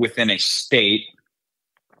also within a state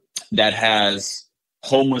that has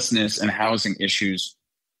homelessness and housing issues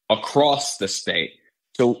across the state.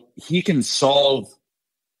 So he can solve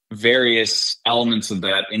various elements of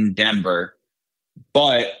that in Denver,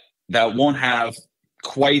 but that won't have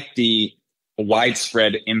quite the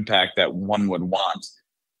widespread impact that one would want.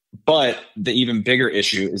 But the even bigger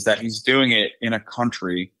issue is that he's doing it in a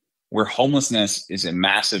country where homelessness is a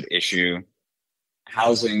massive issue.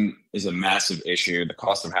 Housing is a massive issue. The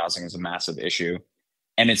cost of housing is a massive issue.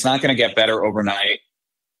 And it's not going to get better overnight.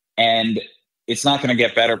 And it's not going to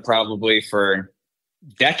get better probably for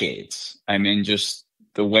decades. I mean, just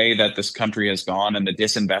the way that this country has gone and the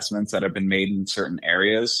disinvestments that have been made in certain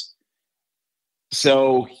areas.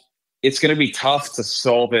 So it's going to be tough to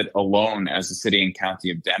solve it alone as the city and county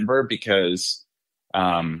of Denver because,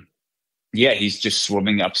 he's just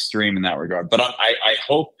swimming upstream in that regard. But I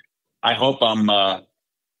hope I'm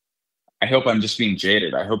just being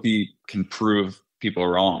jaded. I hope he can prove people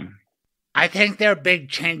wrong. I think there are big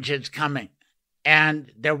changes coming,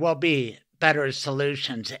 and there will be better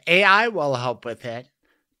solutions. AI will help with it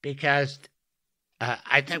because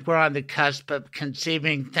I think we're on the cusp of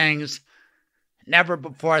conceiving things never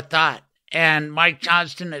before thought. And Mike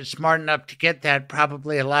Johnston is smart enough to get that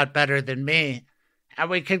probably a lot better than me. And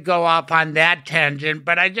we could go off on that tangent,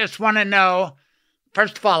 but I just want to know,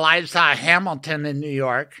 first of all, I saw Hamilton in New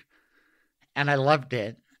York, and I loved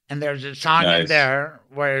it. And there's a song in there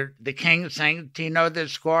where the King sings. Do you know the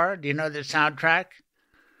score? Do you know the soundtrack?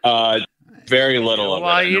 Very little of it.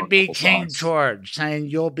 Well, you'd be King George saying,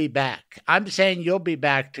 "You'll be back." I'm saying you'll be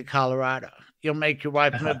back to Colorado. You'll make your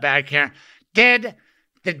wife move back here. Did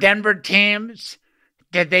the Denver teams,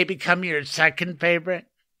 did they become your second favorite?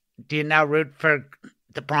 Do you now root for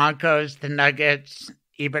the Broncos, the Nuggets,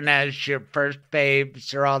 even as your first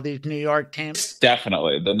faves or all these New York teams?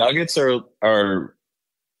 Definitely. The Nuggets are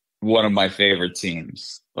one of my favorite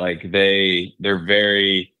teams. Like they're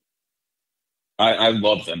very, I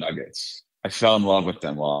love the Nuggets. I fell in love with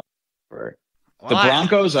them the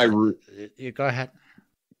Broncos, You go ahead.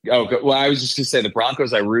 Oh, well, I was just going to say the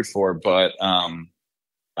Broncos I root for, but I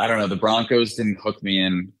don't know. The Broncos didn't hook me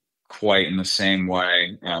in quite in the same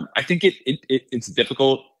way. I think it's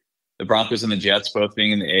difficult. The Broncos and the Jets both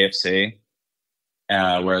being in the AFC,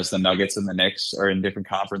 whereas the Nuggets and the Knicks are in different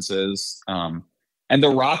conferences. And the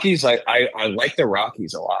Rockies, I like the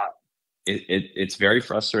Rockies a lot. It's very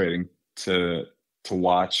frustrating to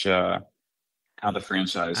watch how the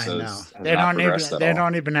franchise has they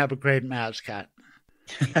don't even have a great mascot.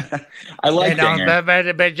 I like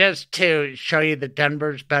that. But just to show you that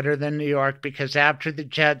Denver's better than New York, because after the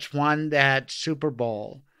Jets won that Super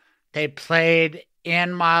Bowl, they played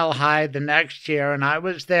in Mile High the next year, and I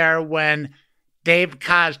was there when Dave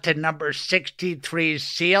Costa, number 63,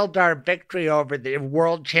 sealed our victory over the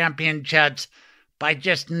world champion Jets by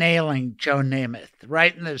just nailing Joe Namath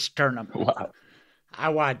right in the sternum. Wow. I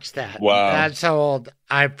watched that. Wow. That's how old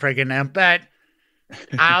I friggin' am. But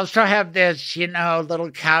I also have this,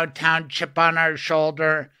 little Cowtown chip on our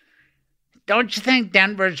shoulder. Don't you think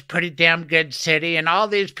Denver's a pretty damn good city? And all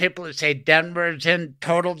these people who say Denver's in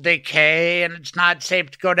total decay and it's not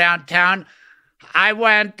safe to go downtown. I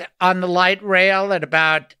went on the light rail at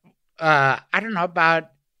about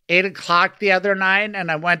 8 o'clock the other night,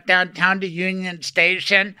 and I went downtown to Union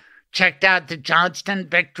Station, checked out the Johnston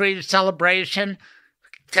victory celebration,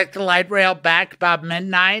 took the light rail back about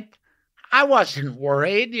midnight. I wasn't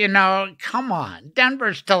worried, come on.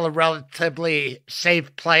 Denver's still a relatively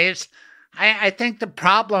safe place. I think the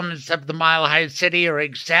problems of the Mile High City are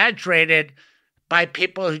exaggerated by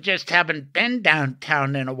people who just haven't been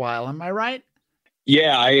downtown in a while. Am I right?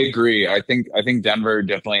 Yeah, I agree. I think Denver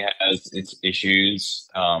definitely has its issues.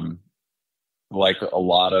 Like a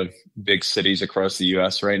lot of big cities across the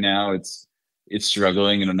U.S. right now, it's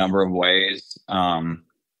struggling in a number of ways.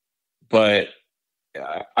 But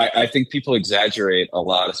I think people exaggerate a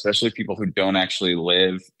lot, especially people who don't actually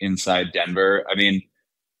live inside Denver. I mean,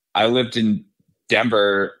 I lived in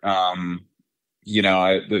Denver. I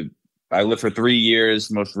lived for 3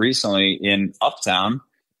 years, most recently in Uptown.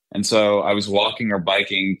 And so I was walking or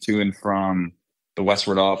biking to and from the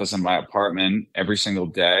Westword office in my apartment every single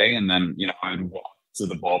day. And then, I would walk to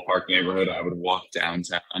the ballpark neighborhood. I would walk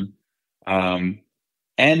downtown. And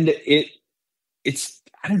it's,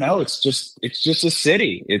 I don't know, it's just a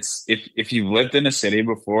city. It's, if you've lived in a city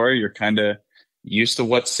before, you're kind of used to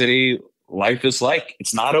what city life is like.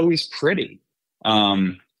 It's not always pretty.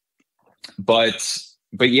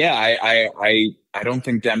 But yeah, I don't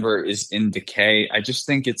think Denver is in decay. I just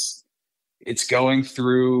think it's going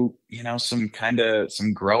through, some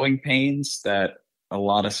growing pains that a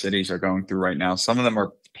lot of cities are going through right now. Some of them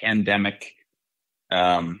are pandemic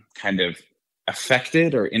kind of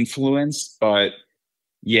affected or influenced, but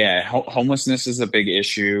yeah, homelessness is a big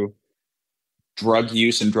issue. Drug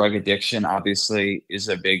use and drug addiction obviously is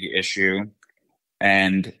a big issue.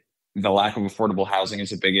 And the lack of affordable housing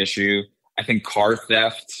is a big issue. I think car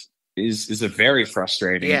theft is a very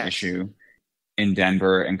frustrating issue in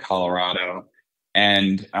Denver and Colorado.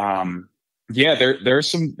 And there are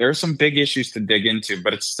some big issues to dig into,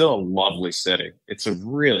 but it's still a lovely city. It's a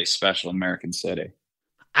really special American city.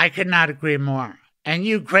 I could not agree more. And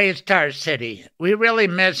you graced our city. We really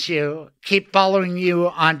miss you. Keep following you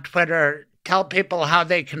on Twitter. Tell people how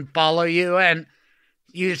they can follow you. And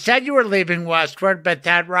you said you were leaving Westword, but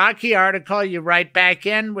that Rocky article, you right back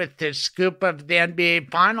in with the scoop of the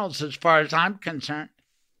NBA Finals as far as I'm concerned.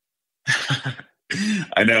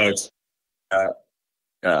 I know. It's,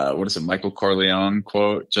 what is it, Michael Corleone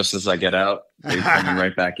quote, just as I get out, they pull me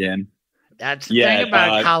right back in. That's the thing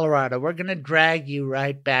about Colorado. We're going to drag you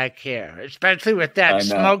right back here, especially with that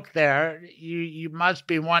smoke there. You must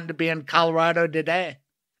be wanting to be in Colorado today.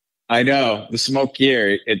 I know the smoke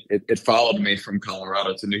here. It followed me from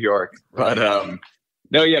Colorado to New York, but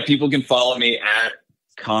no, yeah, people can follow me at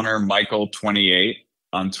Conor Michael 28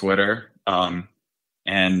 on Twitter, right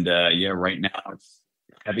now it's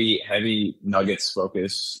heavy Nuggets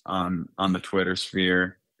focus on the Twitter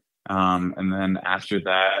sphere, and then after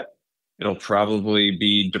that, it'll probably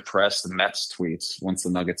be depressed Mets tweets once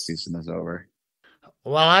the Nuggets season is over.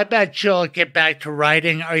 Well, I bet you'll get back to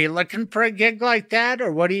writing. Are you looking for a gig like that,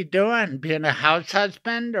 or what are you doing? Being a house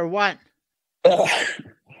husband, or what?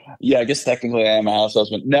 Yeah, I guess technically I am a house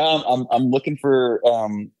husband. No, I'm looking for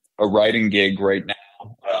a writing gig right now.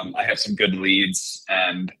 I have some good leads,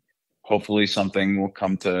 and hopefully something will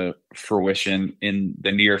come to fruition in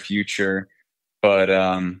the near future. But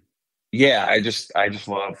yeah, I just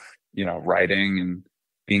love writing and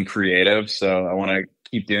being creative. So I want to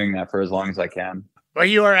keep doing that for as long as I can. Well,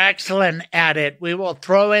 you are excellent at it. We will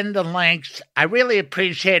throw in the links. I really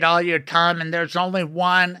appreciate all your time, and there's only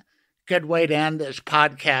one good way to end this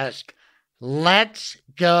podcast. Let's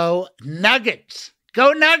go Nuggets.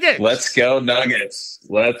 Go Nuggets. Let's go Nuggets.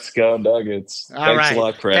 Let's go Nuggets. All Thanks a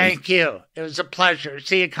lot, Craig. Thank you. It was a pleasure.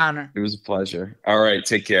 See you, Conor. It was a pleasure. All right.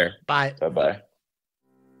 Take care. Bye. Bye-bye.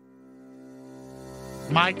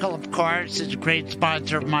 Michael, of course, is a great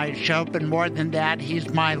sponsor of my show, but more than that, he's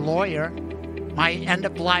my lawyer, my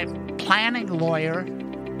end-of-life planning lawyer,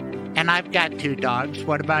 and I've got 2 dogs.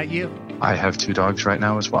 What about you? I have 2 dogs right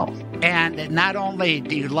now as well. And not only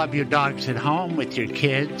do you love your dogs at home with your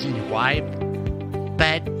kids and your wife,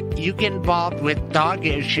 but you get involved with dog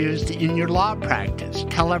issues in your law practice.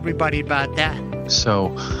 Tell everybody about that.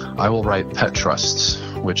 So I will write pet trusts,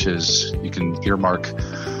 which is you can earmark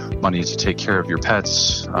money to take care of your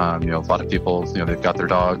pets. A lot of people, they've got their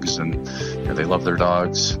dogs and they love their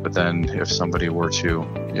dogs. But then if somebody were to,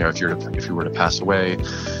 if you were to pass away,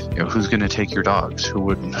 who's going to take your dogs? Who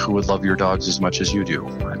would love your dogs as much as you do?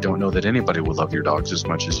 I don't know that anybody would love your dogs as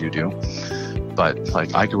much as you do. But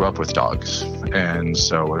I grew up with dogs, and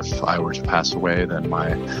so if I were to pass away, then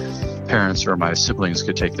my parents or my siblings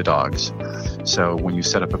could take the dogs. So when you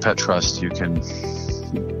set up a pet trust, you can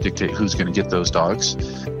dictate who's going to get those dogs,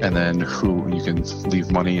 and then who you can leave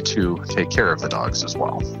money to take care of the dogs as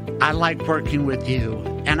well. I like working with you,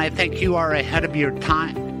 and I think you are ahead of your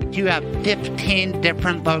time. You have 15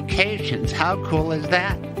 different locations. How cool is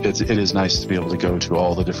that? It is nice to be able to go to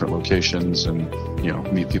all the different locations and,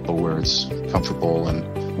 meet people where it's comfortable and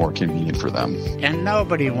more convenient for them. And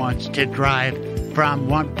nobody wants to drive from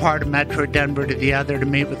one part of Metro Denver to the other to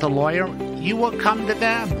meet with a lawyer. You will come to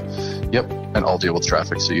them. Yep, and I'll deal with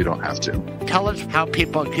traffic so you don't have to. Tell us how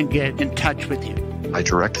people can get in touch with you. My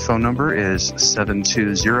direct phone number is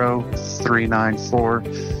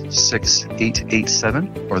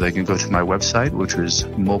 720-394-6887, or they can go to my website, which is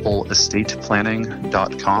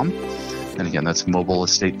mobileestateplanning.com. And again, that's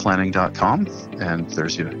mobileestateplanning.com. And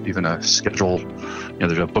there's even a schedule,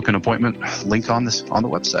 there's a book an appointment link on the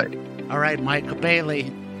website. All right, Michael Bailey,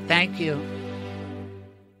 thank you.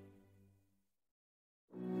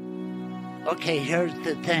 Okay, here's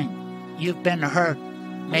the thing. You've been hurt.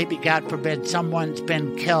 Maybe, God forbid, someone's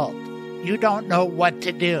been killed. You don't know what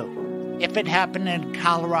to do. If it happened in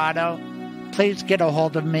Colorado, please get a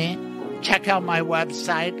hold of me. Check out my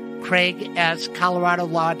website,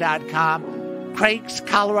 CraigSColoradoLaw.com.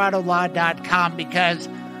 CraigSColoradoLaw.com, because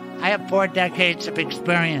I have 4 decades of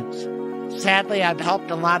experience. Sadly, I've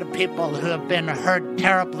helped a lot of people who have been hurt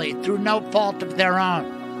terribly through no fault of their own.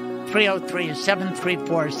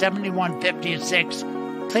 303-734-7156.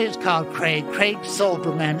 Please call Craig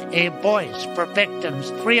Silverman, a voice for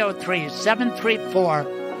victims,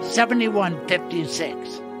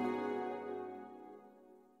 303-734-7156.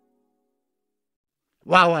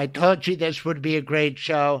 Wow, I told you this would be a great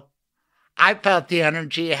show. I felt the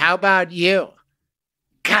energy. How about you?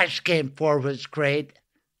 Gosh, Game 4 was great.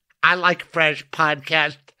 I like fresh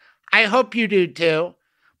podcast. I hope you do too.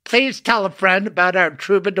 Please tell a friend about our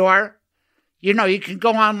Troubadour. You can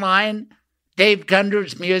go online, Dave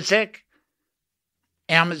Gunders Music,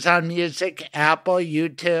 Amazon Music, Apple,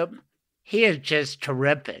 YouTube. He is just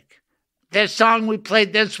terrific. This song we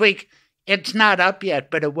played this week, it's not up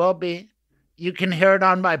yet, but it will be. You can hear it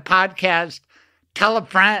on my podcast. Tell a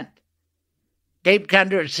friend. Dave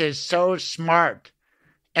Gunders is so smart.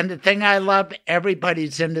 And the thing I love,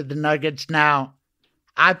 everybody's into the Nuggets now.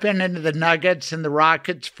 I've been into the Nuggets and the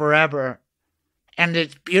Rockets forever. And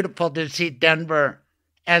it's beautiful to see Denver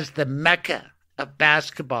as the Mecca of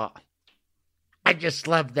basketball. I just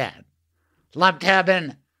love that. Loved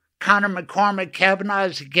having Conor McCormick-Cavanagh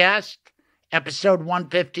as a guest. Episode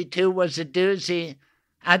 152 was a doozy.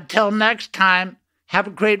 Until next time, have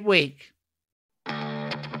a great week.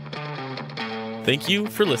 Thank you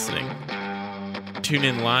for listening. Tune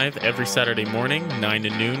in live every Saturday morning, 9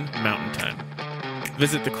 to noon Mountain Time.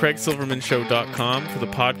 Visit thecraigsilvermanshow.com for the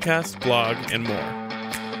podcast, blog, and more.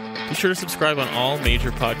 Be sure to subscribe on all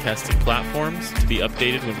major podcasting platforms to be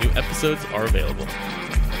updated when new episodes are available.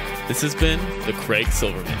 This has been The Craig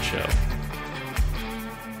Silverman Show.